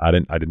front of me. I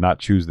did not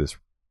choose this.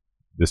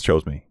 This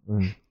chose me.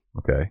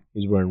 Okay.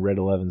 He's wearing red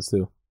 11s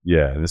too.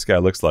 Yeah, and this guy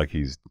looks like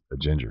he's a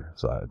ginger,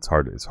 so it's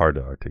hard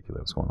to articulate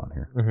what's going on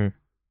here.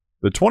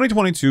 The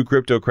 2022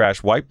 crypto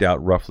crash wiped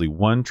out roughly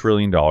 $1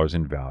 trillion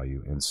in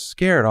value and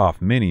scared off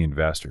many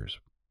investors,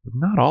 but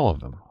not all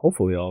of them.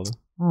 Hopefully all of them.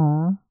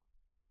 Aww.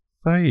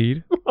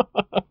 Saeed.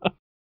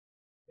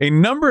 A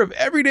number of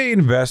everyday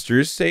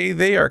investors say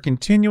they are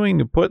continuing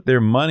to put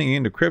their money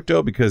into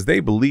crypto because they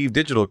believe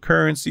digital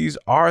currencies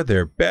are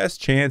their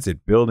best chance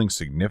at building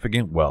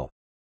significant wealth.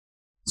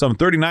 Some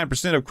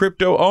 39% of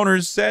crypto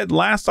owners said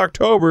last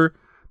October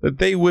that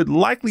they would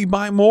likely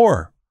buy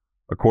more,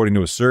 according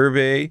to a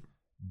survey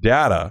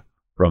data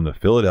from the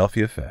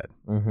Philadelphia Fed.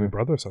 My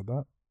brother said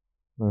that.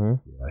 Yeah,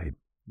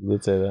 he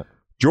did say that.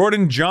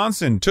 Jordan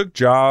Johnson took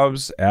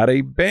jobs at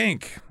a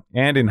bank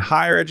and in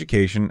higher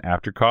education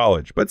after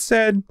college, but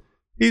said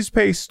his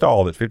pay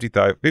stalled at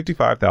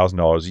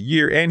 $55,000 a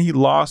year, and he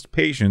lost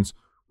patience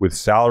with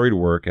salaried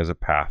work as a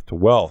path to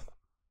wealth.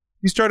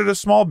 He started a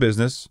small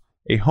business,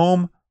 a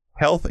home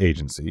health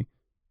agency,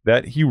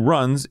 that he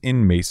runs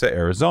in Mesa,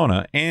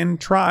 Arizona,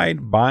 and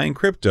tried buying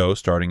crypto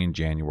starting in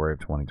January of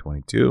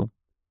 2022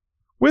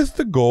 with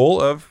the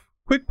goal of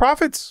quick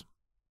profits.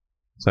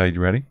 Saeed,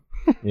 you ready?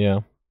 Yeah,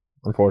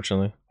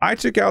 unfortunately. I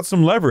took out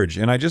some leverage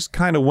and I just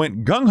kind of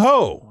went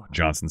gung-ho,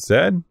 Johnson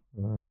said.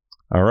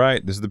 All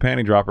right, this is the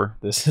panty dropper.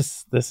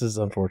 This is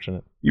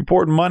unfortunate. You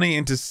poured money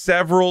into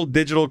several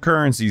digital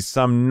currencies,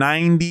 some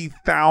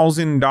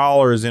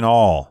 $90,000 in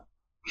all,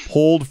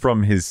 pulled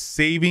from his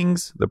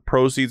savings, the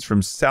proceeds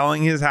from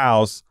selling his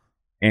house,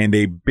 and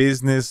a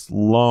business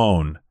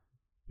loan.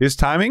 His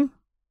timing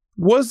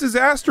was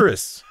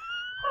disastrous.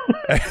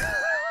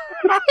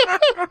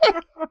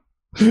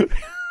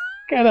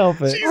 Can't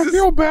help it. I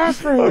feel bad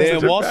for him.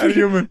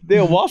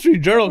 The Wall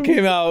Street Journal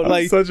came out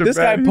like this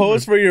guy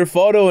posed for your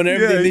photo and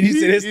everything. Yeah, then you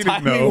said his he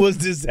timing was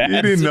disastrous.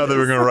 He didn't know they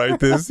were going to write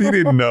this. He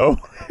didn't know.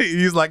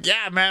 He's like,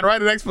 yeah, man,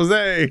 write an expose.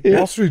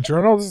 Wall Street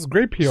Journal, this is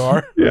great PR.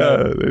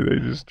 Yeah, they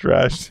just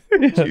trashed.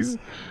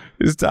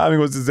 His timing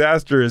was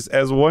disastrous.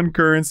 As one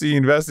currency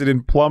invested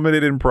in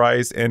plummeted in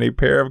price and a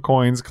pair of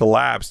coins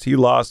collapsed, he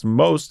lost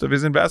most of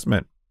his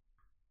investment.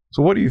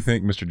 So what do you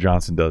think Mr.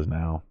 Johnson does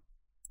now?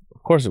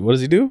 Of course, what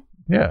does he do?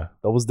 Yeah.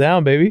 Doubles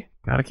down, baby.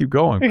 Gotta keep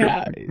going.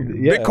 Yeah.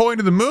 Bitcoin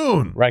to the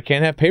moon. Right,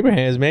 can't have paper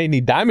hands, man. You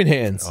need diamond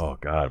hands. Oh,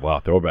 God.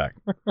 Wow, throwback.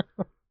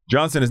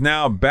 Johnson is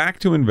now back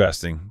to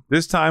investing,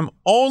 this time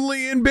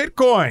only in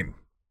Bitcoin.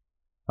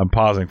 I'm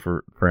pausing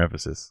for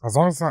emphasis. As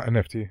long as it's not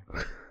NFT.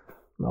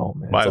 No,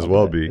 man. Might as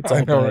well be.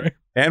 I know, right?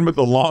 And with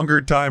a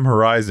longer time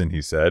horizon,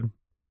 he said.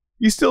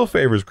 He still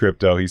favors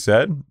crypto, he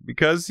said,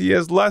 because he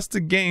has less to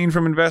gain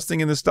from investing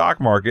in the stock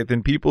market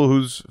than people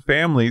whose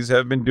families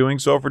have been doing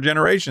so for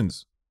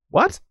generations.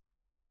 What?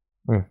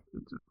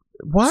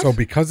 What? So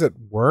because it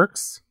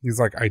works, he's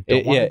like, I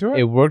don't want to do it?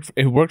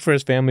 It worked for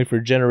his family for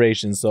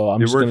generations, so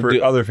I'm it just worked going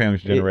for other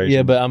families for generations.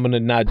 Yeah, but I'm going to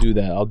not do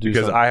that. I'll do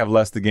because something. I have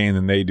less to gain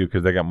than they do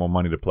because they got more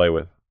money to play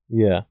with.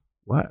 Yeah.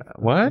 What?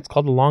 It's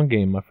called the long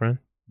game, my friend.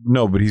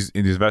 No, but he's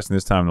investing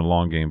this time in the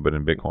long game, but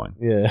in Bitcoin.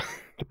 Yeah,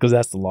 because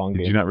that's the long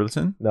game. Did you not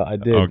listen? No, I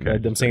did. Okay.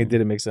 I'm saying it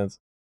didn't make sense.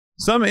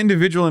 Some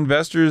individual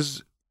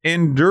investors'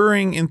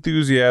 enduring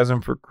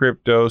enthusiasm for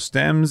crypto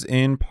stems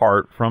in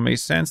part from a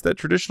sense that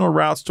traditional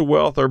routes to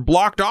wealth are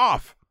blocked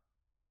off,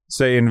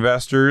 say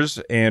investors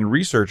and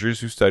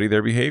researchers who study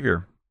their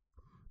behavior.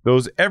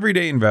 Those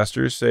everyday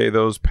investors say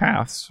those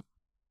paths,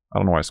 I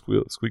don't know why I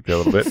squeaked there a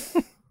little bit,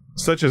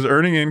 such as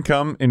earning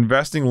income,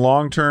 investing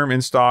long-term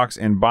in stocks,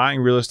 and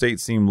buying real estate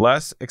seem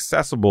less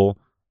accessible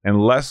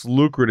and less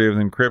lucrative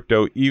than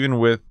crypto, even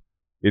with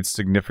its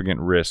significant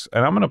risks.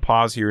 And I'm going to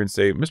pause here and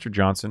say, Mr.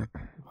 Johnson,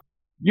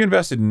 you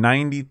invested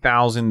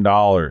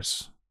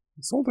 $90,000.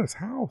 He sold his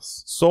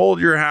house.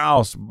 Sold your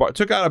house.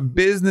 Took out a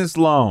business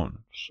loan.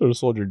 Should have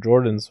sold your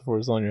Jordans before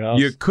it's on your house.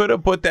 You could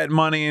have put that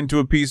money into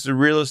a piece of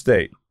real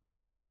estate.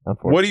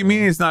 What do you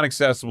mean it's not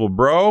accessible,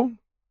 bro?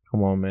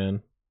 Come on,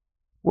 man.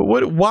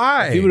 What?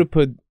 Why? If you would have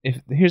put,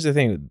 here's the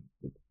thing,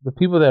 the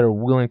people that are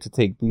willing to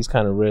take these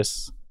kind of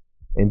risks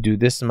and do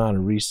this amount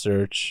of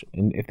research,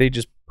 and if they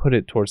just put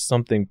it towards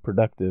something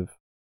productive,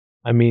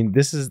 I mean,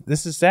 this is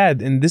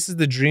sad, and this is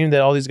the dream that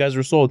all these guys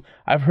were sold.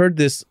 I've heard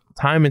this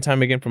time and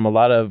time again from a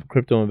lot of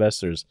crypto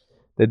investors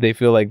that they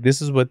feel like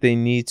this is what they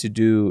need to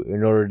do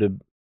in order to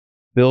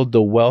build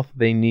the wealth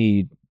they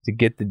need to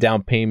get the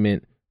down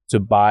payment to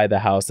buy the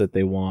house that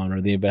they want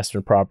or the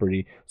investment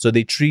property. So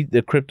they treat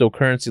the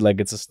cryptocurrency like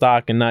it's a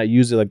stock and not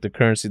use it like the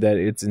currency that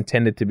it's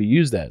intended to be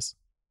used as.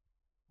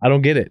 I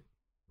don't get it.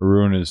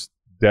 Arun is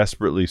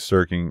desperately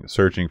searching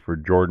for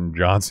Jordan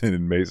Johnson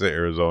in Mesa,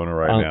 Arizona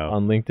now.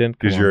 On LinkedIn?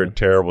 Because you're a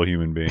terrible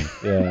human being.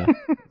 Yeah.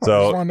 So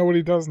I just want to know what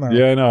he does now.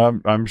 Yeah,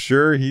 no, I'm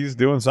sure he's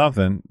doing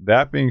something.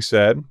 That being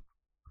said,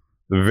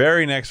 the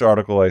very next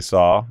article I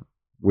saw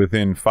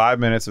within 5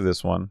 minutes of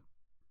this one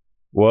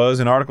was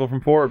an article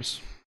from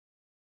Forbes.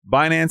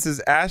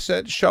 Binance's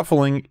asset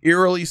shuffling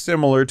eerily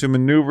similar to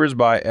maneuvers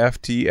by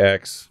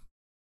FTX.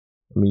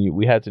 I mean,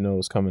 we had to know it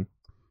was coming.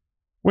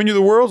 When you're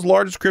the world's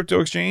largest crypto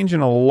exchange in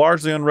a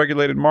largely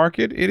unregulated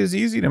market, it is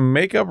easy to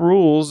make up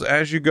rules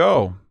as you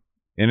go.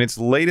 In its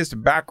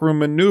latest backroom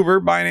maneuver,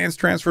 Binance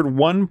transferred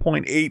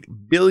 $1.8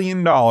 billion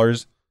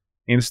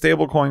in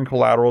stablecoin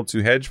collateral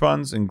to hedge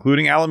funds,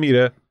 including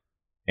Alameda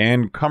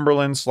and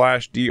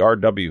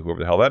Cumberland/DRW, whoever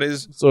the hell that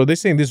is. So are they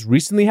saying this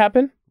recently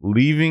happened?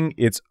 Leaving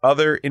its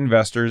other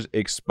investors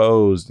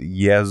exposed.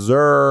 Yes,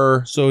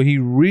 sir. So he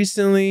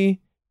recently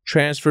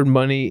transferred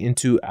money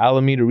into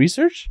Alameda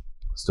Research?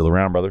 Still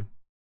around, brother.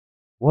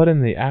 What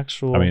in the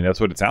actual... I mean, that's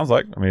what it sounds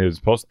like. I mean, it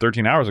was posted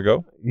 13 hours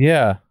ago.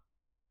 Yeah.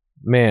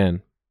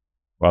 Man.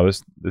 Wow,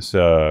 this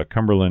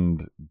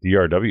Cumberland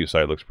DRW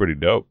site looks pretty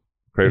dope.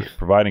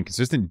 Providing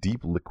consistent,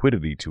 deep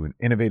liquidity to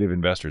innovative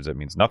investors. That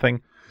means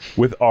nothing.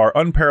 With our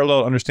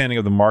unparalleled understanding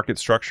of the market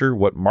structure,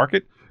 what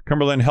market?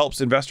 Cumberland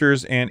helps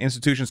investors and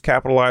institutions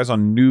capitalize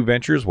on new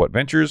ventures. What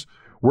ventures?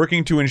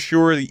 Working to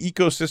ensure the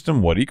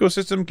ecosystem, what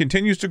ecosystem,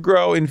 continues to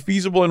grow in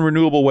feasible and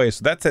renewable ways.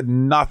 So that said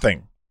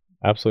nothing.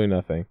 Absolutely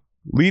nothing.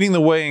 Leading the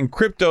way in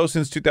crypto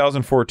since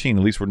 2014.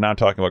 At least we're not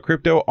talking about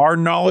crypto. Our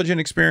knowledge and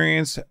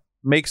experience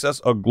makes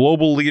us a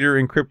global leader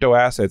in crypto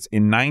assets.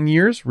 In 9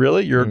 years?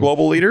 Really? You're a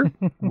global leader?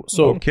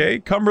 Okay.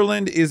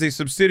 Cumberland is a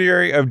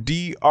subsidiary of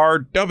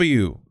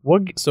DRW.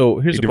 So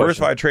here's a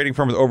diversified trading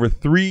firm with over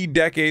 3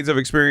 decades of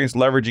experience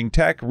leveraging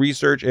tech,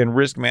 research, and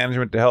risk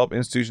management to help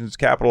institutions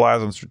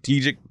capitalize on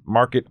strategic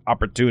market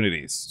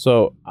opportunities.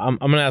 So I'm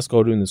going to ask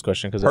Odin this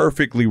question.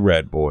 Perfectly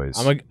read, boys.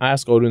 I'm going to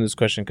ask Odin this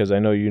question because I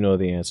know you know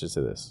the answer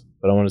to this.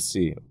 But I want to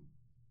see.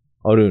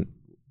 Odin,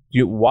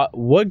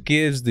 what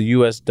gives the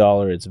U.S.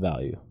 dollar its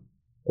value?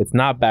 It's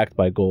not backed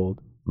by gold.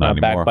 Not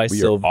backed by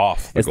silver.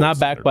 It's not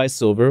backed by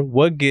silver.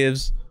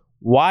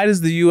 Why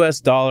does the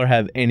U.S. dollar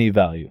have any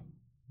value?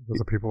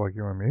 Because of people like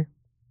you and me.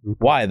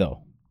 Why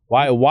though?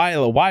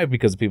 Why?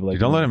 Because of people like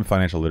Don't let him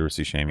financial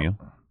literacy shame you.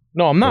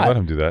 No, I'm not. Don't let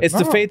him do that. It's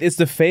the faith. It's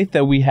the faith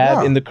that we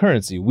have in the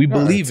currency. We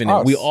believe in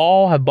it. We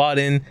all have bought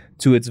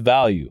into its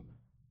value.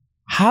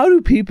 How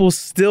do people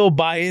still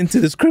buy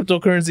into this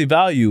cryptocurrency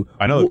value?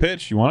 I know the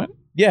pitch. You want it?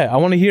 Yeah, I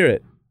want to hear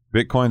it.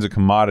 Bitcoin's a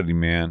commodity,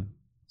 man.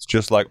 It's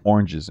just like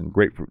oranges and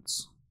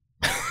grapefruits.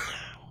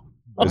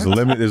 There's a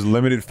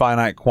limited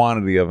finite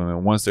quantity of them,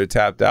 and once they're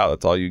tapped out,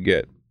 that's all you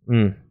get.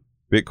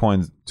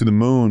 Bitcoin's to the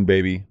moon,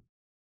 baby.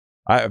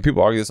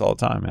 People argue this all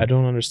the time, man. I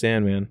don't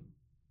understand, man.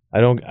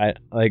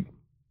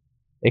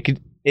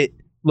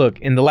 Look,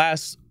 in the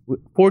last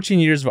 14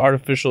 years of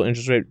artificial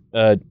interest rate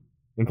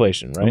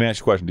inflation, right? Let me ask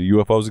you a question. Do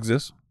UFOs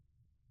exist?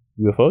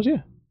 UFOs,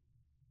 yeah.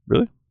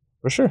 Really?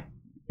 For sure.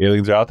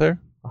 Aliens are out there?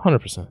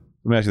 100%. Let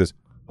me ask you this.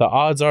 The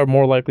odds are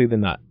more likely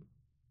than not.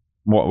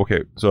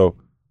 Okay, so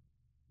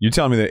you're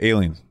telling me that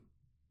aliens,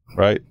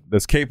 right,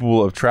 that's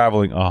capable of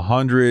traveling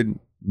 100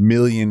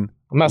 million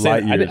I'm not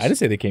saying light years. I didn't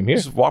say they came here.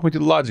 Just walk me through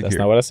the logic That's here.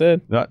 not what I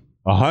said. Not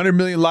 100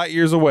 million light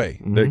years away.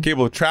 Mm-hmm. They're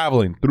capable of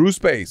traveling through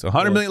space,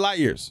 100 million light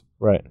years.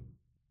 Right.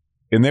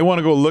 And they want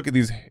to go look at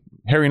these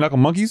hairy knuckle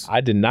monkeys?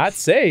 I did not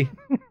say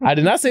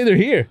they're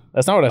here.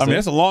 That's not what I said. I mean,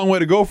 that's a long way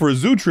to go for a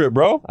zoo trip,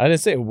 bro. I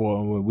didn't say,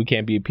 well, we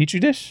can't be a petri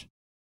dish.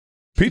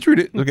 Petri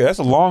dish? Okay, that's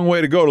a long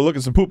way to go to look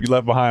at some poop you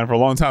left behind for a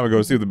long time ago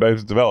to see if the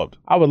baby's developed.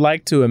 I would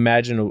like to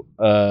imagine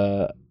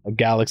a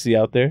galaxy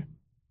out there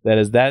that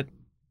is that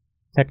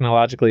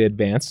technologically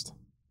advanced,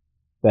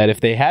 that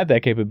if they had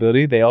that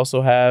capability, they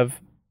also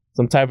have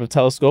some type of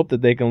telescope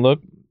that they can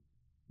look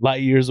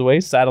light years away,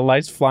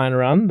 satellites flying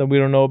around that we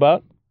don't know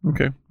about.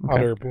 Okay. Hot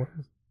air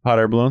balloons. Hot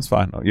air balloons,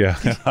 fine. Oh, yeah.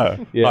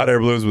 Yeah. Hot air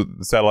balloons with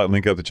the satellite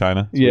link up to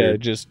China. It's Yeah,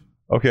 weird. just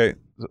Okay.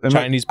 And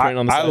Chinese print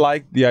on the I side.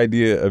 like the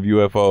idea of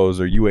UFOs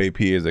or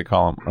UAP as they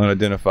call them,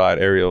 unidentified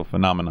aerial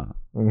phenomena.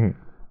 Mhm.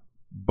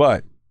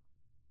 But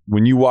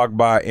when you walk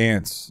by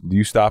ants, do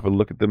you stop and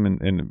look at them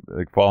and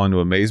like fall into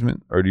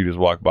amazement, or do you just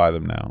walk by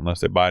them now? Unless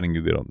they're biting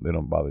you, they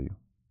don't bother you.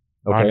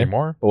 Not okay.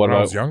 anymore. But what when I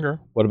about was younger.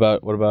 what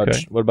about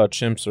Okay. what about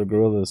chimps or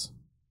gorillas?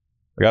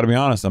 I got to be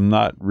honest, I'm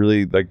not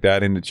really like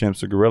that into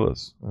chimps or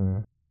gorillas.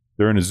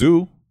 They're in a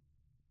zoo.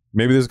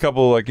 Maybe there's a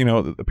couple like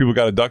people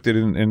got abducted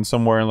in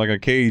somewhere in like a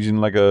cage in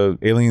like a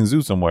alien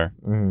zoo somewhere.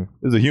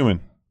 There's a human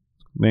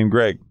named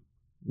Greg.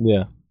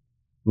 Yeah.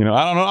 I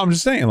don't know. I'm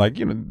just saying, like,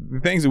 the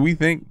things that we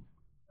think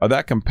are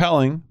that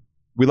compelling,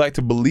 we like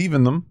to believe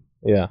in them,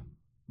 Yeah.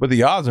 but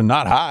the odds are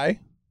not high.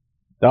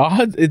 The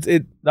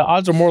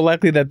odds are more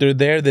likely that they're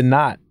there than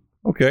not.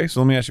 Okay,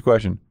 so let me ask you a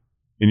question.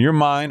 In your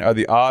mind, are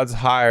the odds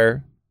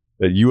higher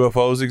that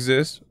UFOs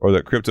exist or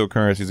that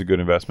cryptocurrency is a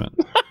good investment?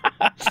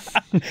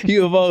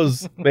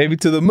 UFOs, maybe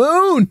to the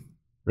moon.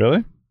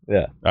 Really?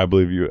 Yeah. I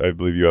believe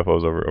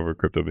UFOs over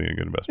crypto being a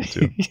good investment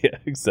too. Yeah,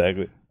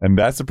 exactly. And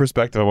that's the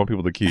perspective I want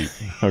people to keep.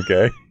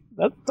 Okay.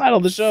 That's the title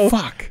of the show.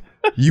 Fuck.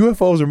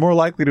 UFOs are more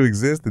likely to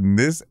exist than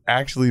this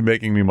actually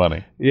making me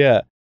money.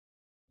 Yeah.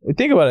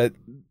 Think about it.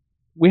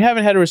 We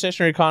haven't had a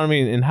recessionary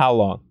economy in how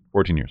long?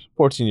 14 years.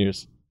 14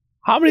 years.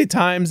 How many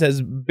times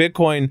has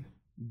Bitcoin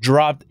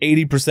dropped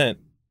 80%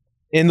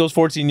 in those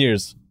 14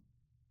 years?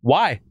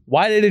 Why?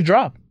 Why did it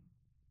drop?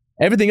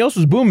 Everything else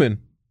was booming,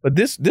 but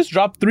this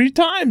dropped 3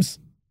 times.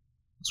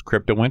 It's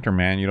crypto winter,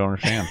 man. You don't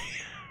understand.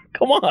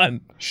 Come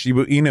on.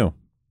 Shiba Inu.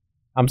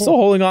 I'm still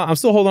holding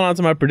on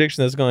to my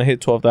prediction that it's going to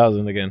hit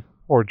 12,000 again.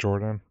 Or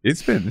Jordan.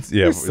 He's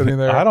sitting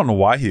there. I don't know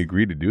why he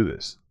agreed to do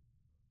this.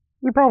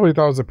 He probably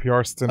thought it was a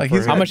PR stint. Like, for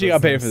he's- his How much you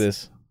got paid for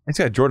business. this? He's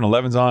got Jordan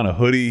 11s on, a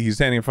hoodie. He's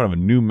standing in front of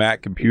a new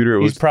Mac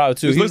computer. He's proud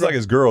too. This He's looks like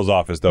his girl's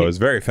office, though. It's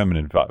very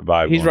feminine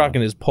vibe. He's going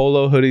rocking on. his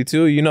polo hoodie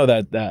too. You know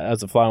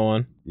that's a fly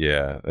one.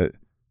 Yeah.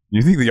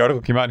 You think the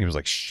article came out and he was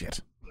like, shit.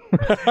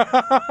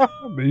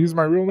 They used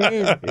my real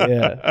name.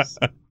 Yeah.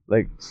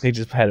 Like they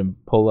just had him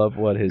pull up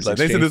his Like,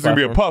 they said exchange this was going to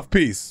be a platform. puff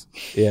piece.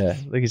 Yeah,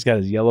 like he's got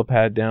his yellow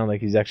pad down,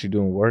 like he's actually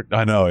doing work.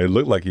 I know. It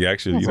looked like he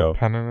actually, Has a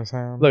pen in his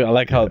hand. Look, I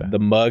like how the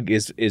mug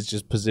is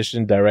just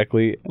positioned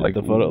directly like,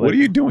 at the photo. what Like, are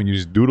you doing? You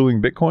just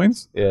doodling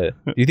Bitcoins? Yeah.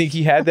 Do you think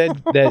he had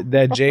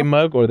that J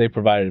mug, or they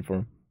provided it for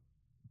him?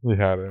 He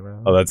had it,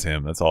 man. Oh, that's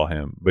him. That's all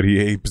him. But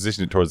he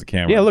positioned it towards the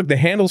camera. Yeah. Look, the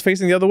handle's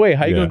facing the other way.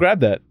 How you Yeah. gonna grab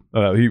that?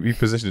 He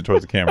positioned it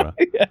towards the camera.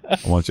 Yeah. I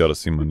want y'all to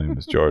see my name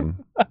is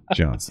Jordan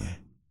Johnson.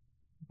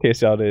 In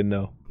case y'all didn't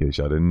know, In case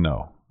y'all didn't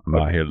know. I'm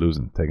out here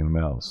losing, taking them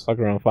L's. fuck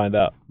around, and find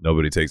out.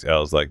 Nobody takes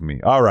L's like me.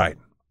 All right.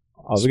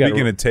 Oh, we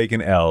Speaking of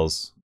taking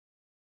L's,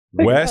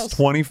 Taking West L's?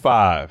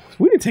 25,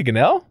 we didn't take an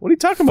L. What are you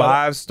talking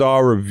about?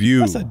 5-star review.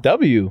 That's a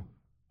W.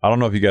 I don't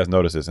know if you guys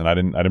noticed this, and I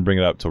didn't bring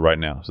it up till right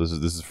now. So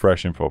this is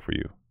fresh info for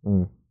you.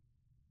 Mm.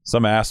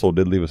 Some asshole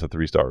did leave us a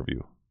 3-star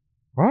review.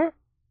 What?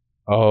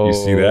 Oh, You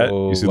see that?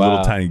 You see the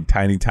wow. little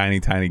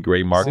tiny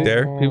gray mark See,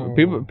 there?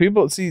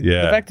 People see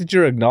Yeah. the fact that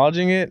you're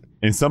acknowledging it.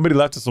 And somebody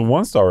left us a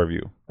 1-star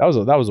review. That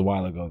was a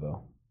while ago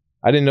though.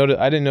 I didn't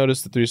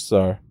notice the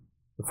 3-star.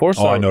 The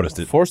 4-star. Oh, I noticed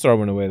it. 4-star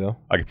went away though.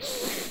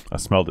 I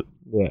smelled it.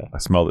 Yeah. I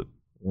smelled it.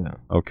 Yeah.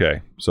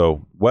 Okay.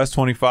 So West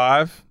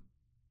 25,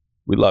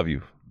 we love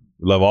you.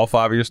 We love all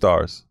 5 of your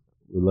stars.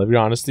 We love your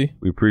honesty.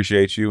 We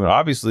appreciate you. And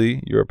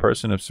obviously, you're a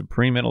person of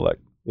supreme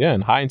intellect. Yeah,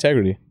 and high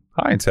integrity.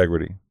 High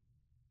integrity.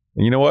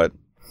 And you know what?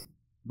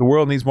 The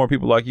world needs more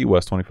people like you,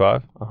 West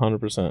 25.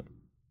 100%.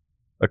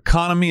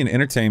 Economy and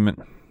entertainment.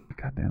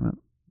 God damn it.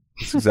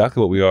 That's exactly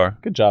what we are.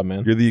 Good job,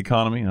 man. You're the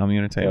economy, I'm the Yeah,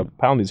 entertainment.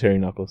 pound these hairy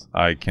knuckles.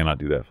 I cannot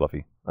do that,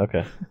 Fluffy.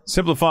 Okay.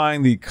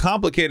 Simplifying the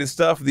complicated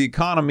stuff of the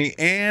economy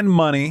and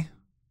money,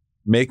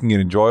 making it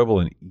enjoyable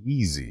and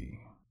easy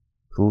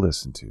to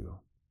listen to.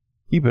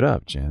 Keep it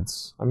up,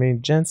 gents. I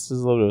mean, gents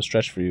is a little bit of a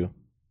stretch for you.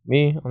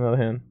 Me, on the other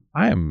hand,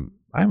 I am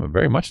a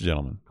very much a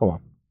gentleman. come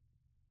on.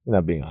 You're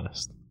not being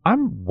honest.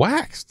 I'm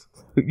waxed.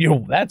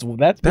 Yo, that's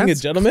being a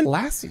gentleman.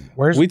 Classy.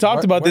 We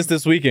talked about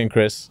this weekend,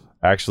 Chris.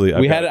 Actually,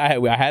 I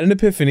had an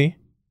epiphany.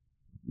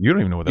 You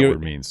don't even know what that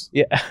word means.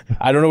 Yeah,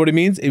 I don't know what it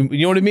means. You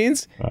know what it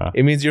means?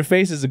 It means your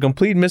face is a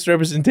complete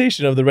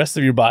misrepresentation of the rest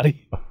of your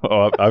body.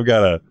 Oh, I've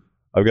got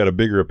a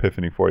bigger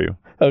epiphany for you.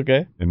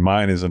 Okay. And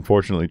mine is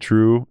unfortunately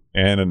true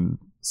and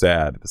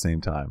sad at the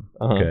same time.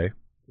 Uh-huh. Okay.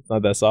 It's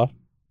not that soft.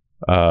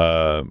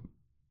 Arun,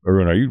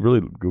 are you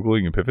really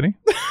Googling epiphany?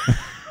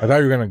 I thought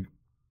you were going to.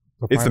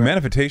 It's the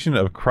manifestation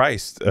of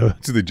Christ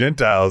to the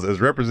Gentiles as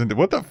represented.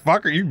 What the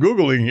fuck are you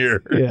Googling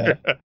here? Yeah.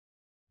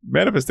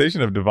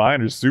 Manifestation of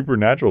divine or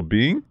supernatural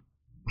being?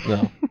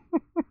 No.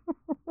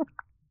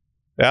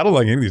 I don't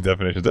like any of these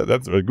definitions.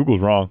 That's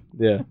Google's wrong.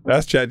 Yeah.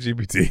 That's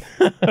ChatGPT.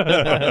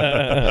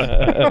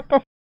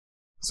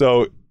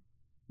 So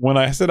when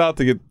I set out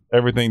to get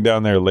everything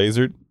down there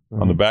lasered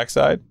on the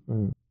backside,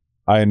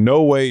 I in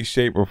no way,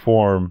 shape, or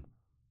form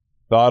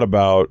thought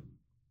about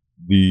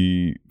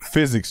the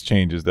physics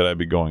changes that I'd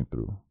be going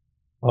through.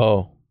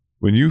 Oh.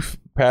 When you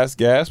pass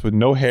gas with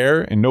no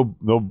hair and no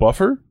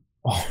buffer,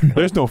 no.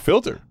 There's no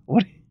filter.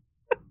 What?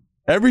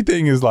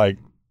 Everything is like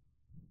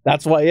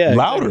that's why, yeah.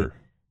 louder.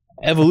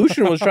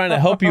 Evolution was trying to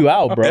help you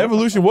out, bro.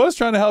 Evolution was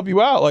trying to help you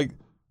out. Like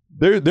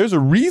there's a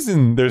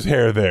reason there's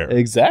hair there.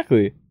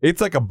 Exactly. It's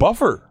like a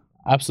buffer.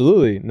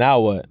 Absolutely. Now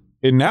what?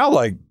 And now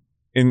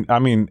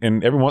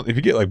and everyone, if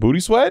you get like booty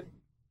sweat,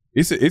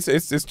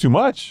 it's too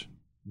much.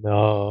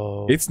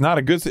 No. It's not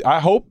a good. I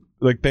hope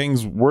like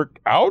things work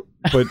out,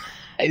 but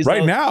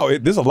right now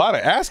there's a lot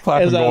of ass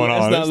clapping going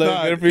on. It's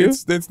not good for you?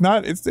 It's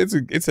not. It's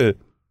a.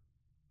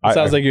 It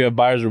sounds like you have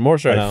buyer's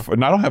remorse right now.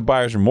 And I don't have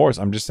buyer's remorse.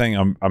 I'm just saying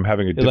I'm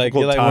having a difficult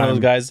you're like time. One of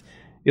those guys.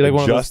 You're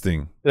like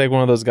adjusting. You're like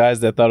one of those guys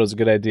that thought it was a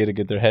good idea to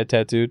get their head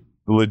tattooed.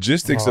 The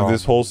logistics of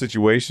this whole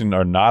situation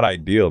are not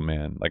ideal,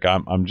 man. Like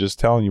I'm just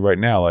telling you right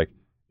now. Like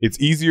it's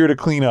easier to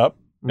clean up.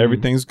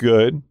 Everything's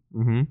good.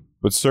 Mm-hmm.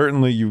 But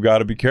certainly you've got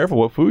to be careful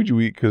what food you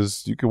eat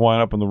because you can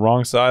wind up on the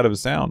wrong side of a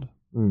sound.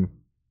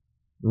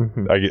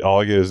 Mm-hmm. All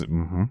I get is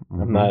I'm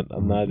not.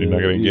 You're not going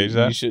to engage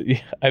that? You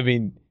should. I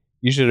mean,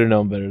 you should have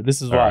known better.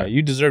 This is why right.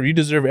 you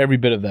deserve every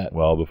bit of that.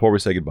 Well, before we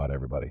say goodbye to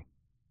everybody,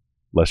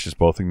 let's just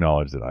both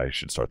acknowledge that I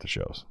should start the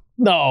shows.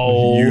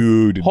 No,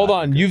 you did. Hold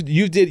on,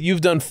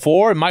 you've done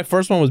 4. My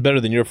first one was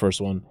better than your first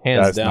one,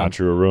 hands That's down. not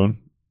true, Arun.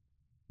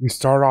 You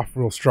start off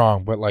real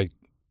strong, but like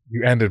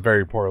you ended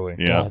very poorly.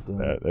 Yeah,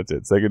 that's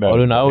it. Say goodnight.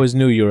 Oh, I always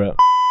knew you were up.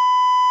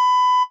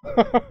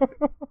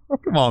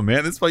 Come on,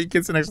 man. That's why you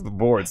can't sit next to the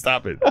board.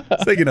 Stop it.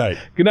 Say goodnight.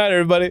 Good night,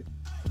 everybody.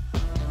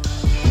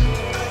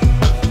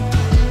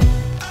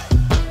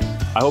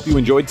 I hope you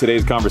enjoyed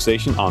today's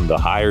conversation on the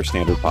Higher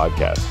Standard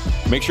Podcast.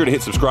 Make sure to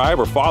hit subscribe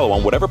or follow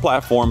on whatever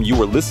platform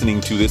you are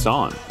listening to this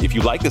on. If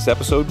you like this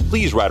episode,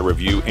 please write a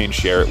review and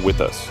share it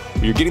with us.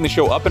 You're getting the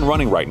show up and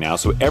running right now,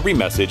 so every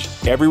message,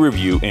 every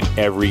review, and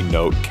every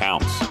note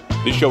counts.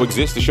 This show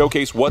exists to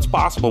showcase what's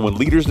possible when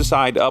leaders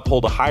decide to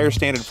uphold a higher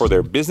standard for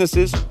their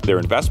businesses, their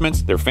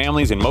investments, their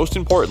families, and most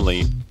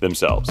importantly,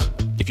 themselves.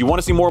 If you want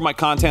to see more of my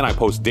content, I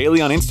post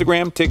daily on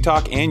Instagram,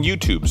 TikTok, and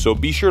YouTube, so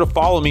be sure to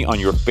follow me on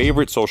your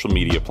favorite social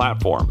media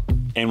platform.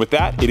 And with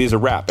that, it is a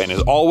wrap. And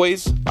as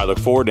always, I look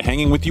forward to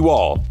hanging with you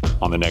all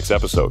on the next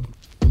episode.